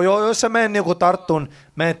 Joo, jos sä menen niinku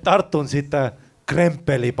tarttun sitten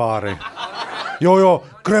krempelibaari. Joo,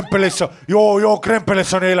 krempelissä,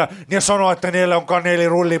 krempelissä ne sanoo, että niillä on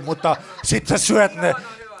kaneelirulli, mutta sit sä syöt ne.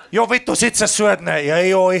 Joo vittu, sit sä syöt ne ja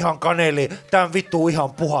ei oo ihan kaneeli, tää on vittu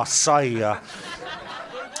ihan puhas saija.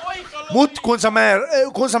 Mut kun sä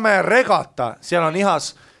menet Regatta, siellä on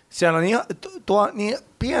ihan niin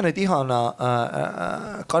pienet ihana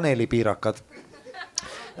kaneelipiirakkat.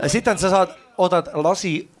 Sitten sä otat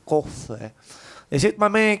lasi kohvea. Ja sit mä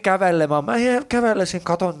menen kävelemään. Mä kävelesin,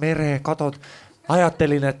 katon mereen,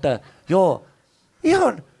 ajattelin, että joo,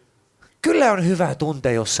 ihan kyllä on hyvä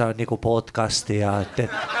tunte, jossa on niinku podcasti ja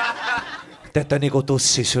että niinku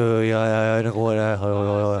tussi syö ja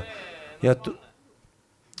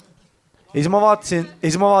siis mä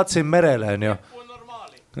vaatasin merelle jo.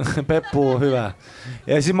 Peppu hyvä.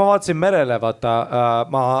 Ja siis mä vaatasin merelle, vaata,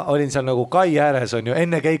 mä olin seal nagu kai ääres on ju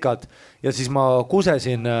enne keikat ja siis ma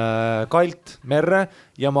kusesin kalt merre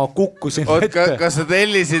ja ma kukkusin vette. Kas sa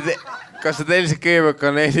tellisid kõigepealt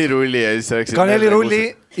kaneelirulli ja siis sa läksid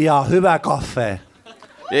kaneelirulli ja hyvä kahve.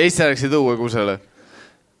 Ja siis sa läksid uue kusele?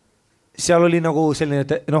 Seal oli nagu selline,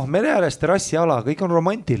 mere ääres terrassiala, kõik on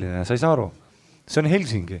romantiline, sa ei saa aru. See on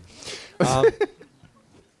Helsingi.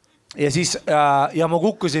 Ja siis ja ma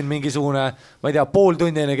kukkusin mingisugune, ma ei tea, pool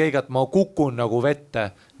tundi enne keigat ma kukun nagu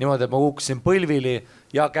vette. Niimoodi, et ma kukkusin põlvili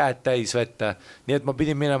ja käed täis vette. Nii et ma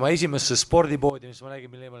pidin minema esimesse spordipoodi, mis ma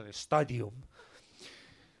nägin, mille nimi oli Stadium.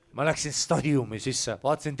 Ma läksin Stadiumi sisse,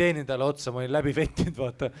 vaatasin teenindajale otsa, ma olin läbi vettinud,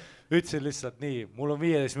 vaata. Ütlesin lihtsalt nii, mul on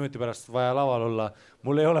 15 minuti pärast vaja laval olla,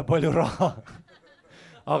 mul ei ole palju raha.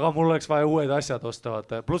 Aga mul oleks vaja uued asjad osta,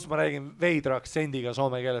 vaata. Plus ma räägin veidra aktsendiga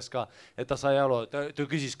soome keeles ka, et ta sai alu. Ta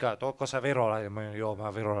küsis ka, et kas sa virolaine? Ma olin, joo,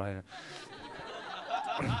 ma virolaine.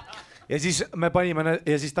 Ja siis me panime,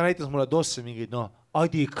 ja siis ta näitas mulle tosse mingid,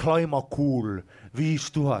 Adi Klaima Cool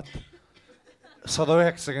 5000.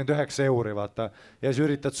 199 €, vaata. Ja siis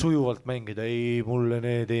üritad sujuvalt mängida. Ei, mulle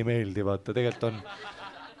need ei meeldi, vaata.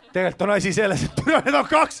 Tegelikult on asi selles, et need on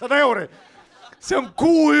 200 €. See on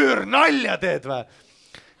kuuüür, nalja teed või?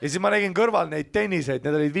 Ja siis ma nägin kõrval neid tenniseid,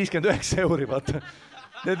 need olid 59 €, vaata.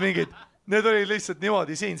 Need olid lihtsalt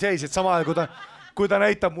niimoodi siin seisid sama ajal, kui ta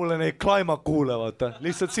näitab mulle neid Climacool'e, vaata.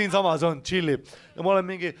 Lihtsalt siin samas on, chillib. Ja ma olen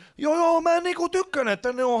mingi, joo, mä niinku tykkän,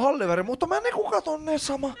 että ne on halliväri, mutta mä niinku katon ne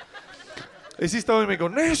sama. Ja siis ta oli mingi,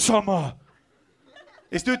 ne sama.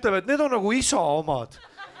 Ja siis ta ütleb, et need on nagu isa omad.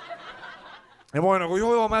 Ja ma olen nagu,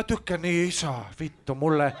 joo, mä tykkän nii isa, vittu,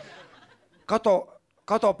 mulle.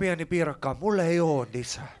 Kato pieni piirakka, mulle ei ole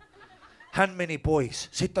isä. Hän meni pois,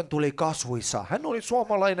 sitten tuli kasvuisa. Hän oli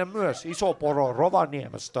suomalainen myös, iso poro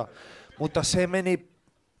Rovaniemestä, mutta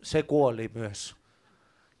se kuoli myös.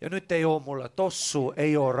 Ja nyt ei ole mulla tossu,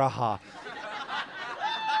 ei ole rahaa.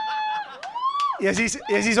 Ja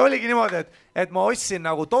siis oligi niimoodi, et ma ostsin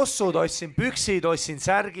nagu tossud, ostsin püksid, ostsin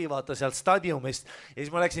särgi, vaata sealt Stadiumist. Ja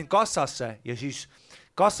siis ma läksin kassasse ja siis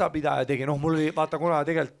kassapidaja tegi, mul oli, vaata kuna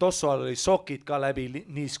tegelikult tossu all oli sokid ka läbi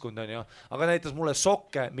niiskund on ju, aga näitas mulle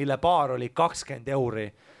sokke, mille paar oli 20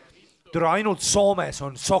 €. Türa ainult Soomes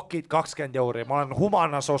on sokid 20 €, ma olen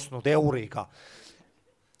Humanas ostnud euriga.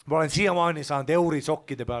 Ma olen siiamaani saanud euri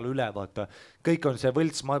sokkide peale üle, vaata. Kõik on see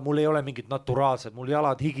võlts, mul ei ole mingid naturaalsed, mul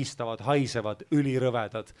jalad higistavad, haisevad,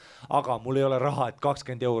 ülirõvedad, aga mul ei ole raha, et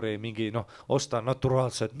 20 € mingi, osta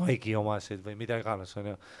naturaalsed Nike omasid või mida iganes on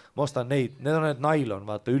ju. Ma ostan neid, need on need nailon,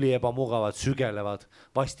 vaata, üli ebamugavad, sügelevad,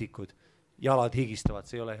 vastikud, jalad higistavad,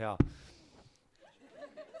 see ei ole hea.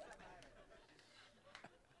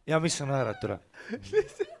 Ja mis sa naerad, türa?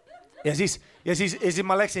 ja siis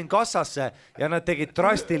ma läksin kassasse ja nad tegid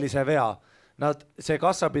drastilise vea. See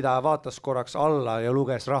kassapidaja vaatas korraks alla ja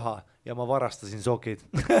luges raha ja ma varastasin sokid.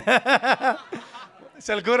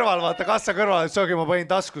 Seal kõrval, vaata kassa kõrval, sogi ma panin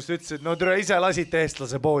taskust, ütlesin, no tere, ise lasite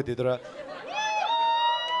eestlase poodi, tere.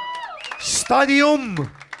 Stadium!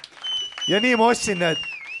 Ja nii ma ostsin need.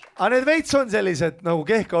 Aga need veits on sellised nagu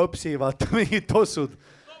kehka õpsi, vaata, mingid tossud.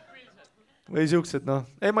 Või siuksed, noh,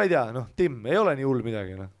 ei ma ei tea, noh, Tim, ei ole nii hull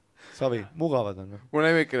midagi, noh. Savi, mugavad on. Mul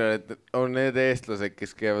lemmikil on, et on need eestlased,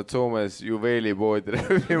 kes käivad Soomes juveelipoodi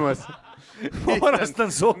röövimas. Ma varastan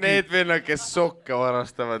soki. Need vennad, kes sokke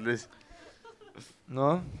varastavad lihtsalt.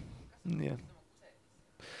 No, nii.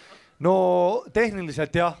 No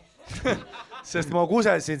tehniliselt jah. Sest ma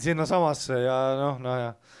kusesin sinna samasse ja noh,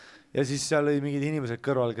 ja siis seal oli mingid inimesed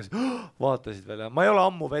kõrval, kes vaatasid veel. Ma ei ole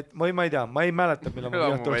ammu ma ei tea, ma ei mäleta, millal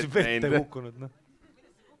ma oleksin vette kukkunud. No.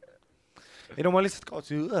 Ei no ma lihtsalt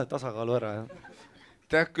kaotsin tasakaalu ära.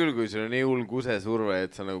 Tead küll, kui sul on nii hull kusesurve,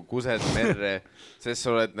 et sa nagu kused merre, sest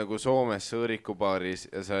sa oled nagu Soomes sõõrikubaaris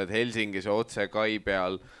ja sa oled Helsingis otse kai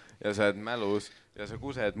peal ja sa oled mälus ja sa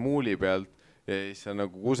kused muuli pealt ja siis sa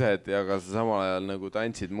nagu kused ja aga sa samal ajal nagu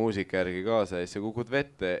tantsid muusika järgi kaasa ja siis sa kukud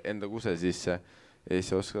vette enda kuse sisse ja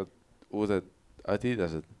siis sa oskad uued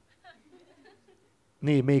Adidased.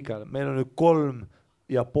 Nii, Miikal, meil on nüüd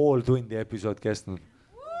 3,5 tundi episood kestnud.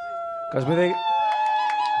 Kas me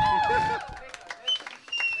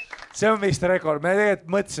See on vist rekord. Me tegelikult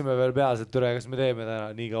mõtlesime veel peas, et tule, kas me teeme täna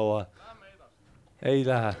nii kaua. Ei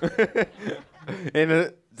lähe. Ei no,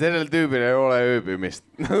 sellel tüübil ei ole ööbimist.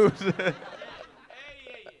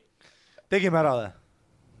 Tegime ära või?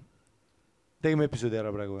 Tegime episoodi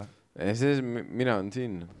ära praegu või? Ei, see mina on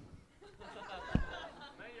siin.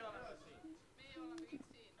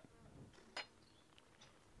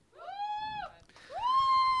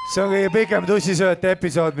 See on kõige pikem tussisööte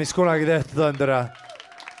episood, mis kunagi tehtud on, tere.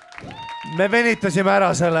 Me venitasime ära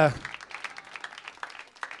selle.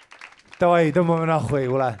 Tavai, tõmbame nahvu, ei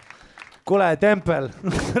kuule. Kuule, tempel.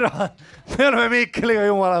 Me oleme Miikeliga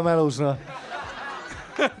jumala mälus, no.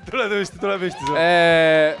 Tule püsti.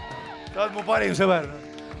 Ta on mu parim sõber.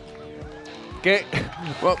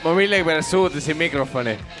 Ma millegi pärast suudlesin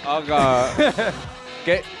mikrofoni, aga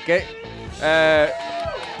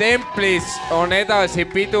Templis on edasi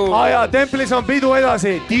pidu. Jaa, Templis on pidu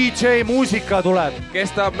edasi. DJ muusika tuleb.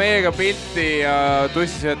 Kes tahab meiega pilti ja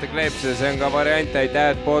tussisööte kleepse, see on ka variant.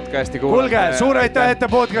 Aitäh, et podcasti kuulate. Kuulge, suur aitäh, et te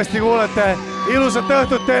podcasti kuulate. Ilusat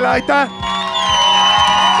õhtut teile, aitäh!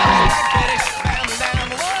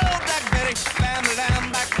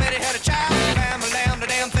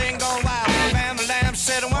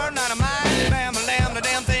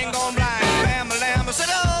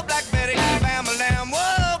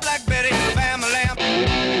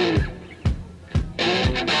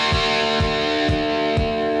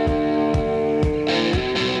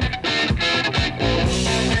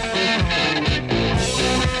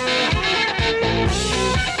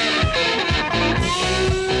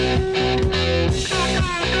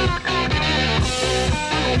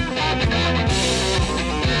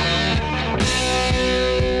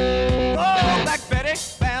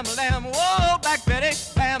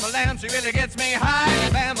 She really gets me high.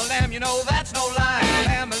 Bam-a-lam, you know that's no lie.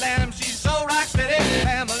 Bam-a-lam, she's so rock steady.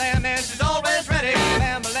 Bam-a-lam, and she's always ready.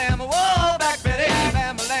 Bam-a-lam, whoa, Black Betty.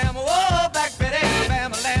 Bam-a-lam, whoa, Black Betty.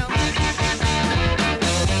 Bam-a-lam.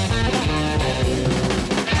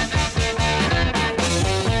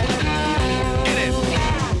 Get it.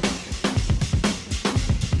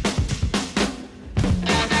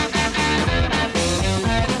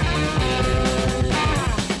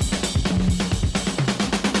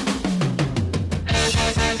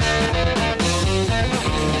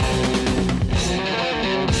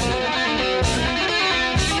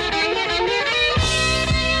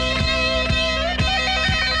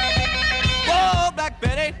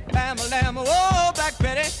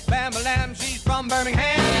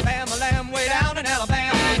 Birmingham, Bam-a-lam, way down in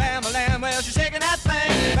Alabama. Bam-a-lam, well, she's shaking that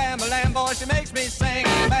thing. Bam-a-lam, boy, she makes me sing.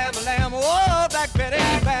 Bam-a-lam, whoa, Black Betty.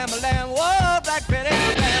 Bam-a-lam, whoa, Black Betty.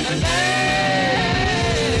 Bam-a-lam.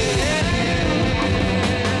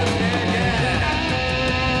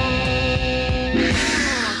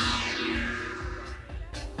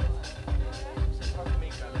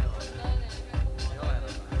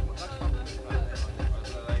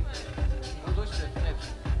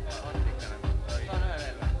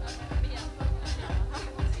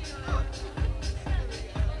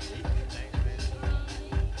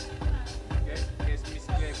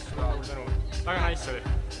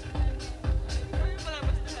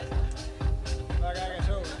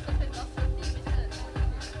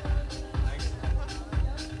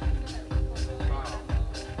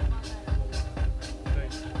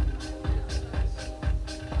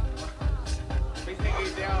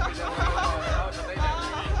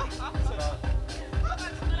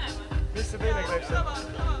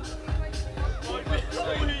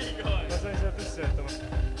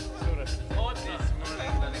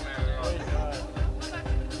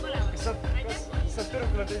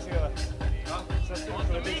 teisega või?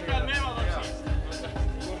 Oota, Miikael Meeman on siis.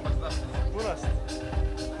 Punast.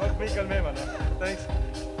 Miikael Meeman, thanks.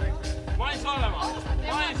 Main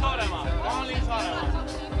Sooremaa.